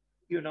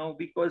 you know,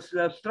 because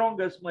the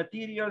strongest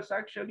materials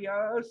actually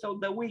are also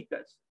the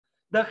weakest.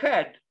 The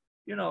head,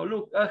 you know,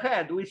 look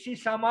ahead, we see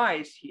some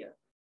eyes here.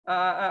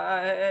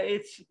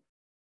 It's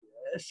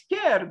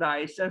scared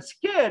eyes and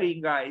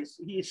scaring eyes.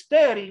 He's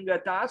staring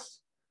at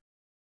us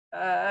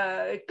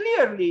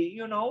clearly,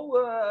 you know,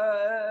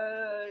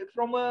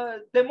 from a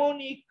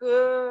demonic,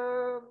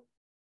 you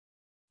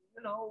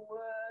know,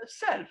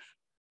 self.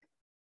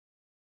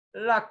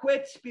 La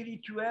quête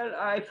spirituelle,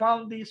 I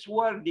found this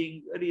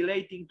wording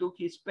relating to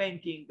his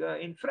painting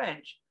in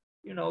French,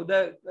 you know,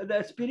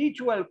 the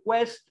spiritual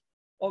quest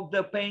of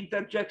the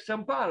painter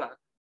Jackson Pollock.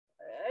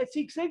 It's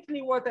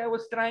exactly what I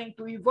was trying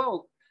to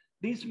evoke.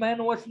 This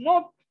man was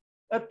not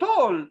at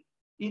all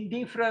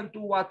indifferent to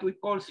what we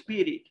call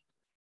spirit.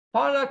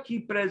 Pollock, he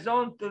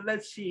presents,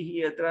 let's see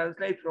here,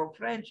 translate from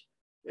French,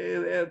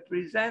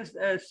 presents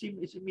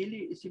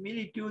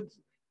similitudes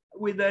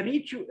with the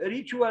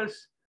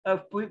rituals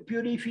of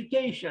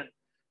purification,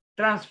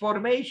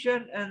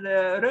 transformation, and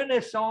the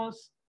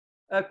renaissance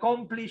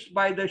accomplished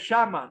by the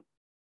shaman,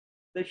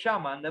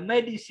 the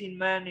medicine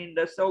man in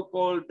the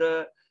so-called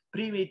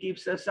primitive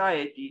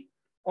society.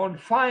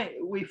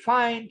 We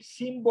find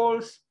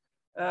symbols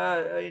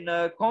in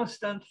a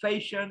constant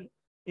fashion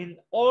in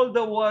all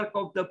the work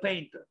of the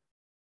painter.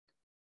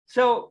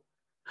 So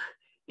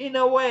in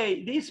a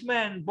way, this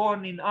man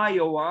born in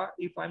Iowa,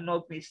 if I'm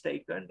not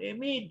mistaken, in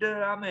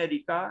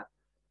mid-America,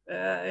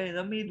 in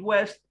the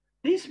Midwest,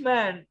 this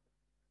man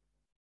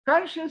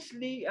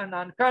consciously and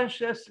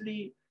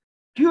unconsciously,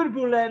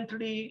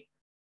 turbulently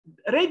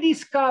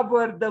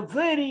rediscovered the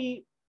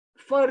very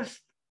first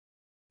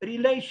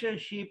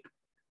relationship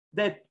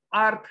that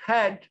art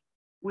had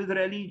with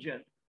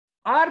religion.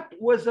 Art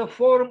was a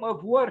form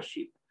of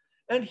worship,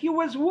 and he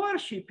was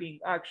worshiping,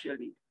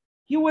 actually.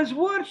 He was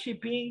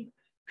worshiping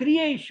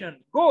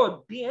creation,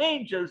 God, the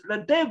angels, the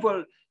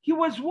devil. He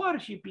was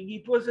worshiping.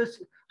 It was a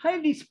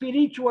highly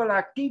spiritual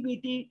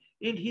activity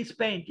in his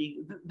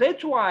painting.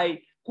 That's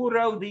why who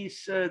wrote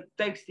this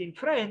text in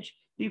French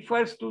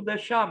refers to the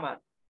shaman.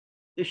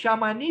 The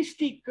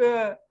shamanistic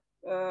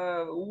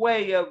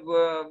way of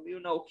you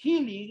know,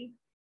 healing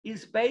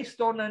is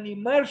based on an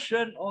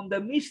immersion on the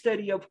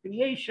mystery of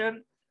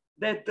creation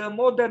that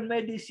modern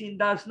medicine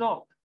does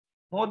not.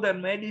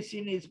 Modern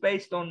medicine is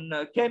based on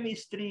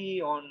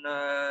chemistry, on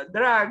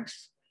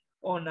drugs,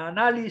 on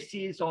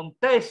analysis, on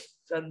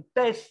tests and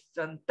tests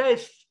and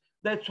tests.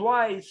 That's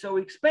why it's so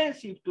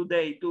expensive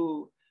today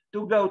to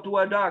go to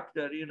a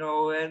doctor, you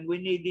know, and we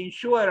need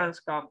insurance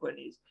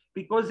companies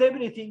because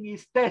everything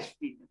is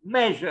tested,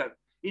 measured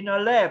in a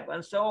lab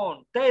and so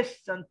on.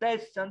 Tests and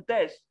tests and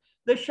tests.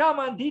 The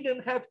shaman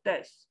didn't have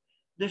tests.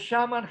 The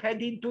shaman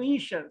had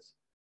intuitions,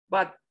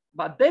 but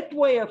that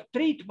way of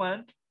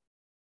treatment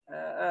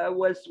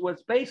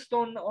was based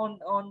on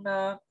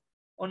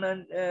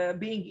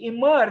being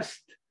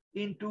immersed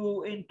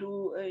into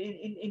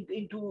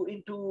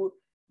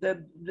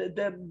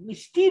the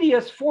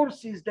mysterious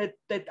forces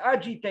that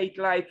agitate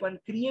life and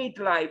create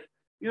life.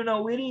 You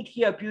know, we read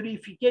here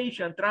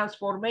purification,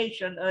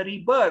 transformation,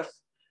 rebirth.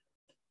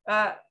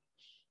 I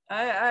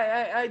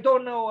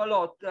don't know a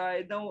lot.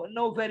 I don't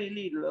know very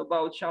little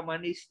about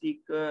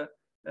shamanistic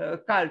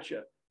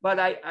culture, but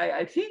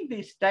I think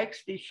this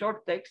text, this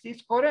short text,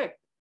 is correct.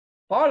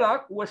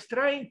 Pollock was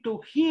trying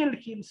to heal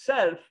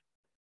himself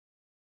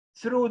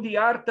through the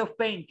art of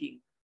painting.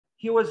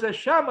 He was a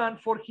shaman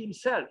for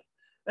himself.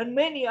 And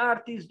many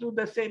artists do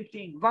the same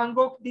thing. Van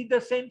Gogh did the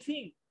same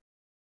thing.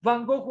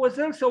 Van Gogh was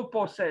also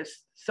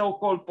possessed,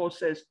 so-called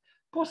possessed.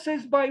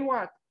 Possessed by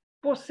what?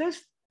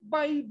 Possessed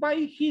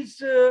by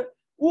his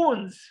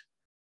wounds.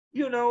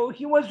 You know,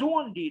 he was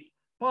wounded.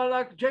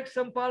 Pollock,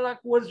 Jackson Pollock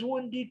was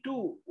wounded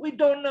too. We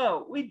don't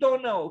know. We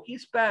don't know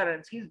his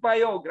parents, his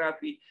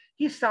biography,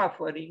 his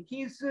suffering,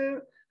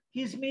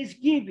 his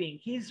misgiving,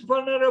 his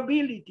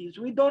vulnerabilities.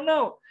 We don't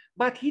know.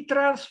 But he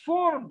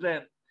transformed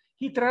them.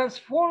 He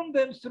transformed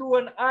them through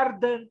an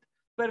ardent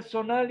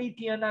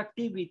personality and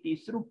activity,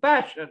 through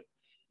passion.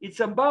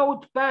 It's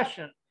about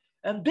passion.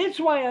 And that's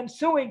why I'm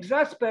so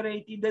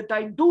exasperated that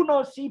I do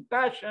not see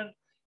passion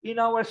in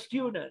our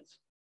students.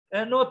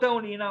 And not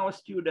only in our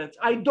students.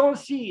 I don't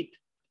see it.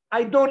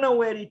 I don't know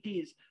where it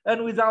is.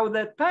 And without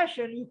that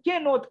passion, you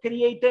cannot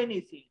create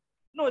anything.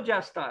 Not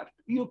just art.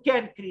 You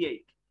can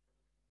create.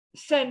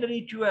 Send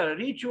ritual,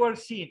 ritual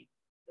scene.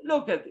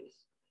 Look at this.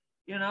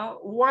 You know,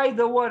 why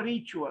the word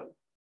ritual?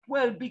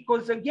 Well,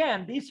 because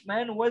again, this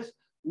man was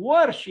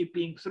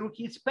worshiping through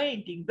his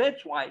painting.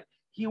 That's why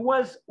he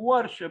was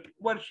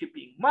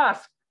worshiping.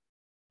 Mask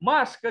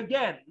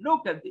again,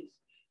 look at this.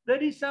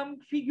 There is some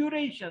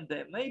figuration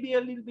there, maybe a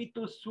little bit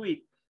too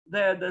sweet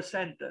there, the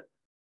center.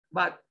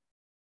 But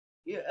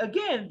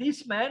again,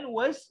 this man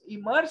was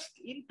immersed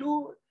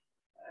into,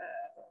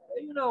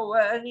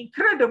 an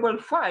incredible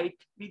fight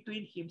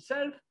between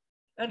himself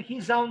and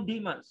his own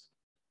demons.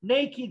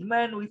 Naked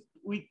man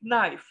with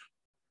knife.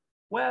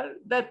 Well,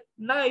 that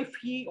knife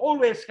he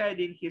always had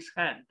in his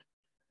hand.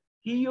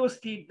 He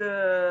used it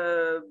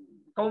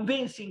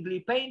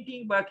convincingly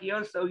painting, but he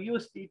also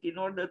used it in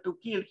order to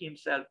kill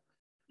himself.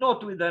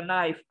 Not with a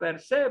knife per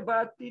se,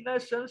 but in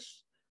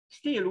essence,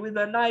 still with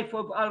a knife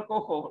of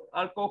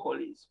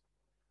alcoholism.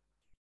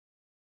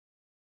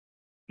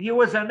 He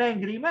was an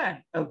angry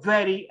man, a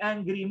very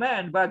angry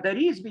man, but there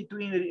is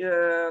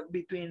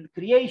between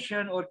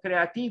creation or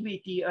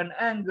creativity and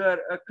anger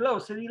a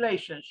close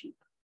relationship.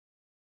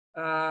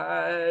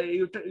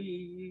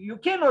 You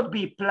cannot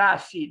be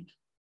placid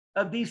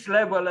at this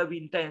level of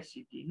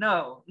intensity.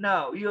 No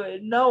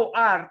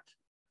art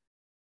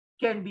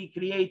can be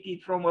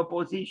created from a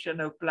position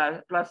of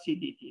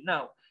placidity.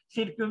 No,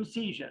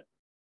 circumcision.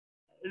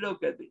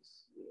 Look at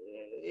this.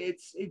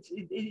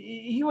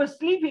 He was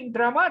living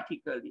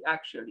dramatically,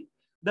 actually.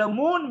 The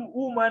moon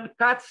woman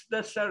cuts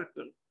the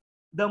circle.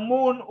 The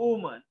moon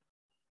woman.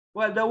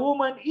 Well, the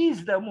woman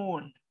is the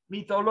moon,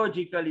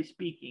 mythologically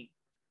speaking.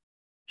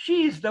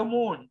 She is the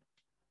moon.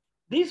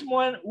 This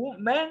man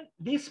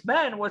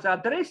was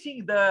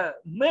addressing the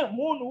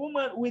moon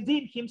woman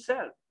within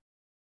himself.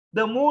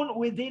 The moon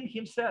within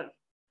himself.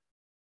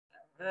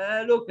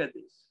 Look at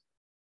this.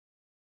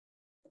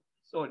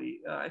 Sorry,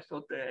 I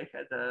thought I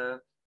had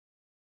a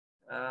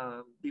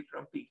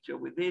different picture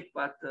with it,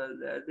 but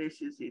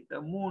this is it.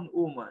 The moon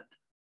woman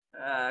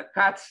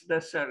cuts the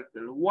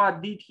circle.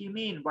 What did he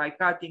mean by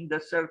cutting the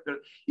circle?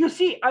 You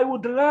see, I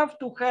would love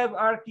to have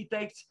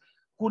architects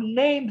who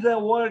name the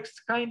works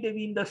kind of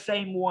in the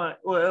same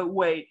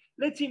way.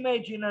 Let's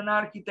imagine an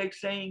architect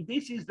saying,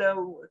 this is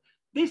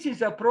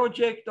a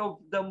project of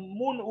the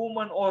moon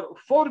woman, or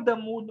for the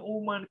moon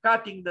woman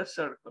cutting the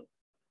circle.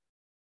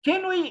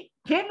 Can we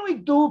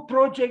do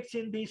projects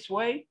in this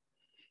way?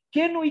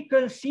 Can we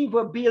conceive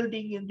a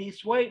building in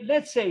this way?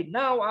 Let's say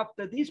now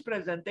after this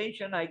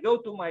presentation, I go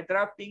to my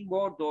drafting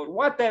board or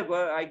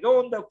whatever, I go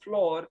on the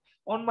floor,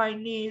 on my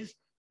knees,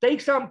 take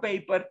some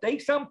paper,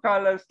 take some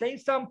colors, take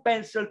some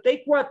pencil,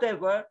 take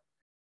whatever,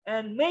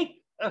 and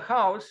make a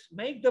house,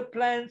 make the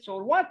plans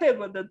or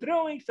whatever, the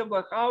drawings of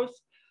a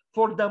house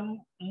for the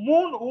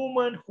moon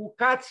woman who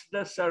cuts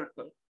the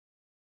circle.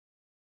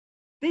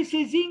 This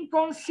is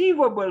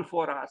inconceivable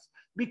for us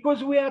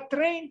because we are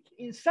trained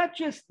in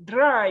such a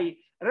dry,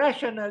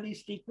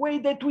 rationalistic way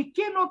that we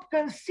cannot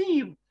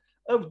conceive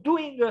of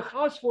doing a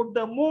house for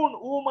the moon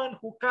woman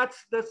who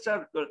cuts the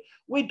circle.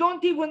 We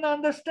don't even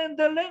understand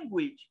the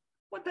language.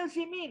 What does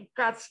it mean,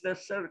 cuts the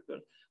circle?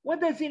 What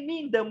does it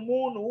mean, the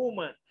moon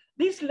woman?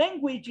 This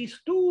language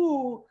is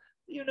too,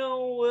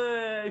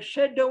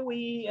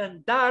 shadowy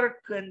and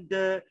dark, and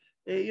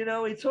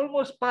it's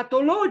almost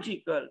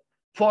pathological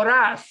for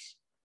us.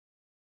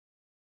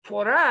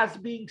 For us,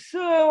 being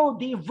so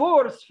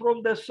divorced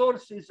from the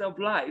sources of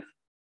life.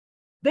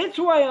 That's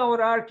why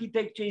our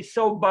architecture is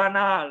so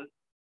banal.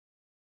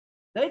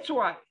 That's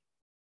why.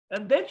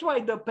 And that's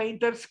why the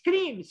painter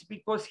screams,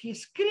 because he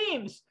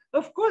screams.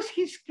 Of course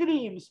he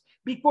screams,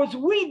 because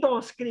we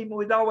don't scream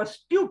with our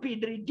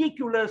stupid,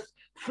 ridiculous,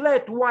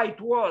 flat white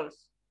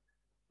walls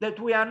that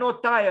we are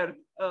not tired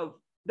of.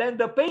 Then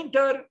the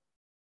painter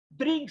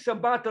drinks a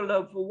bottle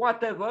of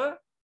whatever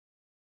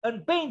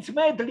and paints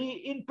madly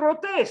in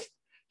protest.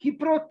 He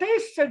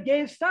protests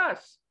against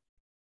us,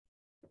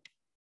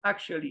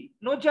 actually,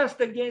 not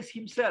just against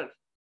himself.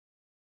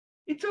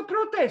 It's a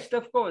protest,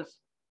 of course.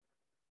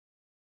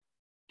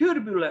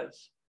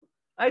 Turbulence.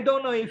 I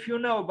don't know if you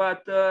know,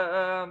 but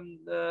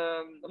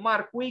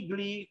Mark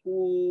Wigley,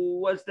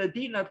 who was the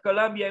dean at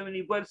Columbia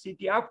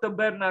University after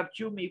Bernard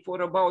Tschumi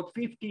for about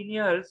 15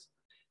 years,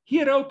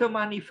 he wrote a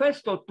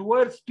manifesto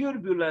towards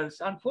turbulence.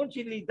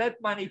 Unfortunately,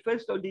 that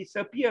manifesto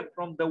disappeared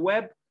from the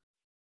web.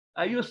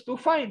 I used to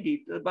find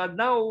it, but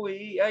now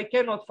I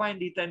cannot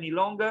find it any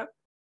longer.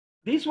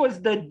 This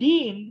was the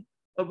dean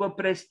of a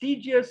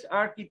prestigious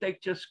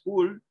architecture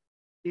school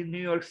in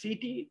New York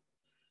City,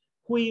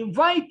 who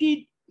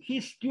invited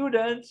his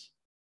students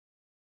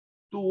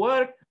to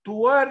work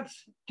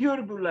towards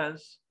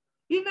turbulence.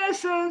 In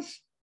essence,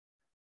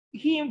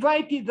 he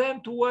invited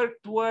them to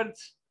work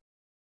towards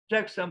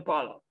Jackson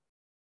Pollock,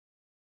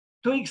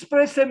 to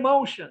express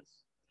emotions,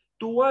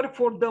 to work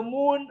for the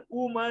moon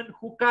woman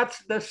who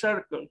cuts the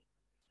circle.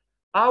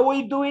 Are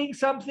we doing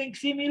something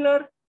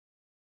similar?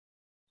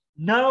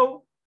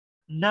 No,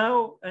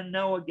 no, and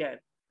no again.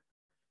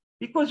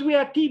 Because we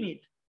are timid.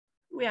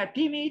 We are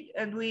timid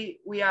and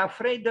we are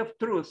afraid of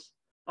truth,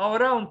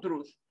 our own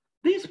truth.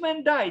 This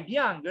man died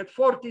young, at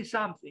 40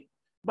 something,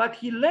 but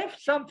he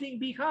left something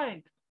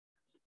behind.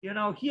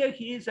 Here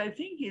he is, I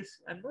think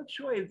I'm not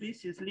sure if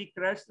this is Lee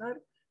Krasner.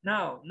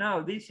 No,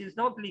 no, this is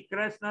not Lee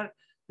Krasner.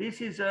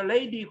 This is a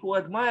lady who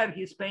admired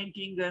his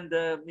painting, and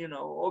you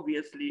know,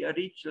 obviously a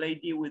rich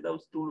lady with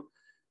those two.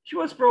 She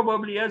was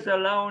probably as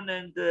alone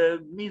and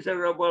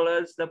miserable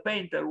as the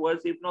painter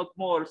was, if not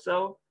more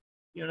so.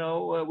 You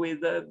know, with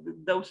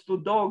those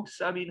two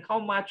dogs. I mean, how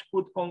much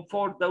could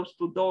comfort those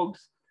two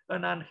dogs?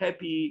 An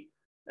unhappy,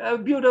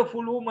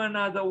 beautiful woman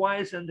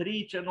otherwise, and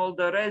rich and all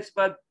the rest,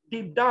 but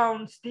deep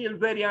down still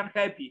very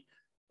unhappy.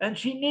 And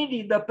she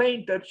needed the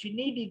painter. She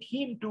needed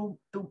him to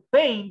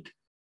paint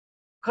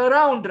her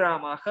own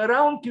drama, her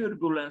own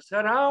turbulence,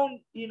 her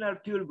own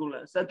inner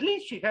turbulence. At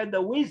least she had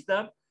the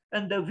wisdom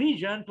and the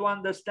vision to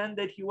understand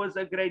that he was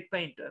a great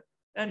painter,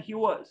 and he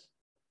was.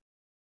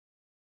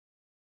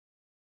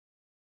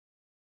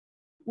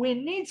 We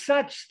need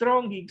such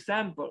strong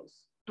examples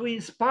to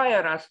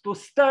inspire us, to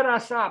stir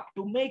us up,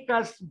 to make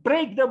us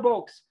break the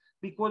box,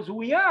 because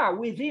we are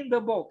within the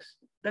box,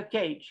 the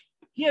cage.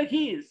 Here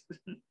he is,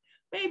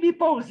 maybe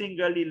posing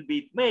a little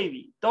bit,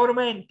 maybe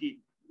tormented,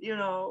 you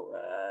know,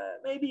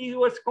 maybe he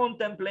was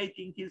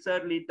contemplating his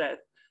early death.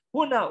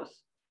 Who knows?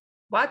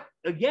 But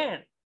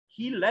again,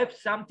 he left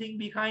something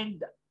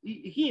behind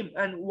him,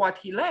 and what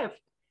he left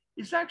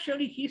is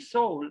actually his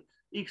soul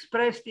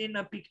expressed in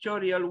a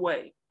pictorial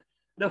way.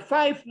 The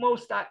 5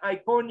 most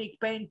iconic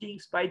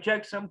paintings by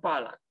Jackson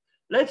Pollock.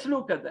 Let's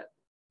look at them.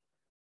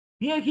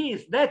 Here he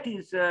is. That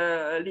is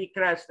Lee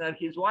Krasner,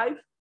 his wife.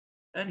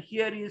 And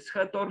here is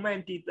her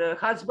tormented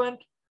husband.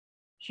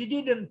 She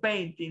didn't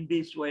paint in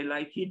this way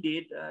like he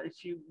did,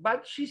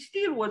 but she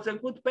still was a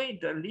good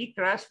painter. Lee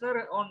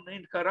Krasner,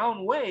 in her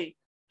own way,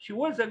 she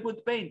was a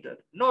good painter.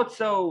 Not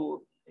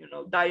so, you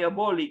know,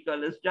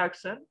 diabolical as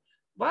Jackson,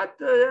 but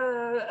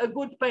a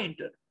good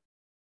painter.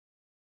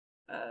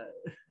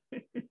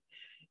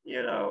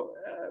 You know,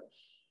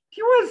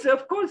 he was,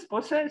 of course,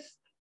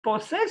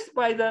 possessed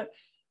by the,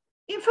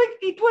 in fact,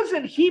 it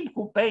wasn't him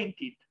who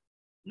painted.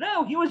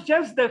 No, he was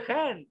just the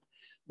hand,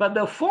 but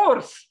the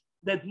force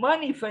that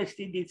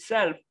manifested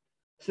itself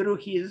through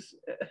his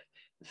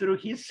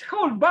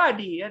whole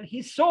body and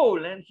his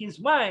soul and his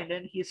mind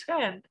and his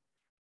hand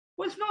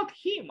was not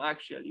him,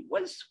 actually.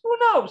 Was, who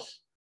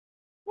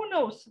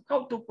knows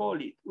how to call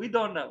it? We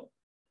don't know.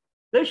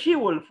 The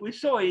she-wolf, we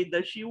saw it,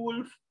 the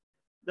she-wolf.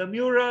 The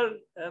mural,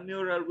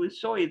 we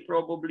saw it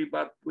probably,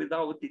 but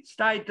without its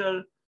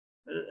title.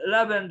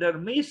 Lavender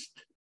Mist,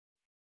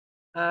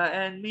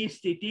 and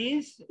Mist it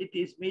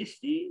is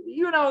misty.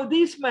 You know,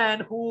 this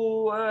man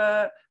who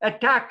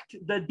attacked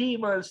the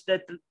demons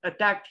that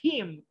attacked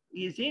him,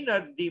 his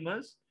inner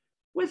demons,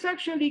 was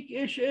actually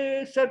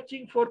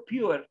searching for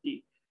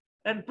purity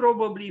and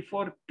probably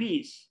for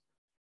peace.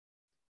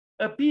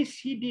 A peace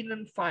he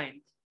didn't find,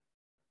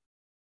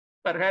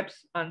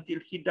 perhaps until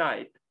he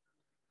died.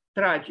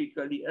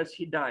 Tragically, as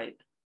he died.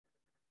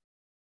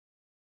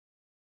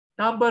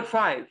 Number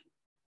 5.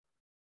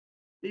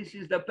 This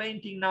is the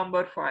painting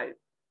number 5.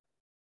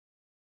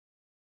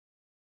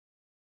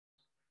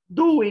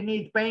 Do we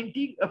need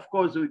painting? Of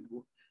course we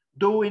do.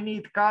 Do we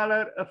need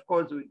color? Of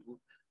course we do.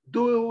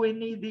 Do we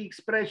need the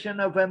expression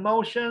of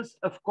emotions?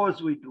 Of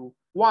course we do.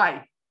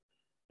 Why?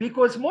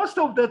 Because most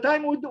of the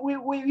time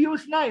we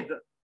use neither.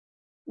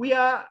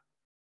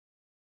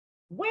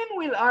 When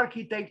will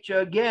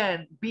architecture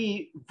again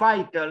be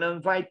vital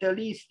and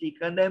vitalistic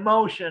and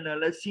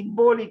emotional and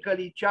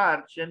symbolically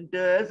charged? And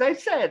as I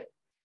said,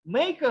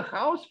 make a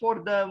house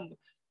for the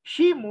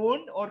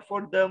she-moon or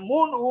for the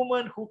moon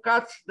woman who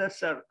cuts the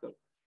circle.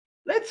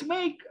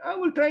 I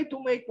will try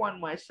to make one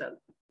myself.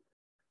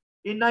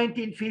 In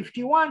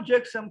 1951,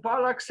 Jackson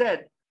Pollock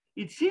said,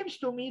 "It seems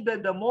to me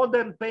that the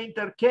modern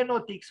painter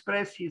cannot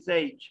express his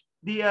age,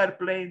 the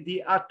airplane,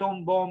 the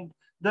atom bomb,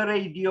 the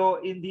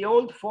radio in the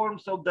old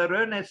forms of the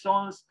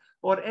Renaissance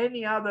or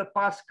any other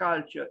past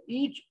culture.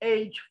 Each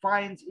age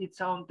finds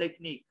its own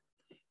technique."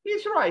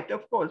 He's right,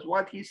 of course,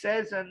 what he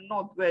says, and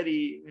not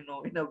very, you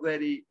know, in a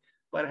very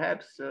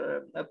perhaps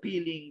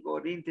appealing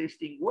or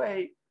interesting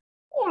way.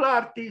 All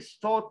artists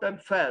thought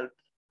and felt.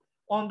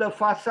 On the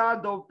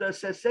facade of the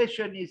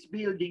secessionist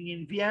building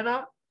in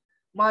Vienna,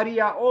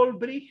 Maria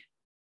Olbrich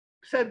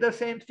said the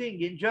same thing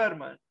in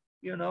German.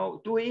 You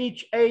know, to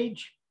each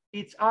age,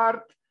 its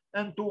art,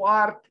 and to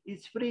art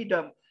its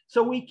freedom.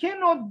 So we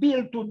cannot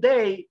build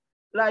today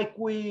like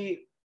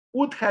we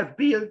would have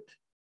built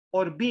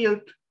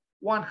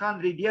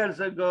 100 years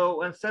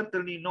ago, and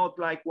certainly not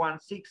like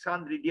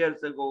 600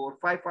 years ago or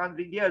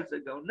 500 years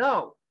ago.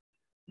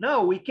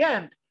 No, we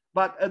can't.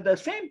 But at the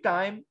same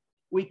time,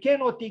 we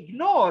cannot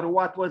ignore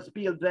what was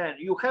built then.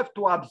 You have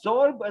to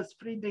absorb, as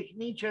Friedrich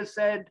Nietzsche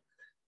said,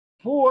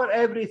 pour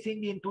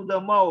everything into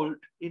the mold.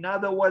 In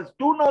other words,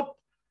 do not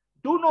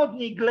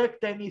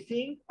neglect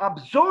anything,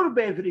 absorb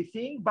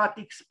everything, but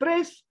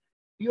express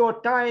your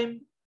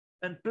time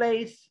and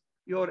place,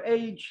 your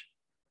age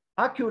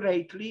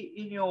accurately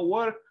in your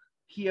work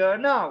here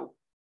now.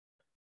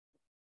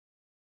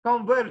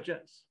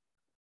 Convergence.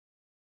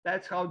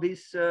 That's how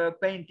this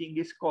painting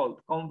is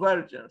called,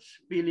 convergence,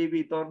 believe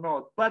it or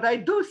not. But I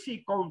do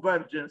see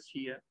convergence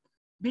here.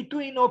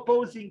 between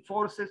opposing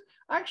forces.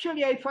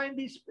 Actually, I find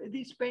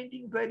this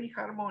painting very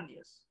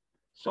harmonious.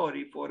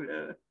 Sorry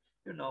for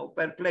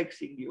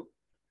perplexing you.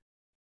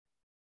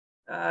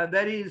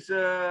 There is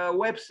a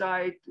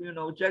website,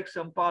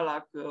 Jackson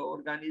Pollock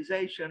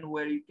organization,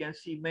 where you can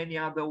see many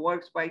other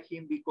works by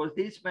him, because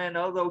this man,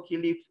 although he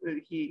lived,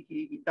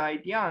 he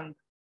died young,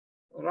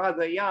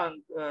 rather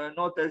young,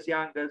 not as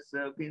young as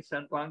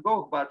Vincent van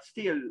Gogh, but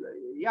still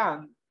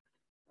young,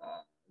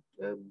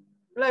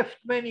 left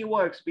many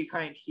works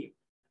behind him.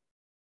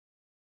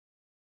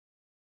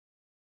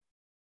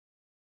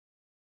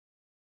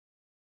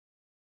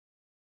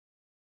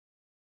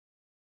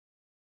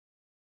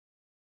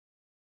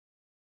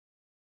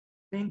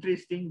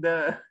 Interesting,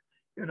 the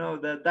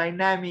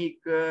dynamic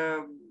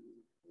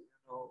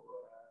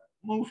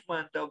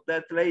movement of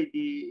that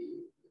lady,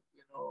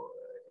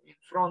 in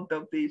front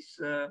of this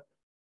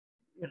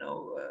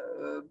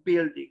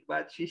building,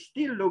 but she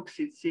still looks,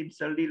 it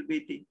seems, a little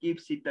bit, it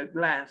gives it a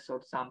glance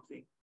or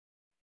something.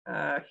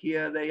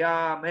 Here they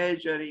are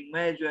measuring,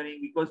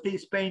 because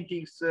these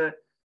paintings,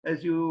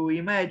 as you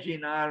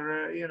imagine,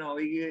 are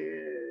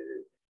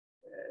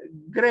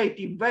great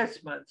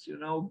investments,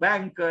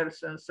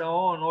 bankers and so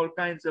on, all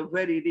kinds of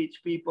very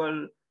rich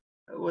people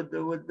would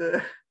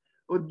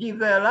give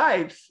their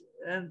lives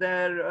and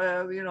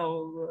their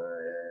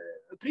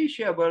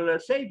appreciable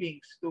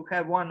savings to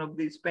have one of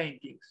these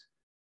paintings.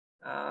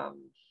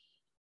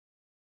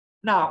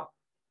 Now,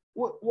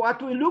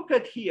 what we look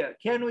at here,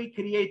 can we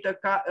create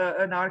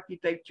an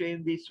architecture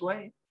in this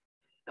way?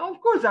 Now,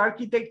 of course,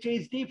 architecture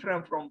is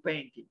different from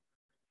painting,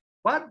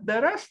 but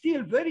there are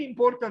still very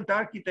important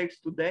architects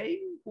today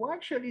who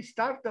actually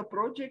start a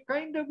project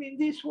kind of in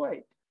this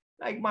way,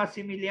 like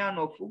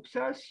Massimiliano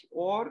Fuchsas,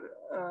 or,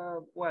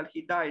 well,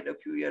 he died a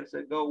few years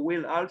ago,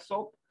 Will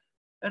Alsop,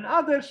 and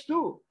others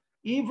too.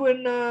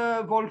 Even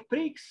Wolf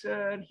Prix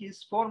and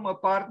his former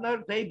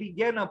partner, they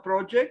began a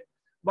project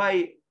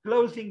by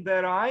closing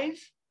their eyes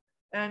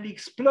and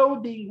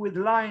exploding with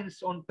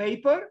lines on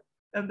paper.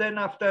 And then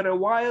after a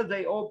while,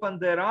 they opened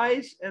their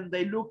eyes and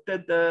they looked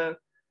at the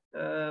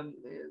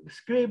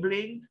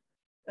scribbling,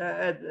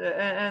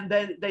 and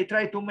then they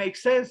tried to make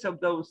sense of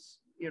those,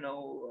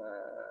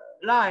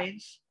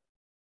 lines.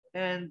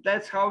 And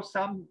that's how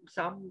some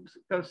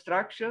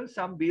constructions,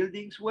 some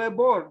buildings were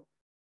born.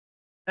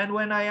 And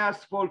when I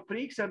asked Paul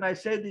Prix, and I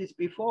said this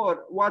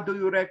before, what do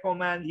you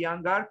recommend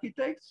young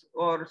architects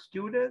or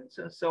students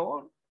and so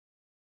on?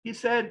 He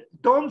said,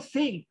 don't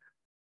think.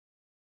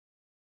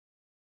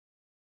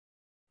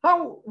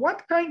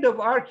 What kind of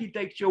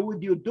architecture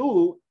would you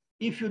do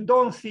if you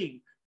don't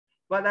think?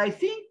 But I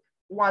think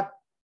what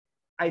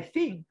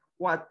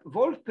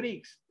Wolf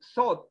Prix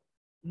thought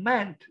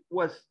meant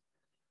was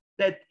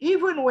that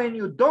even when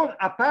you don't,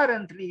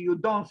 apparently you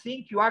don't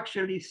think, you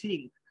actually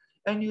think.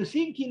 And you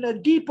think in a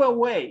deeper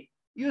way.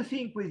 You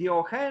think with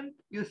your hand,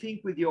 you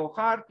think with your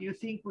heart, you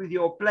think with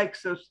your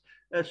plexus,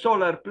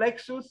 solar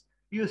plexus,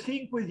 you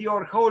think with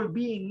your whole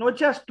being, not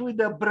just with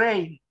the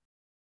brain.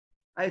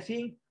 I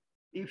think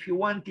if you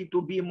wanted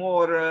to be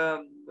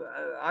more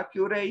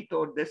accurate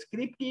or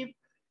descriptive,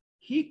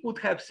 he could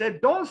have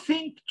said, don't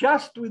think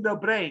just with the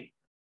brain.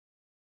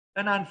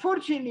 And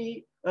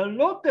unfortunately, a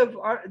lot of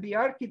the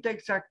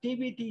architect's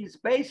activity is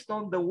based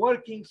on the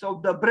workings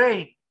of the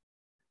brain.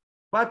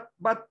 But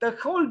the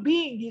whole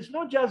being is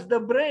not just the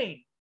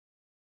brain.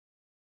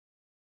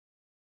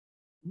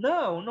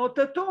 No, not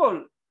at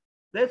all.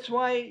 That's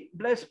why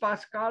Blaise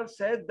Pascal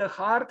said the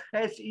heart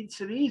has its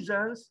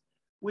reasons,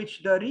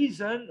 which the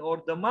reason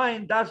or the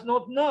mind does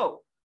not know.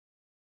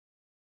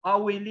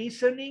 Are we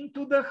listening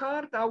to the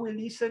heart? Are we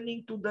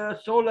listening to the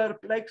solar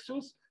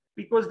plexus?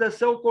 Because the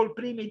so-called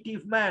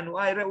primitive man,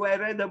 I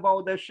read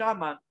about the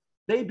shaman,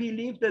 they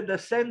believed that the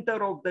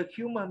center of the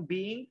human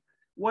being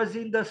was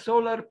in the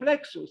solar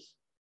plexus,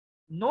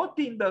 not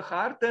in the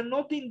heart and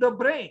not in the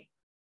brain.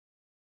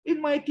 It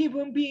might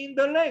even be in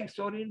the legs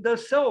or in the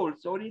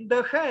soles or in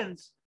the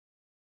hands.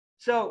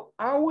 So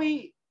are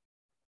we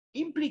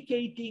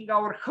implicating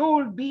our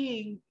whole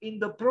being in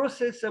the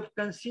process of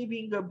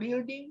conceiving a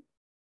building?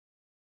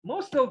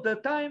 Most of the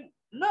time,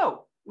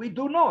 no, we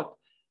do not.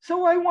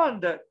 So I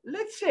wonder,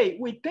 let's say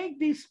we take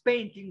this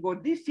painting or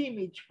this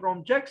image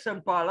from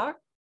Jackson Pollock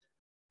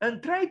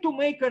and try to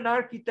make an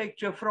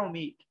architecture from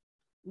it.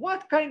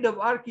 What kind of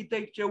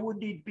architecture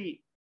would it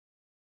be?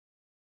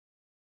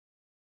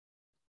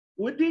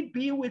 Would it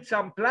be with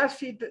some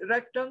placid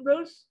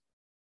rectangles?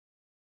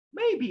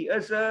 Maybe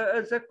as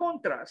a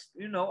contrast,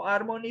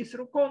 harmony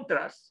through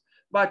contrast,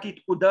 but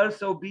it could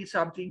also be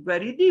something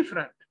very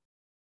different.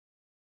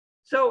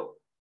 So,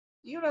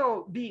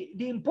 the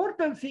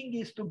important thing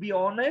is to be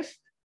honest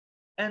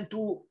and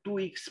to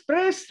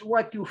express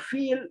what you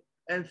feel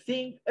and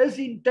think as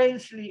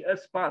intensely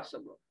as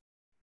possible.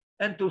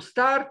 And to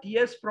start,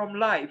 yes, from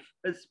life,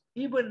 as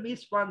even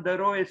Miss van der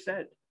Rohe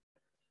said.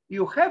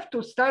 You have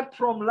to start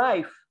from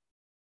life,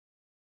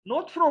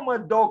 not from a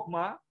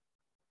dogma,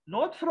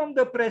 not from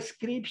the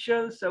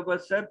prescriptions of a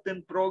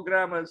certain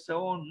program and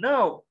so on.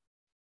 No,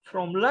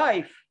 from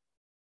life.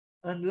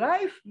 And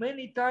life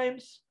many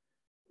times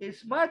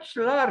is much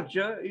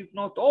larger, if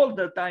not all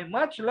the time,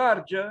 much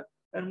larger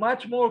and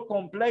much more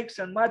complex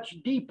and much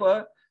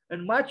deeper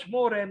and much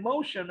more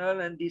emotional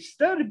and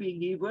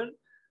disturbing even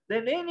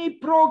than any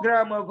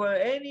program of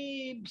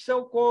any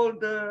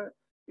so-called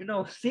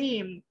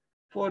theme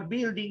for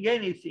building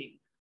anything.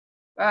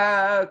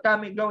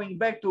 Going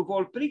back to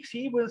Volprix, he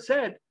even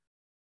said,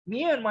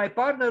 me and my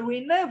partner,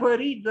 we never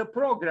read the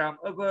program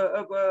of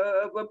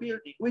a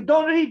building. We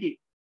don't read it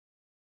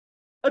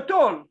at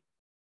all.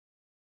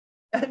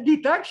 And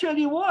it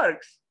actually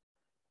works.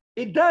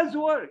 It does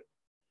work.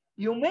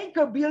 You make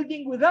a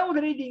building without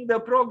reading the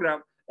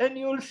program, and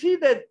you'll see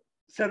that,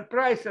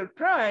 surprise,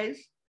 surprise,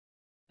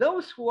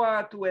 those who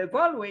are to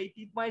evaluate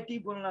it might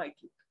even like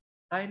it.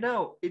 I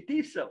know, it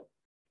is so.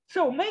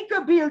 So make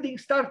a building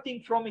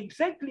starting from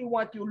exactly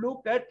what you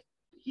look at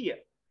here.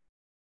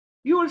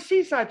 You will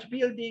see such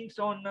buildings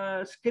on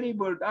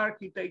Scribbled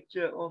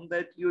Architecture on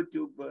that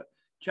YouTube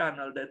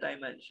channel that I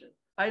mentioned.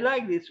 I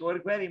like this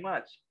work very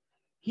much.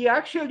 He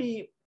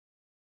actually,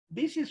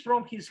 this is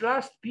from his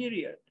last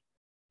period.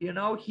 You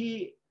know,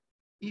 he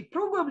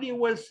probably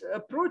was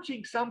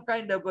approaching some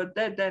kind of a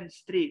dead-end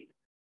street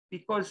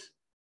because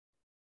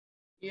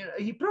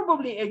he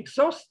probably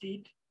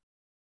exhausted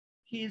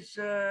his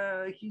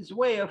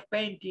way of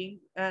painting.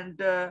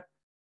 And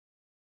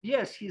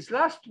yes, his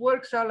last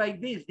works are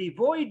like this,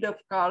 devoid of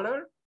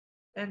color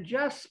and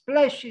just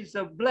splashes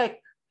of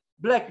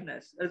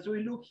blackness, as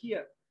we look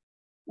here.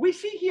 We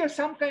see here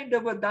some kind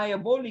of a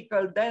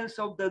diabolical dance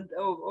of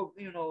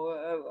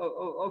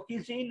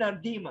his inner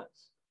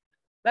demons.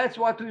 That's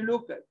what we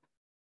look at.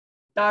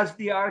 Does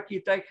the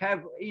architect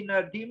have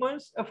inner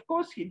demons? Of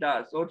course he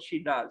does, or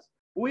she does.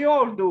 We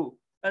all do,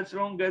 as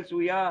long as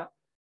we are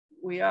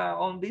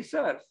on this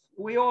earth.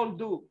 We all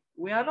do.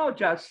 We are not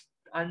just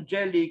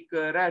angelic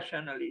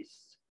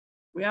rationalists.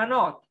 We are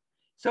not.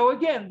 So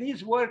again,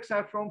 these works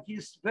are from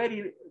his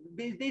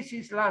this is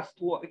his last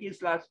work. He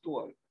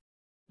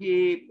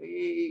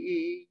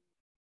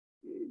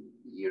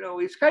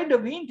it's kind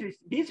of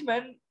interesting.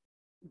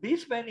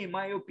 This man, in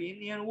my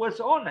opinion, was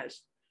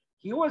honest.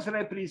 He was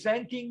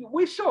representing,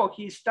 we saw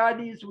his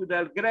studies with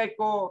El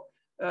Greco,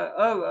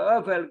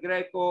 of El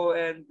Greco,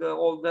 and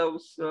all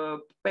those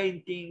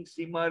paintings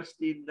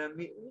immersed in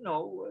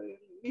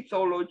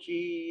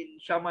mythology, in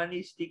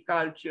shamanistic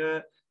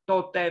culture,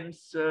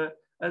 totems,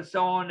 and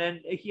so on. And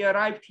he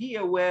arrived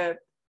here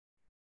where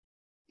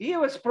he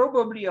was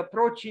probably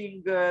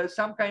approaching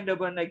some kind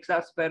of an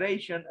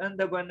exasperation and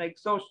of an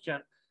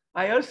exhaustion.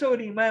 I also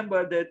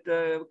remember that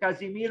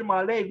Kazimir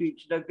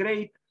Malevich, the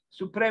great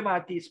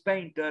suprematist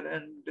painter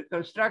and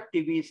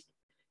constructivist,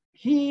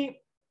 he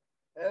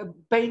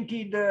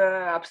painted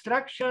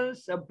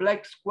abstractions, a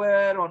black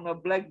square on a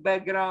black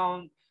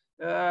background.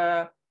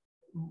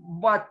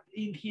 But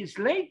in his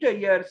later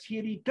years,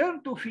 he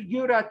returned to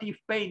figurative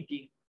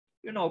painting,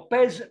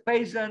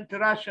 peasant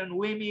Russian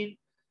women,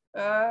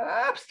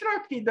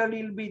 abstracted a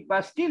little bit,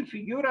 but still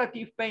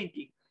figurative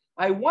painting.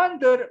 I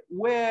wonder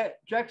where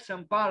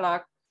Jackson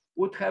Pollock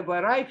would have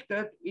arrived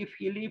at if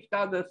he lived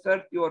other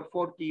 30 or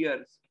 40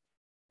 years.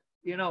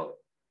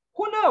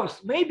 Who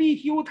knows? Maybe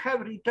he would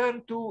have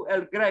returned to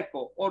El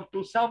Greco or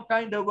to some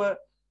kind of a,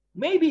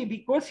 maybe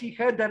because he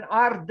had an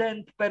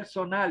ardent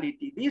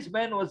personality. This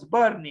man was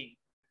burning.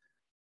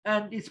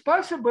 And it's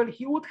possible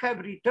he would have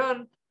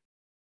returned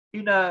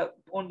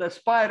on the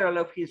spiral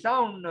of his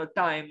own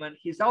time and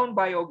his own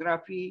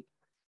biography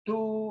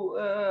to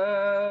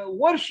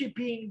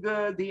worshipping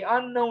the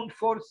unknown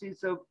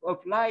forces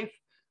of life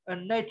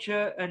and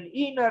nature and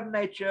inner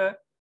nature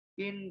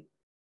in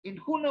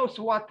who knows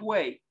what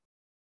way.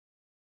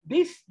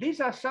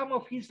 These are some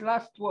of his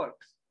last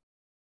works.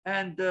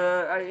 And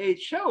they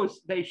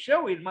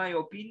show, in my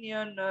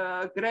opinion,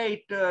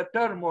 great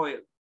turmoil.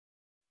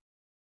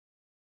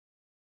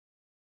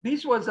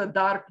 This was a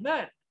dark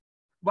man,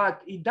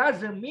 but it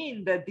doesn't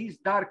mean that this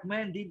dark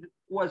man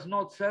was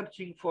not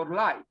searching for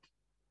light.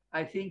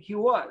 I think he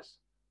was.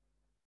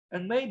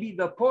 And maybe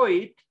the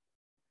poet,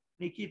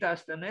 Nikita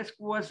Stănescu,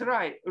 was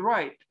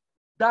right.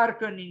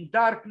 Darkening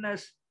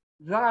darkness,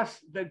 thus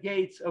the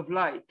gates of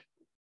light.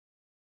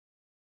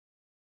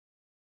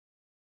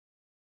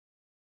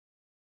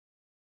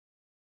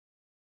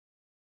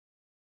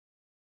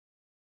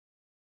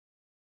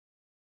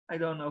 I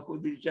don't know who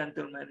this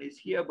gentleman is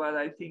here, but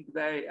I think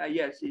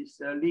yes, it's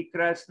Lee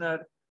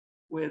Krasner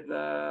with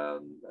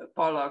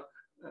Pollock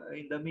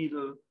in the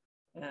middle,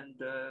 and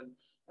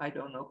I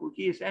don't know who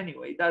he is.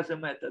 Anyway, it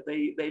doesn't matter.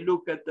 They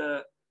look at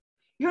the,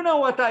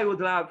 what I would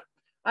love?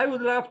 I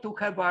would love to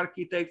have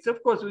architects.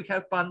 Of course, we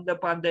have the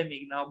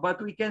pandemic now,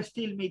 but we can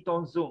still meet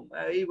on Zoom,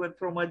 even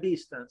from a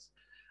distance.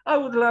 I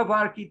would love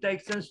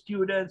architects and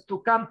students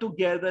to come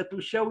together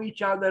to show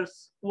each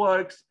other's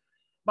works,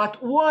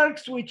 but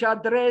works which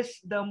address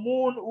the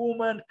moon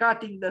woman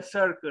cutting the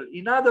circle.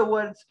 In other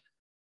words,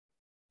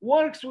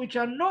 works which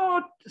are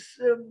not,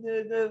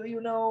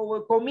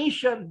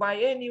 commissioned by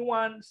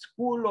anyone,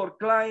 school or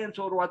clients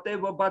or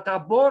whatever, but are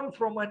born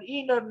from an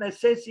inner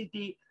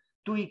necessity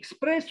to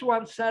express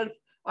oneself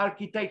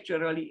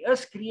architecturally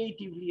as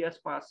creatively as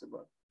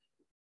possible.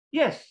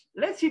 Yes,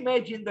 let's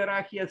imagine there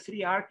are here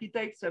three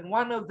architects and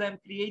one of them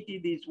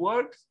created these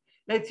works.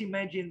 Let's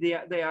imagine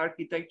the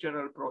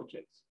architectural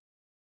projects.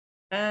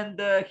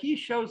 And he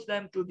shows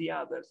them to the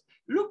others.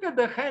 Look at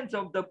the hands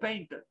of the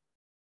painter.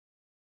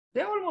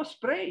 They almost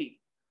pray,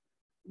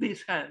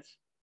 these hands.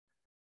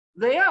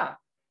 They are.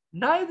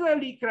 Neither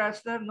Lee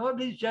Krasner nor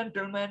this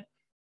gentleman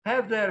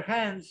have their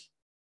hands.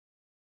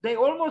 They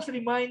almost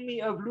remind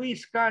me of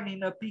Louis Kahn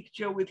in a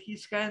picture with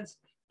his hands,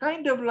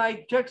 kind of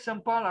like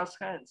Jackson Pollock's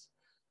hands.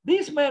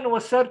 This man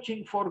was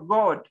searching for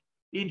God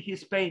in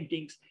his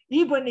paintings,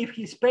 even if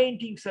his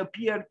paintings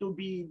appear to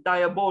be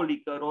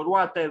diabolical or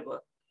whatever.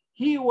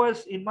 He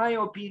was, in my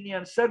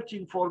opinion,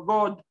 searching for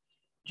God,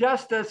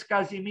 just as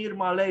Kazimir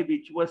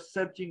Malevich was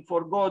searching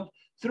for God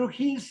through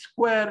his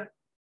square,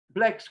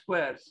 black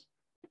squares.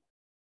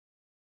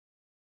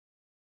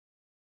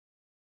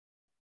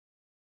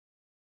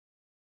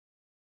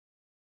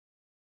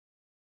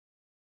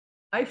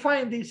 I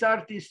find these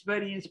artists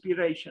very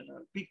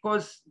inspirational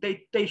because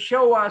they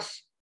show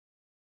us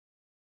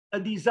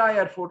a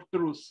desire for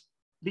truth,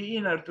 the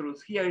inner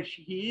truth. Here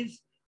he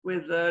is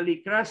with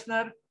Lee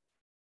Krasner.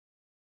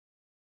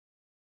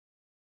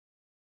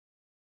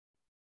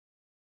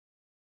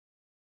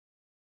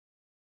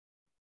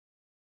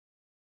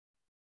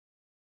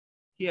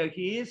 Here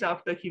he is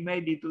after he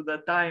made it to the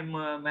Time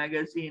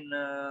magazine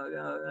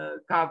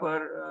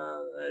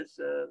cover, as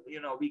you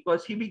know,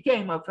 because he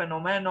became a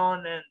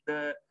phenomenon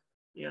and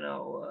you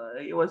know,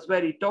 it was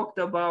very talked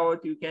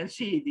about. You can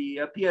see the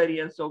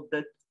appearance of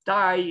the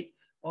tie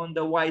on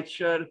the white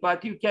shirt,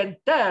 but you can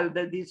tell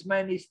that this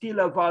man is still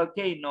a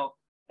volcano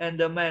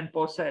and a man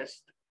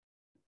possessed.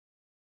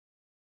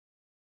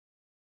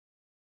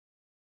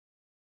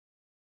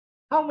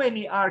 How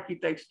many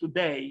architects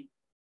today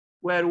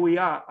where we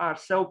are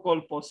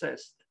so-called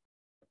possessed?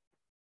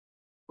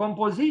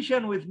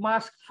 Composition with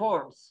Masked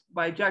Forms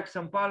by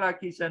Jackson Pollock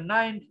is a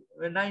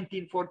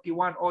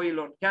 1941 oil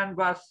on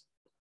canvas.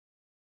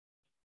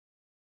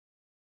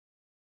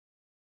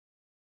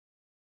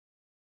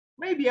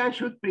 Maybe I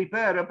should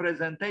prepare a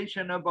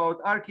presentation about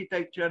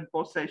architecture and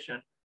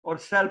possession or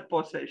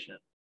self-possession.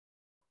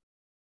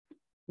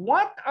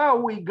 What are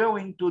we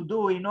going to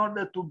do in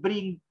order to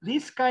bring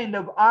this kind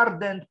of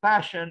ardent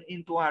passion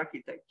into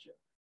architecture?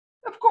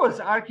 Of course,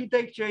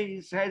 architecture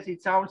has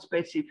its own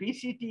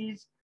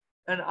specificities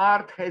and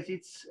art has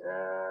its,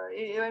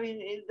 I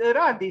mean, there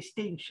are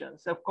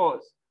distinctions, of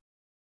course,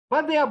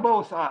 but they are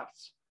both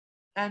arts.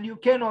 And you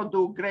cannot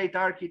do great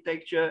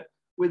architecture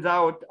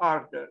without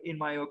ardor, in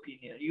my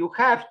opinion. You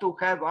have to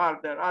have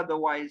ardor,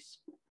 otherwise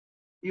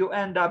you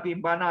end up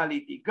in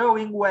banality.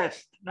 Going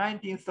West,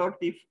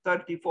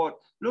 1934.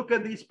 Look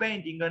at this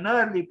painting, an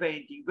early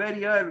painting,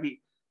 very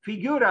early,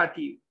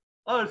 figurative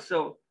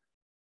also.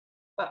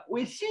 But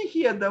we see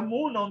here the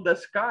moon on the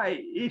sky.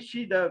 Is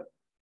she the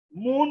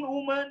moon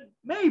woman?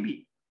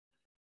 Maybe.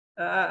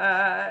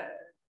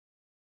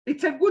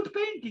 It's a good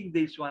painting,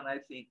 this one, I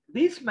think.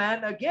 This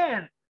man,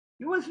 again,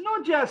 he was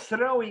not just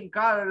throwing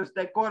colors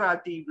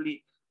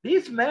decoratively.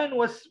 This man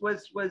was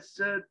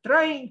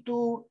trying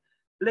to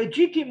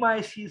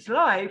legitimize his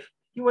life.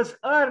 He was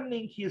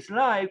earning his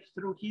life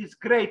through his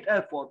great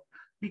effort,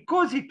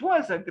 because it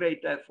was a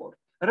great effort.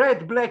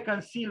 Red, black,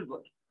 and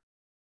silver.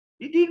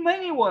 He did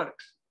many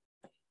works.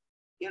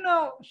 You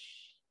know,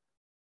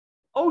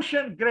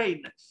 ocean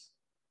grayness.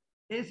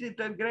 Is it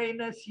a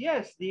grayness?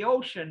 Yes, the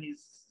ocean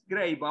is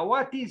gray, but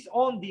what is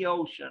on the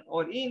ocean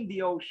or in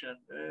the ocean?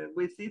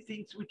 We see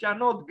things which are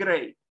not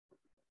gray.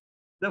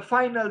 The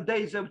final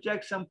days of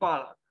Jackson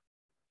Pollock.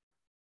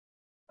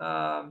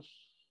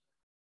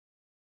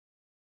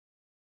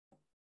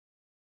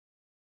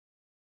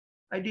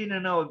 I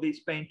didn't know this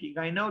painting.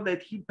 I know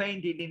that he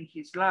painted in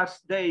his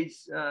last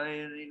days,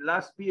 in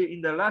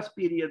the last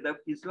period of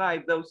his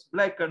life, those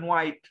black and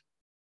white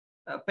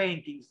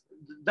paintings.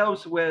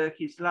 Those were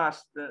his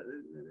last.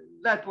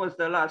 That was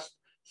the last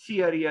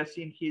series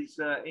in his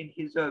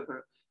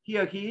oeuvre.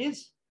 Here he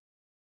is.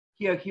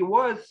 Here he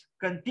was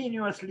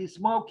continuously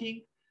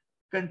smoking,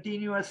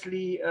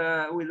 continuously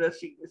with a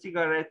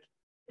cigarette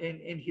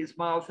in his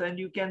mouth, and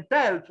you can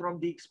tell from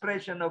the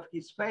expression of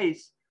his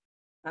face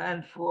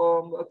and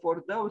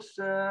for those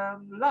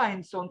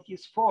lines on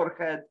his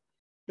forehead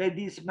that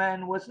this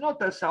man was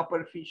not a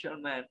superficial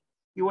man.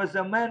 He was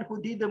a man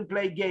who didn't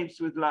play games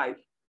with life.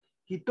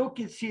 He took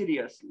it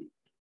seriously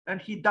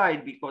and he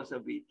died because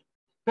of it.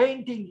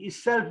 Painting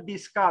is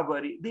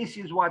self-discovery. This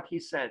is what he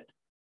said.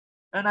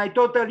 And I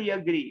totally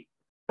agree.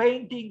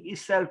 Painting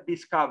is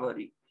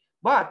self-discovery.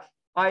 But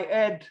I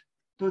add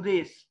to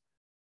this,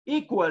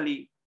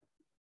 equally,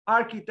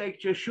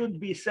 architecture should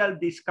be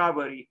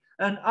self-discovery.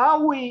 And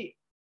are we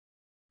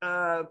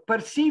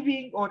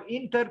perceiving or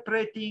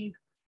interpreting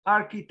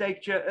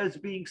architecture as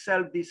being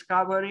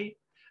self-discovery?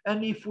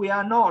 And if we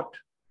are not,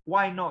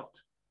 why not?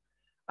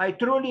 I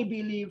truly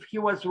believe he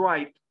was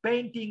right.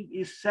 Painting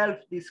is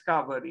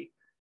self-discovery.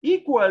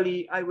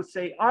 Equally, I would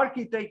say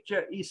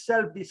architecture is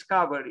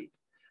self-discovery.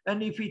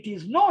 And if it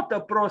is not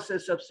a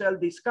process of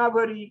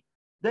self-discovery,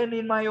 then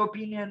in my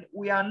opinion,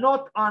 we are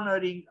not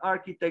honoring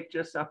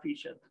architecture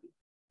sufficiently.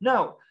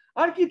 Now,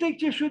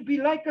 architecture should be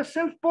like a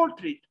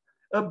self-portrait,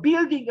 a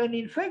building, and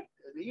in fact,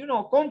 you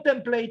know,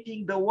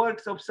 contemplating the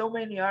works of so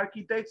many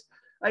architects,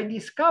 I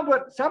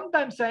discovered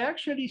sometimes I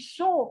actually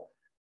saw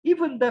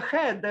even the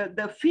head,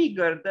 the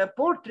figure, the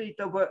portrait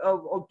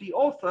of the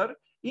author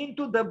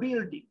into the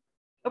building.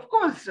 Of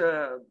course,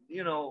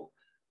 you know,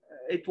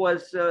 it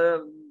was,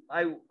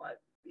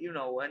 you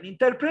know, an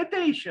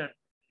interpretation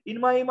in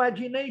my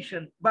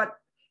imagination, but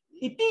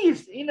it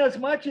is, in as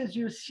much as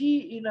you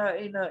see in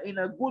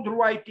a good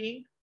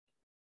writing,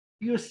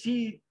 you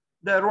see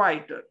the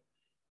writer.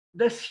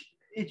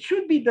 It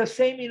should be the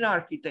same in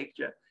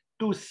architecture.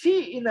 To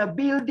see in a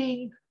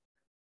building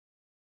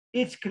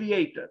its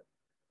creator.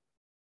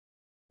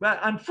 But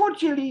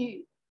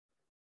unfortunately,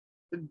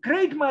 the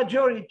great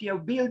majority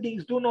of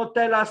buildings do not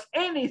tell us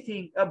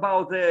anything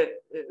about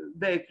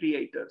their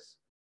creators.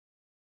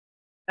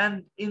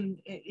 And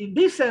in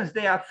this sense,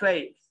 they are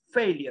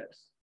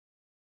failures.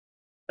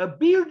 A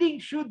building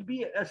should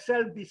be a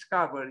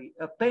self-discovery.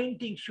 A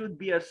painting should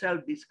be a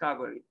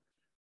self-discovery.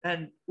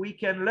 And we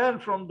can learn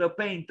from the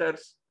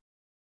painters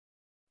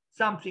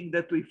something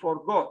that we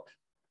forgot,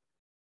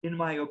 in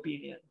my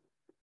opinion.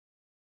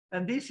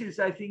 And this is,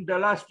 I think, the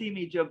last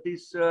image of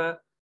this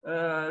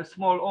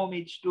small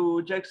homage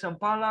to Jackson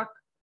Pollock.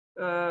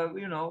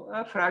 You know,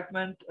 a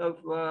fragment of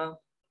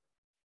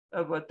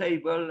a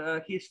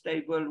table, his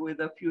table with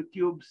a few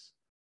tubes.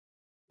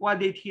 What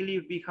did he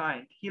leave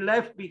behind? He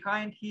left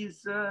behind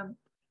his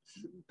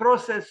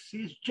process,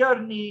 his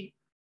journey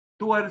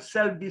towards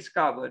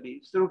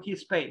self-discovery through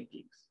his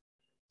paintings.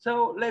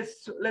 So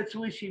let's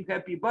wish him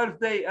happy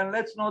birthday, and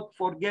let's not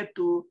forget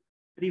to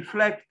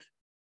reflect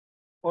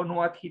on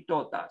what he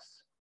taught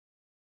us.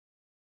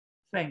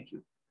 Thank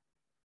you.